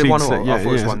clean. Oh, is it 1-1? Yeah, I thought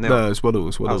it was 1-0. No, it's 1-0.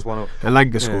 It's 1-0. And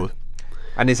Elanga scored.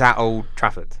 And it's at Old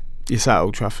Trafford. It's at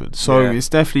Old Trafford, so it's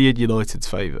definitely in United's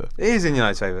favour. It is in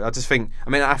United's favour. I just think. I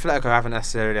mean, Atletico haven't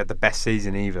necessarily had the best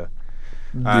season either.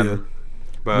 But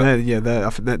I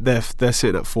think they're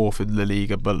sitting at 4th in La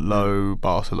Liga, below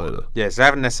Barcelona. Yeah, so they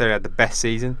haven't necessarily had the best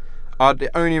season. The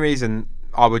only reason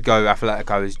I would go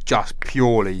Atletico is just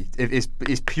purely it's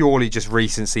purely just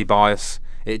recency bias.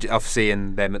 Of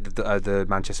seeing them at the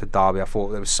Manchester derby, I thought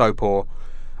they were so poor.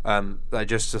 They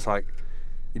just like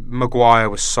Maguire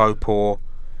was so poor,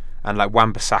 and like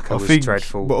Wan-Bissaka was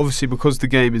dreadful. But obviously, because the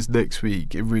game is next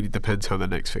week, it really depends how the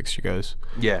next fixture goes.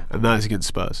 Yeah, and that is against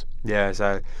Spurs. Yeah,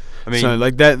 so I mean, so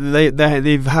like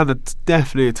they've had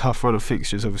definitely a tough run of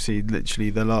fixtures. Obviously, literally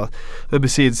the last. I remember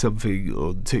seeing something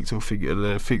on TikTok thinking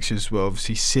their fixtures were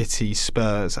obviously City,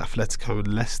 Spurs, Atletico,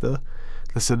 and Leicester.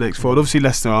 That's the next four. And obviously,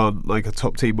 Leicester aren't like a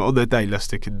top team, but on their day,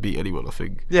 Leicester can beat anyone. I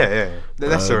think. Yeah.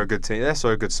 Leicester are a good team. Leicester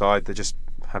are a good side. They just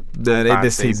have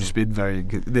this team's been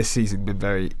this season been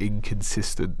very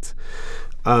inconsistent.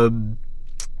 Juve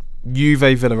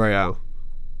Villarreal.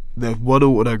 They've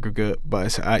 1-1 on aggregate, but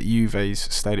it's at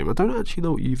Juve's stadium. I don't actually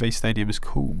know what Juve stadium is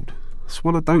called. It's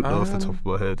one I don't know off the top of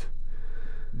my head.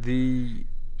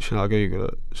 Should I Google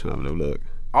it? Should I have a little look?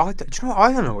 Do you know what?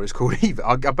 I don't know what it's called either.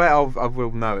 I bet I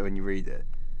will know it when you read it.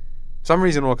 For some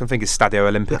reason, all I can think is Stadio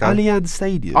Olimpico. The Allianz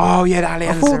Stadium. Oh yeah, the Allianz.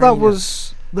 I thought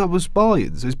Arena. that was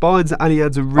Bayern's. It's Bayern's at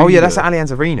Allianz Arena. Oh yeah, that's the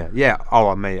Allianz Arena. Yeah.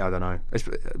 Oh mate, I don't know.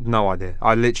 No idea.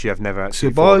 I literally have never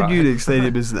actually. So Bayern Munich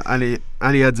Stadium is the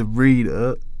Allianz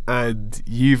Arena, and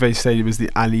Juve Stadium is the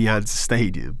Allianz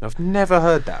Stadium. I've never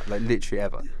heard that, like literally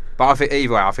ever. But I think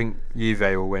either way, I think Juve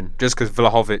will win just because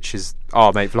Vlahovic is.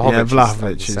 Oh mate,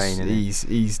 Vlahovic is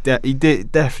insane. He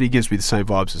definitely gives me the same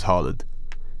vibes as Haaland.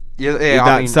 Yeah,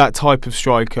 that's that type of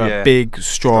striker, big,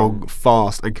 strong,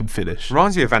 fast, and can finish.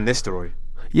 Reminds me of Van Nistelrooy.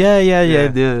 Yeah.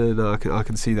 No, I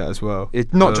can see that as well.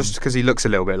 It's not just because he looks a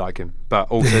little bit like him, but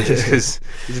also just because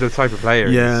he's the type of player.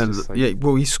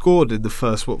 Well, he scored in the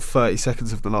first 30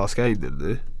 seconds of the last game,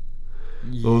 didn't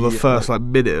he? Or the first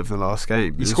minute of the last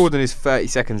game. He scored in his 30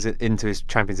 seconds into his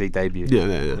Champions League debut.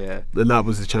 Yeah. And that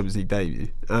was the Champions League debut,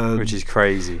 which is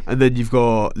crazy. And then you've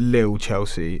got Lille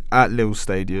Chelsea at Lille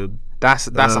Stadium. That's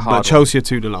a hard one. Chelsea are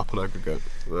 2-0 up on aggregate.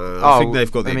 I think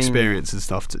they've got the experience and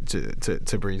stuff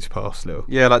to breeze past Lille.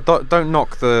 Yeah, like don't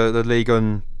knock the league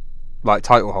on like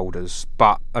title holders,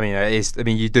 but I mean it is. I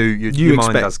mean you do. Your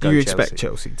mind does go. You expect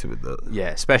Chelsea to win that. Yeah,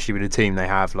 especially with the team they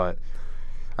have. Like,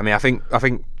 I mean, I think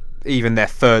even their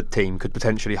third team could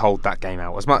potentially hold that game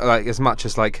out. As much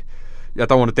as I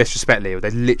don't want to disrespect Lille. They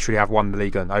literally have won the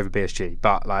league over PSG,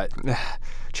 but like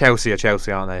Chelsea are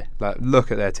Chelsea, aren't they? Like,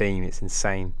 look at their team; it's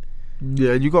insane.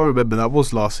 Yeah, and you got to remember that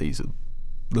was last season.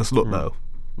 That's not now.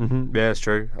 Mm-hmm. Yeah, it's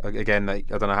true. Again, I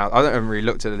don't know how. I haven't really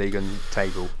looked at the league and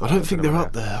table. I don't think they're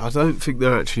up there. I don't think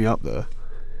they're actually up there.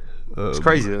 It's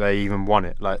crazy that they even won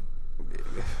it. Like,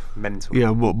 mental.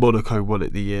 Yeah, Monaco won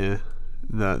it the year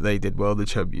that they did well in the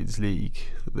Champions League.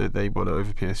 They won it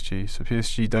over PSG. So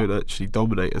PSG don't actually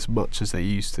dominate as much as they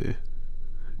used to.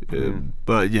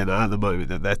 But at the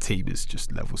moment, their team is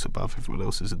just levels above everyone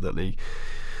else's in that league.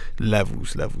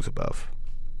 Levels above.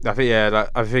 I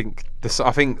think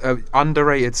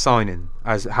underrated signing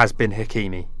has been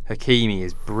Hakimi. Hakimi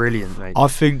is brilliant, mate. I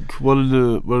think one of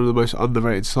the most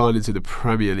underrated signings in the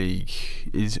Premier League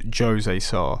is Jose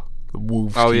Sarr, the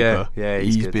Wolves keeper. Yeah,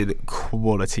 he's been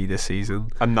quality this season.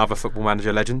 Another Football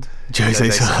Manager legend, Jose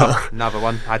Sarr. Another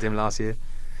one, had him last year.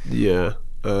 Yeah,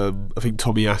 I think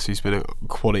Tomiyasu's been a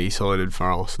quality signing for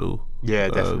Arsenal. Yeah,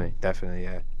 definitely,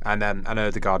 yeah. And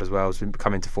Odegaard as well has been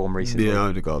coming to form recently. Yeah,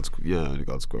 Odegaard's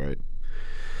great.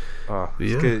 Oh,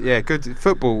 it's good. Yeah, good.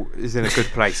 Football is in a good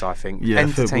place, I think. Yeah,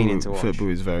 entertaining to watch. Football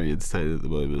is very entertaining at the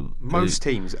moment. Most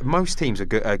teams are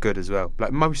good as well.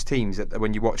 Like most teams,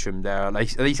 when you watch them, they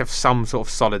at least have some sort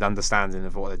of solid understanding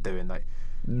of what they're doing.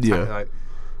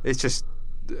 It's just.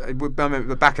 I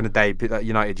mean, back in the day,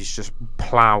 United used to just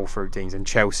plough through teams, and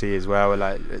Chelsea as well.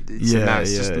 It's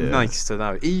just nice to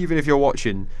know. Even if you're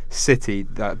watching City,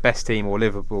 the best team, or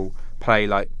Liverpool play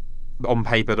on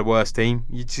paper the worst team,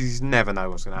 you just never know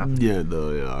what's going to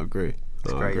happen. I agree.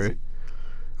 It's crazy.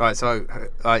 Right, so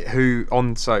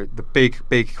the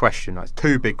big question,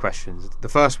 two big questions. The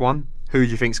first one, who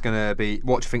do you think's going to be?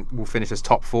 What do you think will finish as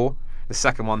top four? The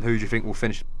second one, who do you think will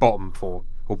finish bottom four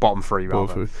or bottom three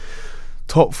rather?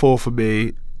 Top four for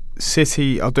me,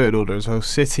 City. I'll do it in order as well.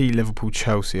 City, Liverpool,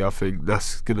 Chelsea. I think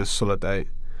that's going to solidate.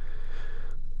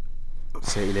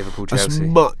 City, Liverpool, Chelsea. As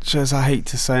much as I hate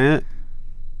to say it,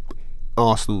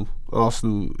 Arsenal, I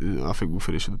think will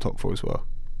finish in the top four as well.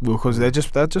 Because they're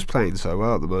just playing so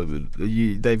well at the moment.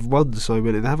 They've won so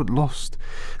many. They haven't lost.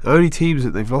 The only teams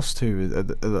that they've lost to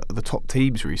are the top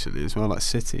teams recently as well, like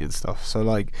City and stuff. So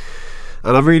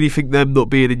and I really think them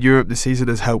not being in Europe this season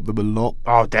has helped them a lot.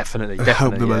 Oh, definitely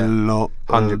helped them a lot.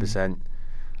 100%.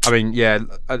 I mean,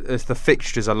 it's the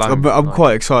fixtures alone. I'm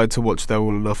quite excited to watch their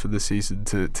all or nothing this season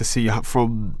to see how,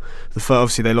 from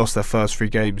obviously they lost their first 3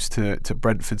 games to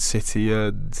Brentford City,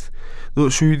 and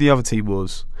not sure who the other team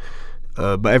was.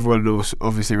 But everyone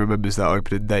obviously remembers that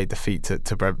opening day defeat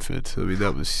to Brentford. I mean,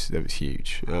 that was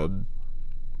huge.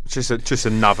 Just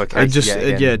another case. And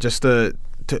just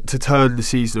to turn the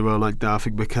season around like that, I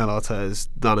think Mikel Arteta has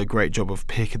done a great job of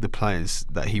picking the players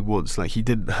that he wants. Like, he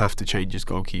didn't have to change his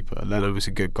goalkeeper. Leno was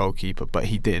a good goalkeeper, but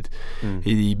he did.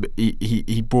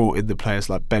 He brought in the players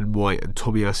like Ben White and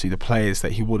Tomiyasu, the players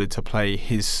that he wanted to play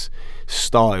his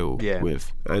style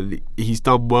with, and he's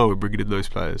done well in bringing in those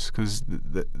players because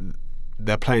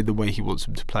they're playing the way he wants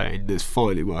them to play, and it's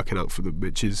finally working out for them,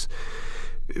 which is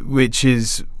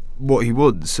what he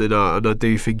wants. And I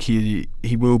do think he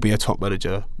will be a top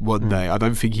manager one day. I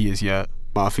don't think he is yet,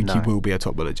 but I think he will be a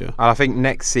top manager. And I think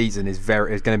next season is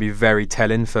going to be very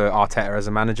telling for Arteta as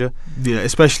a manager. Yeah,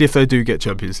 especially if they do get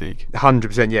Champions League.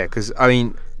 100%, yeah, because I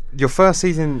mean, your first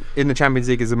season in the Champions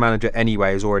League as a manager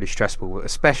anyway is already stressful,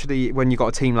 especially when you've got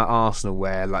a team like Arsenal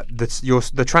where like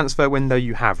the transfer window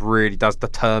you have really does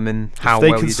determine how well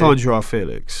you do. They can sign Joao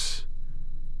Felix.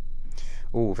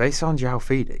 Oh, they signed Joao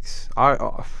Felix.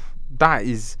 That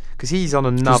is because he's on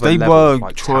another level. They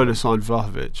were trying to sign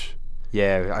Vlahovic.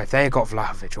 Yeah, if they got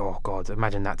Vlahovic, oh god,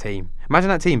 imagine that team. Imagine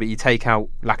that team, but you take out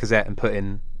Lacazette and put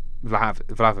in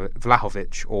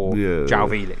Vlahovic or Joao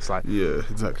Felix. Like, yeah,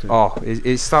 exactly. Oh,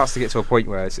 it starts to get to a point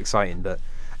where it's exciting. But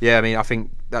yeah, I mean, I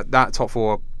think that top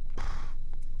four,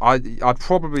 I'd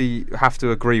probably have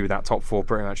to agree with that top four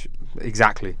pretty much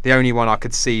exactly. The only one I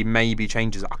could see maybe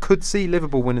changes, I could see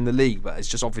Liverpool winning the league, but it's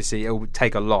just obviously it would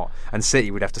take a lot, and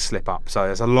City would have to slip up. So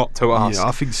there's a lot to ask. Yeah,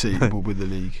 I think City will win the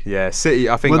league. Yeah, City.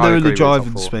 I think when they're in the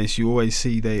driving space, you always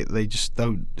see they just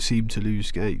don't seem to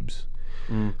lose games.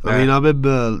 I mean, I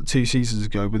remember 2 seasons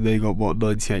ago when they got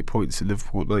 98 points and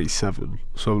Liverpool 97,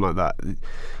 something like that.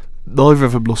 Neither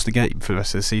of them lost a game for the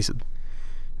rest of the season.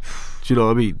 Do you know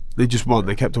what I mean? They just won.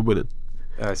 They kept on winning.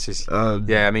 It's just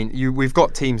yeah. I mean, we've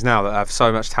got teams now that have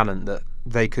so much talent that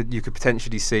you could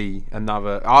potentially see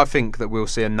another. I think that we'll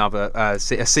see another a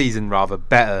season rather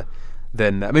better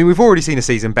than. I mean, we've already seen a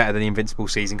season better than the Invincible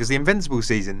season, because the Invincible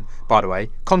season, by the way,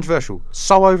 controversial,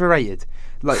 so overrated.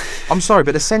 Like, I'm sorry,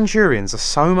 but the Centurions are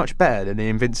so much better than the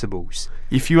Invincibles.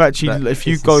 If you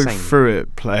go through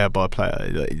it player by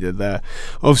player, there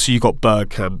obviously you got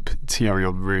Bergkamp, Thierry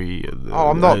Henry, and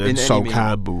I'm not in Sol any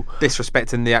Campbell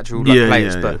disrespecting the actual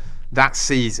players, but that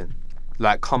season,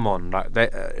 like, come on, like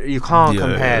you can't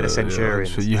compare the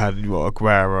Centurions. So you had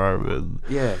Aguero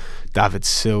and David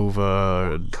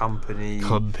Silva and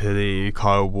Company,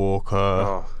 Kyle Walker.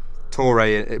 Oh.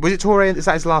 Toure, was it Toure? Is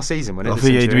that his last season? When I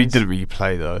think he didn't really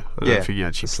play though. I don't think he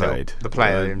actually played. The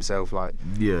player himself, like,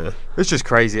 it's just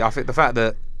crazy. I think the fact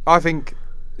that I think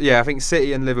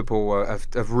City and Liverpool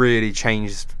have really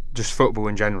changed just football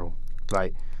in general,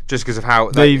 like just because of how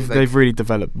they've really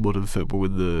developed modern football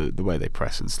in the way they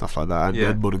press and stuff like that,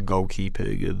 and modern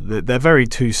goalkeeping, and they're very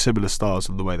two similar styles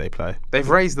in the way they play. They've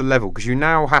raised the level because you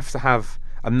now have to have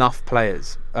enough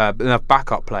players, enough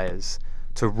backup players,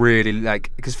 to really, like,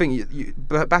 because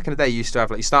back in the day you used to have,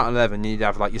 like, you start 11 and you'd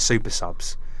have like your super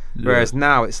subs, whereas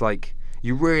now it's like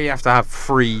you really have to have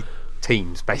 3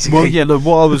 teams basically. Well,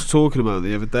 what I was talking about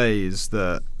the other day is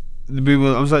that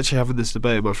I was actually having this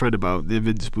debate with my friend about the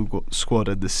Invincible squad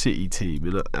and the City team,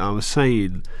 and I was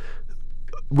saying,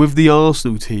 with the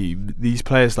Arsenal team, these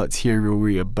players like Thierry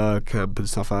Henry and Bergkamp and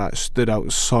stuff like that stood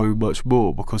out so much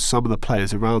more because some of the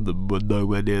players around them were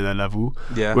nowhere near their level.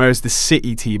 Yeah. Whereas the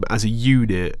City team as a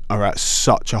unit are at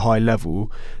such a high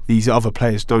level, these other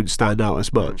players don't stand out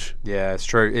as much. Yeah, it's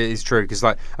true. It is true, because,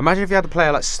 like, imagine if you had a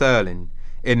player like Sterling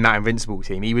in that Invincible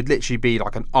team, he would literally be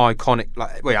like an iconic.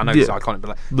 Like, well, I know he's iconic,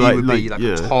 but he would be like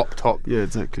a top. Yeah,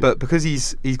 exactly. But because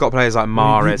he's got players like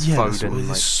Mahrez, Foden,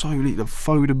 there's so many.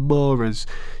 Foden, Mahrez,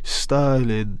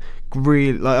 Sterling,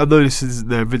 Grealish. Like, I know this isn't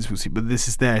their Invincible team, but this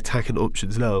is their attacking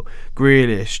options now.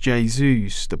 Grealish,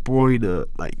 Jesus, De Bruyne.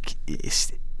 Like,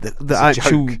 it's the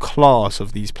actual class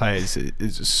of these players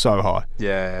is so high.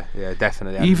 Yeah,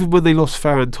 definitely. Even when they lost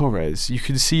Ferran Torres, you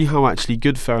can see how actually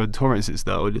good Ferran Torres is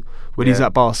now when he's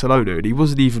at Barcelona, and he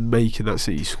wasn't even making that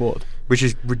City squad. Which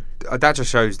is, that just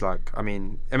shows, like, I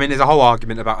mean, there's a whole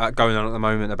argument about going on at the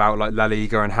moment about, like, La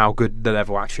Liga and how good the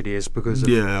level actually is because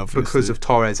of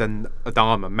Torres and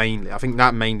Adama mainly. I think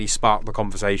that mainly sparked the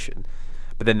conversation.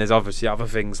 But then there's obviously other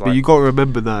things like. But you got to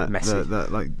remember that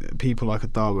like people like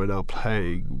Adama are now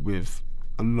playing with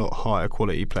a lot higher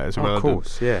quality players around him. Of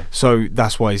course, yeah. So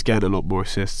that's why he's getting a lot more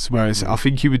assists. Whereas I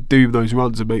think he would do those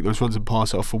runs and make those runs and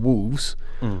pass it off for Wolves,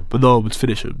 but no one would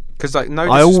finish him. Because, like,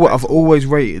 I've always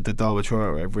rated the Adama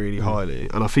Traore really highly,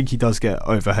 and I think he does get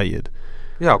overhated.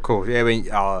 Yeah, of course. Yeah, I mean,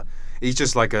 he's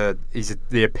just like the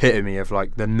epitome of,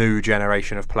 like, the new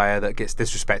generation of player that gets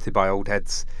disrespected by old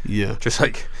heads. Yeah. Just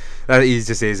like He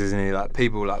just is, isn't he? Like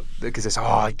people like because it's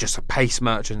just a pace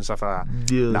merchant and stuff like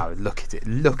that. Yeah. No, look at it.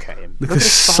 Look at him. Look at the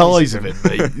size of him,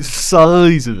 mate. The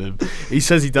size of him. He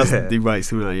says he doesn't do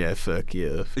weights. I'm like, yeah, fuck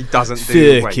you off. He doesn't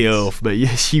do Fuck you off, mate.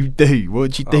 Yes, you do.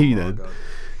 What do you do then? God.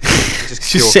 Just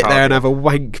sit there and have a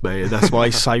wank, mate, and that's why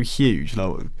he's so huge.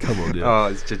 Like, come on, yeah. Oh,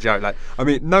 it's a joke. Like, I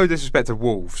mean, no disrespect to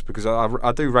Wolves because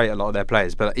I do rate a lot of their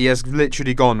players, but he has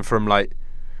literally gone from like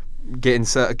getting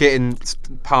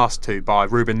passed to by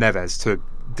Ruben Neves to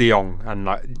De Jong, and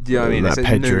like, you know what I mean? It's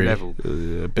a new level.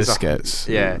 Biscuits.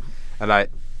 And like.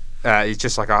 He's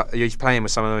just like he's playing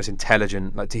with some of the most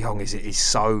intelligent. Like De Jong is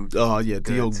so. Oh yeah,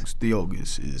 De Jong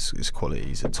is quality.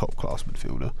 He's a top class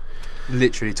midfielder.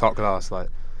 Literally top class, like,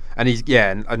 and he's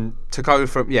and to go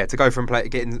from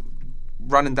getting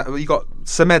running down. You got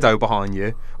Semedo behind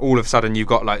you. All of a sudden you've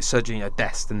got like Serginho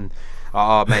Dest and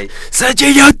mate.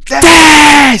 Serginho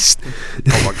Dest.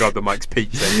 Oh my god, the mic's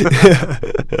peaked then.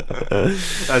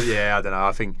 I don't know.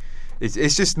 I think.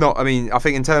 It's just not. I mean, I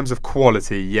think in terms of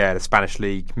quality, the Spanish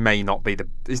league may not be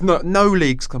no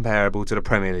league's comparable to the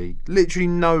Premier League. Literally,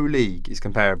 no league is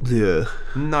comparable. Yeah.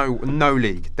 No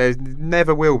league. There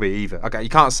never will be either. Okay, you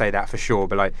can't say that for sure,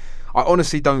 but like, I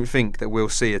honestly don't think that we'll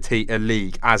see a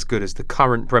league as good as the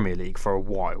current Premier League for a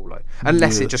while. Like,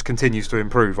 unless it just continues to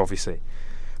improve, obviously.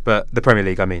 But the Premier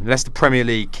League, I mean, unless the Premier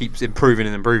League keeps improving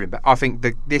and improving. But I think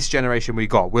this generation we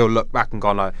got, we'll look back and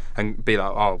be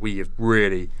like, oh, we have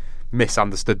really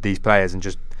misunderstood these players and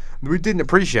just we didn't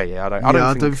appreciate it.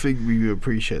 I don't think we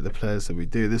appreciate the players that we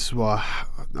do. This is why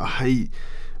I hate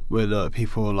when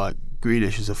people are like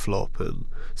Grealish is a flop and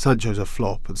Sancho's a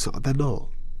flop, and so they're not.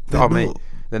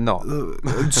 They're not.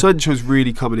 And Sancho's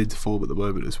really coming into form at the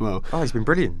moment as well. Oh, he's been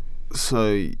brilliant. So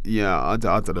I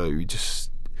don't know. We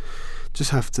just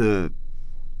have to.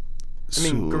 I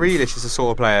mean, Grealish is the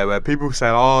sort of player where people say,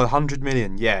 "Oh, 100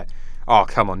 million, yeah." Oh,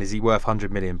 come on, is he worth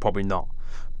 100 million? Probably not.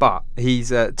 But he's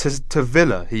to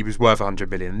Villa, he was worth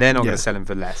 100 million. They're not going to sell him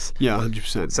for less. Yeah,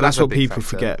 100%. So that's what people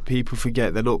forget. People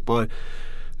forget they're not buying.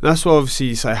 That's why obviously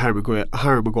you say Harry Maguire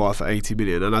for 80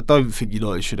 million, and I don't think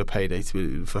United should have paid 80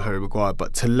 million for Harry Maguire.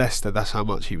 But to Leicester, that's how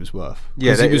much he was worth.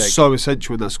 Because he was so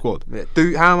essential in that squad.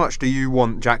 Yeah. How much do you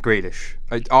want Jack Grealish?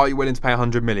 Are you willing to pay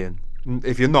 100 million?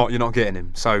 If you're not getting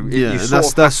him. So and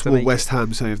that's what West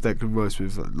Ham say if Declan Rice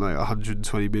with like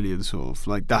 120 million, sort of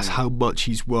like that's how much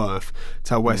he's worth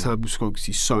to our West Ham squad because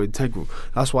he's so integral.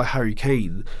 That's why Harry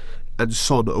Kane and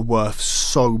Son are worth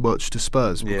so much to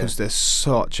Spurs because they're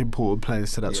such important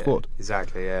players to that squad.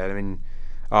 Exactly. Yeah. I mean,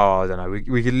 I don't know.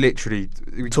 We could literally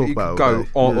go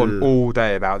on all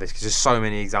day about this because there's so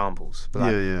many examples.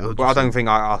 But but I don't think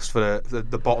I asked for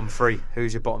the bottom three.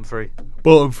 Who's your bottom three?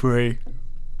 Bottom three.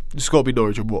 It's got to be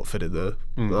Norwich and Watford in there.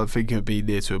 I think it would be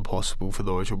near to impossible for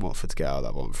Norwich and Watford to get out of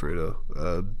that one through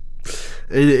now.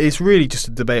 It's really just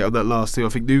a debate on that last thing. I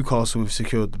think Newcastle have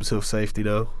secured themselves safety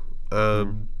now.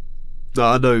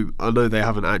 I know they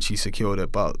haven't actually secured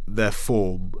it, but their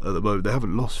form at the moment, they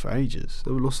haven't lost for ages.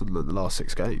 They haven't lost in the last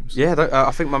 6 games. Yeah,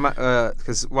 I think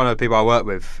because one of the people I work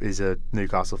with is a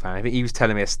Newcastle fan. I think he was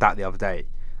telling me a stat the other day.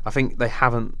 I think they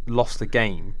haven't lost a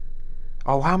game.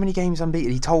 Oh, how many games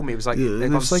unbeaten? He told me it was like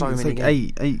they've got so many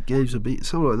games. Eight games unbeaten,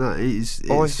 something like that.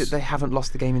 Or is it they haven't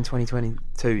lost the game in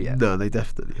 2022 yet? No, they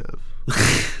definitely have.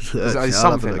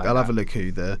 I'll have a look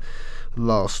who their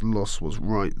last loss was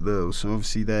right now. So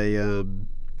obviously they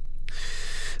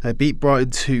beat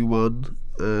Brighton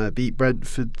 2-1, beat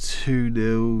Brentford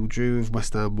 2-0, drew with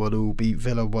West Ham 1-0, beat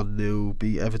Villa 1-0,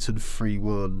 beat Everton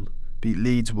 3-1. Beat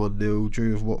Leeds 1-0,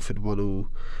 drew with Watford 1-0.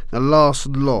 The last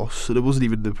loss, and it wasn't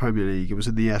even in the Premier League, it was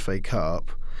in the FA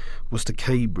Cup, was to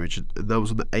Cambridge, and that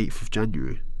was on the 8th of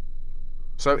January.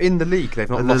 So in the league, they've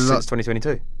not lost since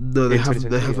 2022? No, they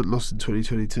haven't lost in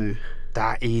 2022.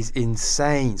 That is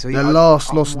insane. So their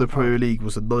last loss in the Premier League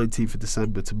was the 19th of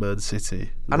December to Man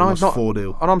City. And I've not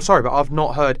 4-0. And I'm sorry, but I've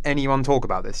not heard anyone talk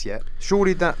about this yet.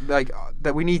 Surely that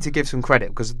we need to give some credit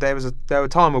because there was a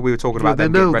time where we were talking about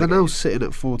them getting relegated. They're now sitting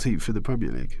at 14th in the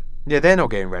Premier League. Yeah, they're not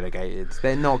getting relegated.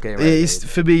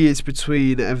 For me, it's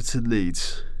between Everton and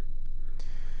Leeds.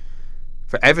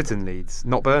 For Everton, Leeds,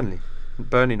 not Burnley.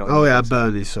 Burnley not. Oh yeah,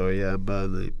 Burnley. Sorry, yeah,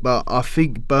 Burnley. But I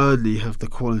think Burnley have the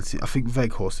quality. I think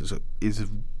Weghorst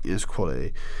is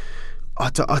quality. I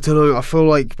don't know. I feel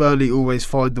like Burnley always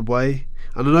find a way,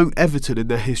 and I know Everton in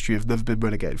their history have never been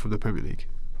relegated from the Premier League.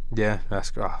 Yeah,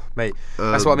 that's mate.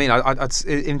 That's what I mean. I'd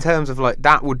in terms of like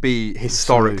that would be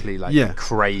historically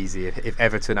crazy if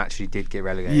Everton actually did get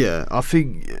relegated. Yeah, I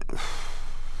think.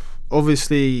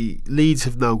 Obviously, Leeds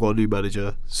have now got a new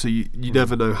manager, so you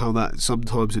never know how that.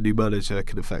 Sometimes a new manager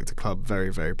can affect a club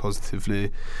very, very positively.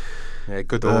 Yeah,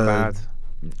 good or bad.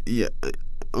 Yeah,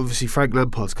 obviously Frank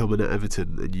Lampard's coming at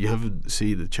Everton, and you haven't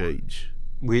seen the change.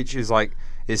 Which is like,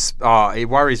 it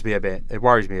worries me a bit. It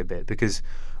worries me a bit because,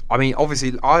 I mean,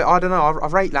 obviously, I don't know. I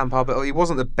rate Lampard, but he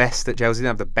wasn't the best at Chelsea. He didn't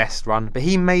have the best run, but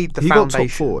he made the foundation. He got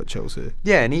top 4 at Chelsea.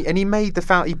 Yeah, and he made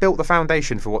he built the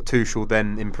foundation for what Tuchel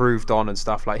then improved on and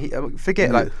stuff. Like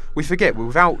we forget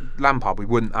without Lampard, we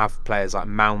wouldn't have players like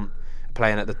Mount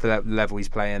playing at the level he's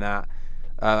playing at.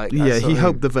 He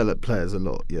helped develop players a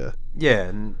lot. Yeah. Yeah,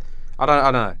 and I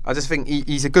don't know. I just think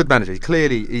he's a good manager.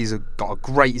 Clearly, he's got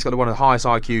one of the highest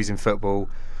IQs in football,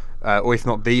 or if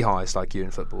not the highest IQ in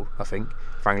football. I think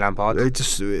Frank Lampard.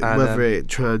 Whether it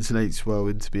translates well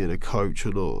into being a coach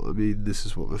or not, I mean, this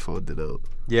is what we're finding out.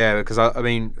 Yeah, because I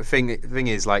mean, the thing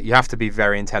is, like, you have to be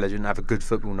very intelligent, have a good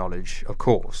football knowledge, of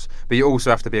course, but you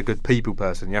also have to be a good people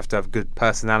person. You have to have a good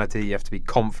personality. You have to be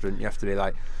confident. You have to be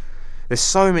like. There's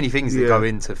so many things that go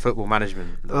into football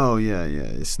management. Oh yeah.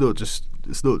 It's not just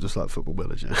like Football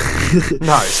Manager.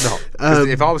 No, it's not.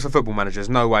 If I was a football manager, there's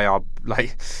no way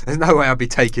I'd be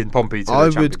taking Pompey to the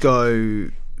Championship. I would go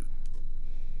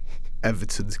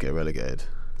Everton to get relegated.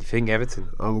 You think Everton?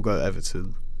 I will go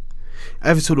Everton.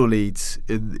 Everton or Leeds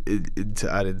to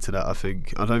add into that.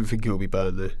 I don't think it will be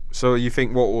Burnley. So you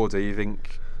think what order? You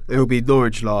think? It will be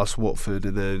Norwich last, Watford,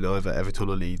 and then either Everton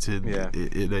or Leeds in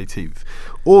 18th.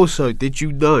 Also, did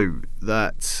you know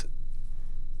that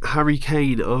Harry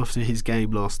Kane, after his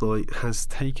game last night, has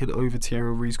taken over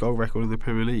Thierry Henry's goal record in the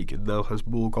Premier League and now has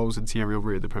more goals than Thierry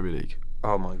Henry in the Premier League?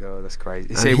 Oh my God, that's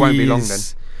crazy. See, it won't be long then.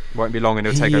 Won't be long and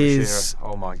he'll take over Shearer.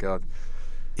 Oh my God.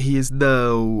 He is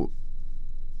now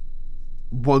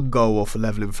 1 goal off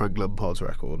levelling Frank Lampard's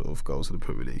record of goals in the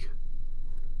Premier League.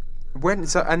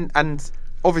 And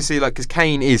obviously, like, because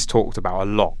Kane is talked about a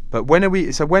lot, but when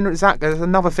is that? There's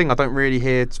another thing I don't really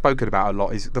hear spoken about a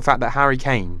lot is the fact that Harry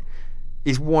Kane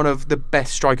is one of the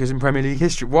best strikers in Premier League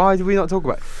history. Why do we not talk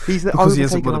about it? Because he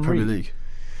hasn't won the Premier League.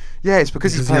 Yeah, it's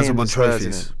because he hasn't won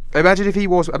trophies.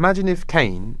 Imagine if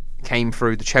Kane came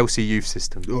through the Chelsea youth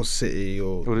system or City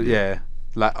or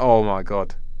like, oh my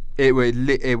God, it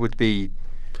would be,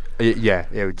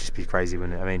 it would just be crazy,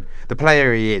 wouldn't it? I mean, the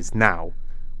player he is now,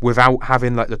 without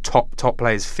having like the top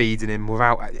players feeding him,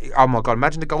 oh my God,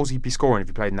 imagine the goals he'd be scoring if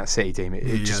he played in that City team.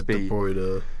 It'd just be De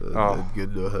Bruyne and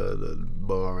Gundogan and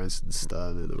Mahrez and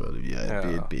Sterling around him.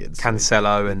 It'd be insane.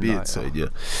 Cancelo and it'd be insane. Yeah,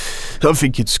 I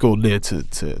think he'd score near to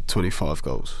 25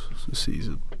 goals this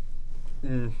season.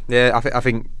 Yeah, I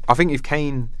think if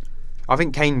Kane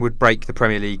would break the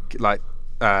Premier League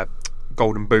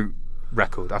Golden Boot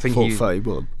record. I think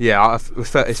 31. Yeah,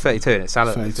 it's 32 and it's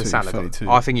Salah. 32.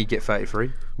 I think he'd get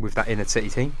 33 with that inner City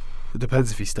team. It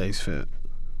depends if he stays fit.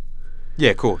 Yeah,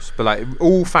 of course, but like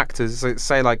all factors,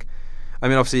 say like, I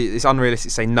mean, obviously it's unrealistic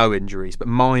to say no injuries, but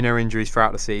minor injuries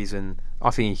throughout the season,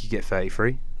 I think he could get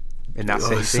 33 in that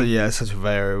City team. So yeah, it's such a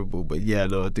variable, but yeah,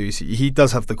 no, I do see he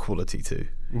does have the quality too.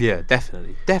 Yeah,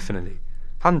 definitely,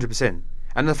 100%.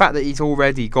 And the fact that he's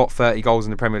already got 30 goals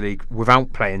in the Premier League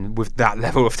without playing with that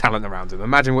level of talent around him,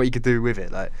 imagine what he could do with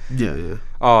it. Like, yeah.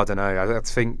 Oh, I don't know. I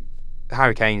think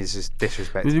Harry Kane is just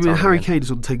disrespected. I mean, Harry Kane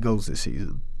is on 10 goals this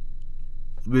season,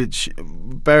 which,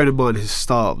 bearing in mind his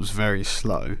start was very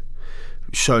slow,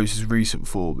 shows his recent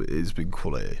form has been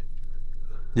quality.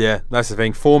 Yeah, that's the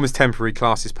thing. Form is temporary,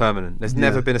 class is permanent. There's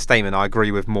never been a statement I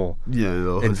agree with more. Yeah,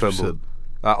 no, in football,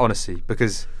 honestly,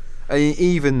 because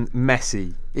even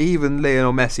Messi, even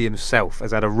Lionel Messi himself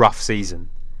has had a rough season.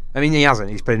 I mean, he hasn't.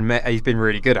 He's been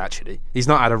really good actually. He's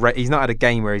not had a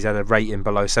game where he's had a rating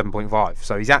below 7.5.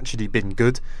 So he's actually been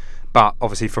good. But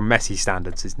obviously, from Messi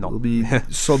standards, it's not. I mean,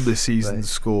 Son this season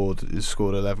scored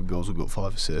 11 goals and got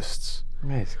 5 assists.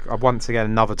 Yes, once again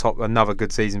another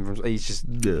good season from. He's just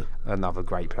another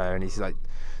great player, and he's like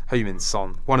Heung-min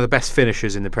Son, one of the best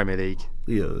finishers in the Premier League.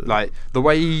 Yeah, like the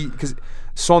way because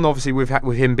Son obviously with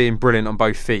him being brilliant on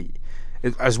both feet,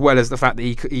 as well as the fact that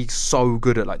he's so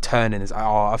good at like turning.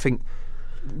 I think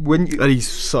and he's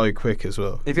so quick as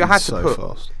well. If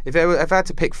I had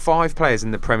to pick 5 players in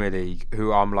the Premier League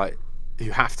who are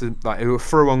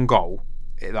through on goal,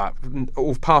 like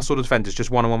all past all the defenders, just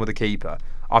 1-on-1 with the keeper.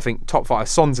 I think top 5.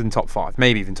 Son's in top 5,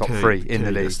 maybe even top 3 in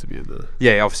the league. Has to be in there.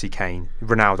 Yeah, obviously Kane,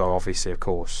 Ronaldo, obviously of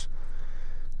course,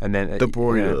 and then De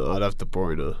Bruyne. I'd have De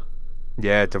Bruyne.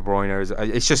 Yeah, De Bruyne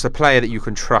it's just a player that you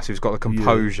can trust, who's got the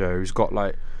composure, who's got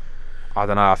like, I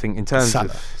don't know. I think in terms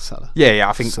of Salah. Yeah.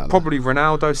 I think probably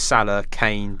Ronaldo, Salah,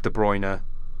 Kane, De Bruyne,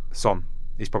 Son.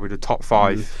 He's probably the top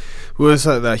 5. Well, it's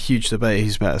like that huge debate.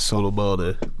 Who's better, Son or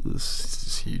Mane?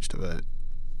 It's a huge debate.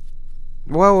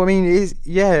 Well, I mean,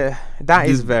 that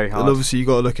is very hard. And obviously, you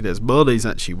got to look at it as Mane's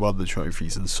actually won the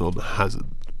trophies and Son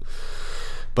hasn't.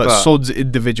 But Son's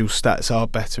individual stats are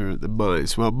better than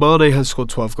Mane's. Well, Mane has scored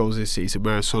 12 goals this season,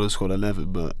 whereas Son has scored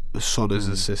 11, but Son has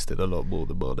assisted a lot more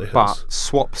than Mane has. But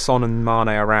swap Son and Mane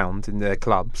around in their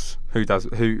clubs. Son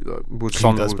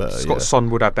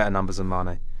would have better numbers than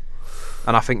Mane.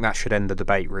 And I think that should end the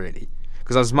debate, really.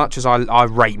 Because as much as I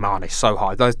rate Mane so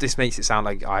high, this makes it sound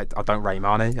like I don't rate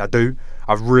Mane. I do.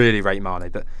 I really rate Mane.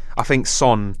 But I think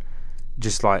Son...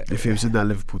 Just like if he was in that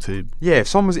Liverpool team,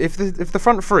 if the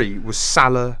front three was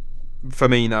Salah,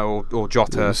 Firmino, or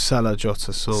Jota, it was Salah,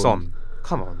 Jota, Son.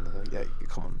 Come on,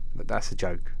 that's a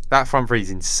joke. That front three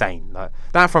is insane. Like,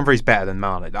 that front three is better than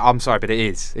Mane. I'm sorry, but it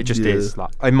is. It just is.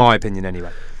 Like, in my opinion,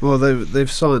 anyway. Well,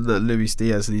 they've signed that Luis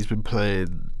Diaz, and he's been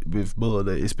playing with Mane.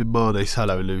 It's been Mane,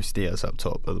 Salah, and Luis Diaz up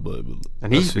top at the moment,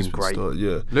 and he's been great.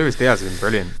 Luis Diaz has been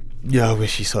brilliant. Yeah, I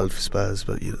wish he signed for Spurs,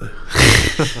 but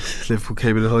Liverpool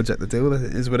came in and hijacked the deal.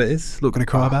 It is what it is. Not going to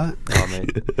cry about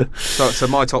it. So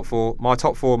my top four, my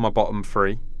bottom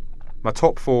three. My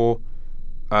top four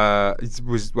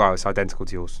it's identical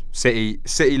to yours. City,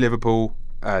 Liverpool,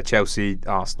 Chelsea,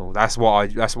 Arsenal. That's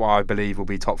what I believe will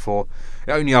be top four.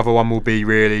 The only other one will be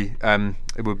really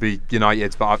it would be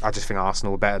United, but I just think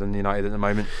Arsenal are better than United at the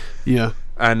moment. Yeah.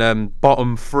 And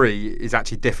bottom three is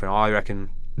actually different. I reckon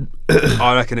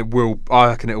it will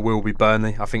be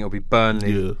Burnley. I think it'll be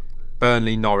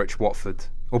Burnley, Norwich, Watford,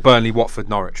 or Burnley, Watford,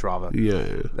 Norwich rather.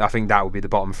 Yeah. I think that will be the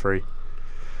bottom three.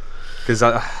 Because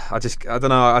I don't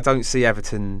know. I don't see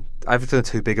Everton. Everton are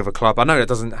too big of a club. I know it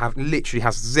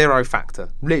has zero factor,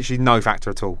 literally no factor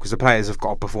at all. Because the players have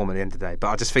got to perform at the end of the day. But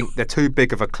I just think they're too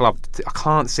big of a club. I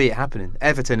can't see it happening.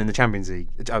 Everton in the Championship.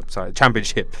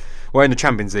 Well, in the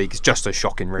Champions League, it's just as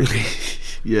shocking, really.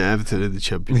 Yeah, Everton in the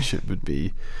Championship would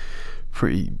be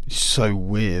so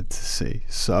weird to see.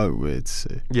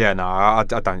 Yeah, no, I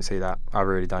don't see that. I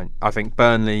really don't. I think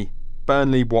Burnley,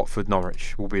 Watford,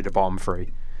 Norwich will be the bottom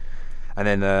three. And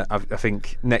then I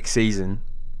think next season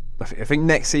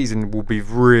will be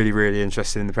really, really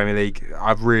interesting in the Premier League.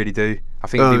 I really do. I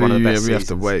think it'll be one of the best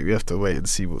seasons. We have to wait and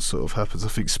see what sort of happens. I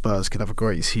think Spurs can have a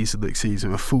great season next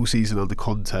season, a full season under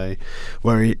Conte,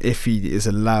 where if he is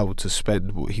allowed to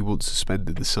spend what he wants to spend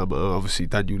in the summer. Obviously,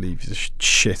 Daniel Levy's a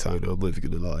shit owner. I'm not even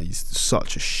going to lie, he's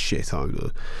such a shit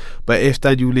owner. But if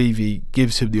Daniel Levy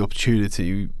gives him the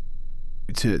opportunity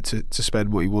to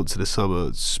spend what he wants in the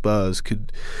summer, Spurs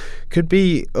could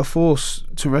be a force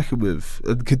to reckon with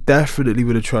and could definitely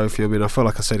win a trophy. I mean, I feel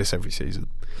like I say this every season.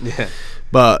 Yeah.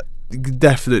 But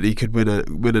definitely could win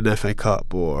an FA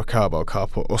Cup or a Carabao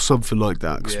Cup or something like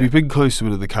that, because we've been close to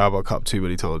winning the Carabao Cup too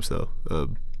many times now.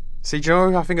 See,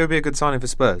 Joe, I think it would be a good signing for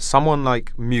Spurs. Someone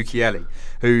like Mukiele,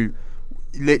 who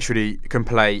literally can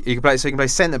play. He can play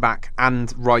centre back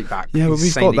and right back. Yeah, but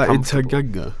we've got that in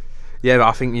Tanganga. Yeah, but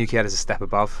I think Mukiele is a step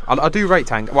above. I do rate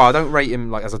Tanganga. Well, I don't rate him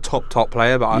like as a top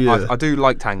player, but I do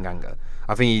like Tanganga.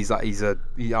 I think he's a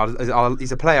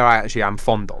player I actually am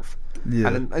fond of. Yeah.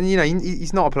 And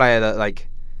he's not a player that like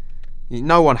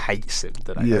no one hates him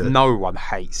today. Yeah. No one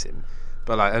hates him,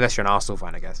 but like unless you're an Arsenal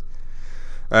fan, I guess.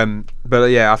 I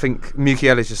think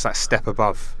Mukiele is just that step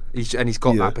above. He's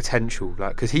got that potential,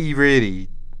 like because he really.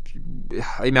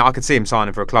 I mean, I could see him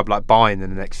signing for a club like Bayern in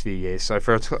the next few years. So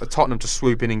for a Tottenham to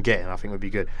swoop in and get him, I think would be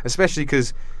good. Especially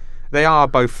because they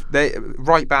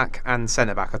right back and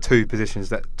centre back are two positions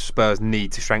that Spurs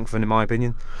need to strengthen, in my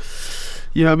opinion.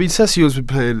 Yeah, I mean, Sessio's been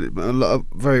playing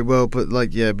very well, but we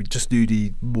just do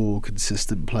need more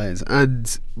consistent players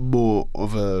and more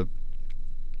of a.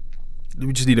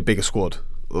 We just need a bigger squad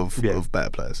of better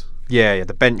players. Yeah,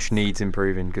 the bench needs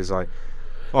improving because our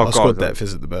squad depth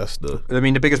isn't the best, no. I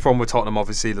mean, the biggest problem with Tottenham,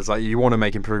 obviously, is like you want to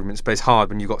make improvements, but it's hard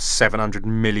when you've got 700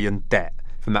 million debt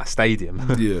from that stadium.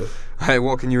 Yeah.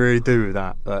 What can you really do with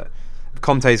that? But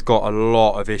Conte's got a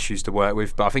lot of issues to work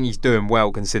with, but I think he's doing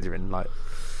well considering.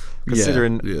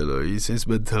 His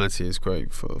mentality is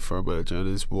great for a manager, and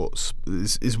is what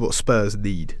Spurs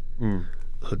need.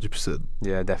 100%.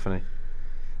 Yeah, definitely.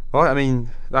 Well, I mean,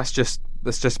 that's just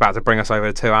about to bring us over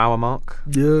the 2 hour mark.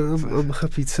 Yeah, I'm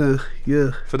happy to.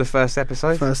 Yeah, for the first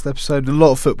episode. A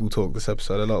lot of football talk this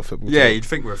episode. Yeah, you'd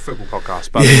think we're a football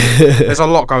podcast, but there's a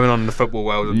lot going on in the football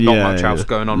world, and not much else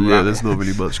going on. Yeah, there's not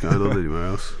really much going on anywhere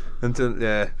else.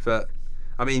 But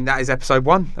I mean, that is episode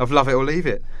 1 of Love It or Leave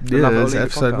It. It's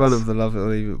episode 1 of the Love It or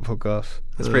Leave It podcast.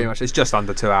 That's pretty much. It's just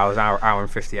under 2 hours, hour and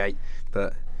 58.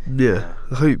 But I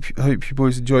hope you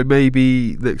boys enjoy.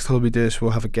 Maybe next time we do this, we'll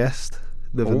have a guest.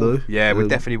 Never know. Yeah, we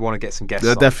definitely want to get some guests.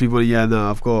 I on. definitely want. Yeah, no,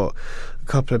 I've got a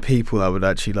couple of people that would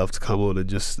actually love to come on and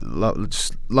just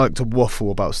like to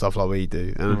waffle about stuff like we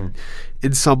do, and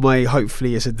in some way,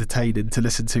 hopefully, it's entertaining to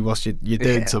listen to whilst you're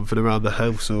doing something around the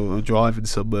house or driving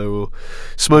somewhere or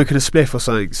smoking a spliff or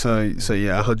something. So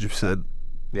yeah, 100%.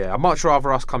 Yeah, I'd much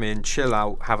rather us come in, chill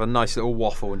out, have a nice little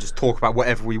waffle, and just talk about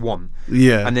whatever we want.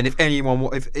 Yeah. And then if anyone,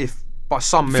 if by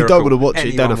some miracle, if you don't want to watch it,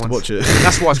 you don't have to watch it.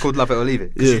 That's why it's called Love It or Leave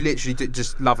It. Because you literally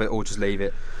just love it or just leave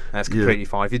it. And that's completely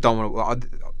fine. If you don't want to,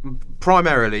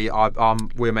 primarily,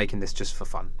 we're making this just for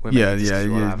fun. Yeah.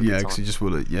 Because you just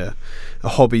want to, a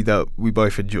hobby that we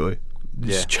both enjoy.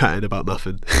 Just chatting about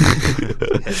nothing.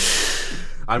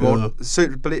 And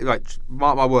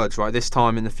mark my words, right? This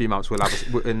time in a few months, we'll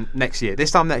have next year.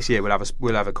 This time next year, we'll have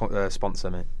a sponsor,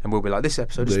 mate, and we'll be like, this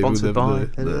episode is sponsored by.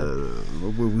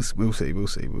 We'll see.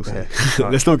 Yeah.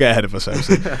 Let's not get ahead of ourselves.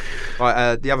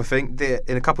 Right. The other thing,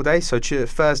 in a couple of days, so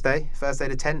Thursday the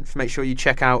 10th. Make sure you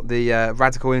check out the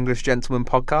Radical English Gentleman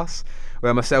podcast,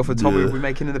 where myself and Tommy will be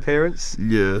making an appearance.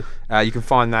 Yeah. You can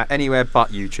find that anywhere but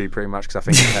YouTube, pretty much, because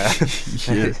I think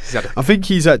I think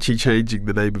he's actually changing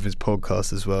the name of his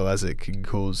podcast as well, as it can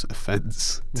cause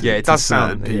offence. It does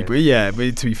sound people. Yeah,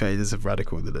 but to be fair, there's a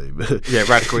radical in the name.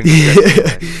 Radical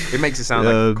English. It makes it sound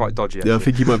like quite dodgy. Actually. Yeah, I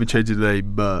think he might be changing the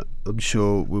name, but I'm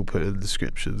sure we'll put in the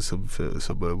description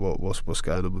somewhere what's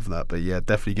going on with that. But yeah,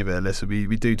 definitely give it a listen. We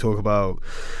do talk about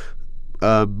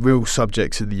real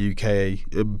subjects in the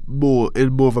UK in more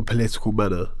of a political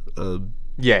manner.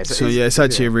 It's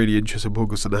actually a really interesting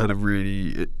podcast, and I had a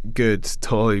really good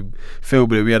time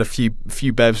filming it. We had a few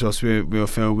bevs whilst we were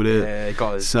filming it. Yeah, it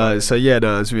got us.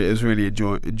 It was really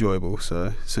enjoyable.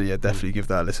 So yeah, definitely give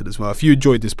that a listen as well. If you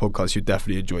enjoyed this podcast, you'd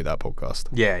definitely enjoy that podcast.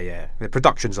 Yeah. The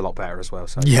production's a lot better as well.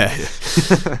 So yeah.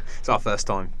 It's our first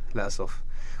time. Let us off.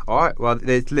 All right. Well,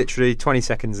 it's literally 20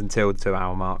 seconds until the 2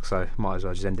 hour mark, so might as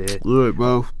well just end it here. All right.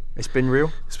 Well, it's been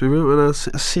real. And I'll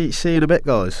see you in a bit,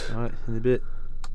 guys. All right. In a bit.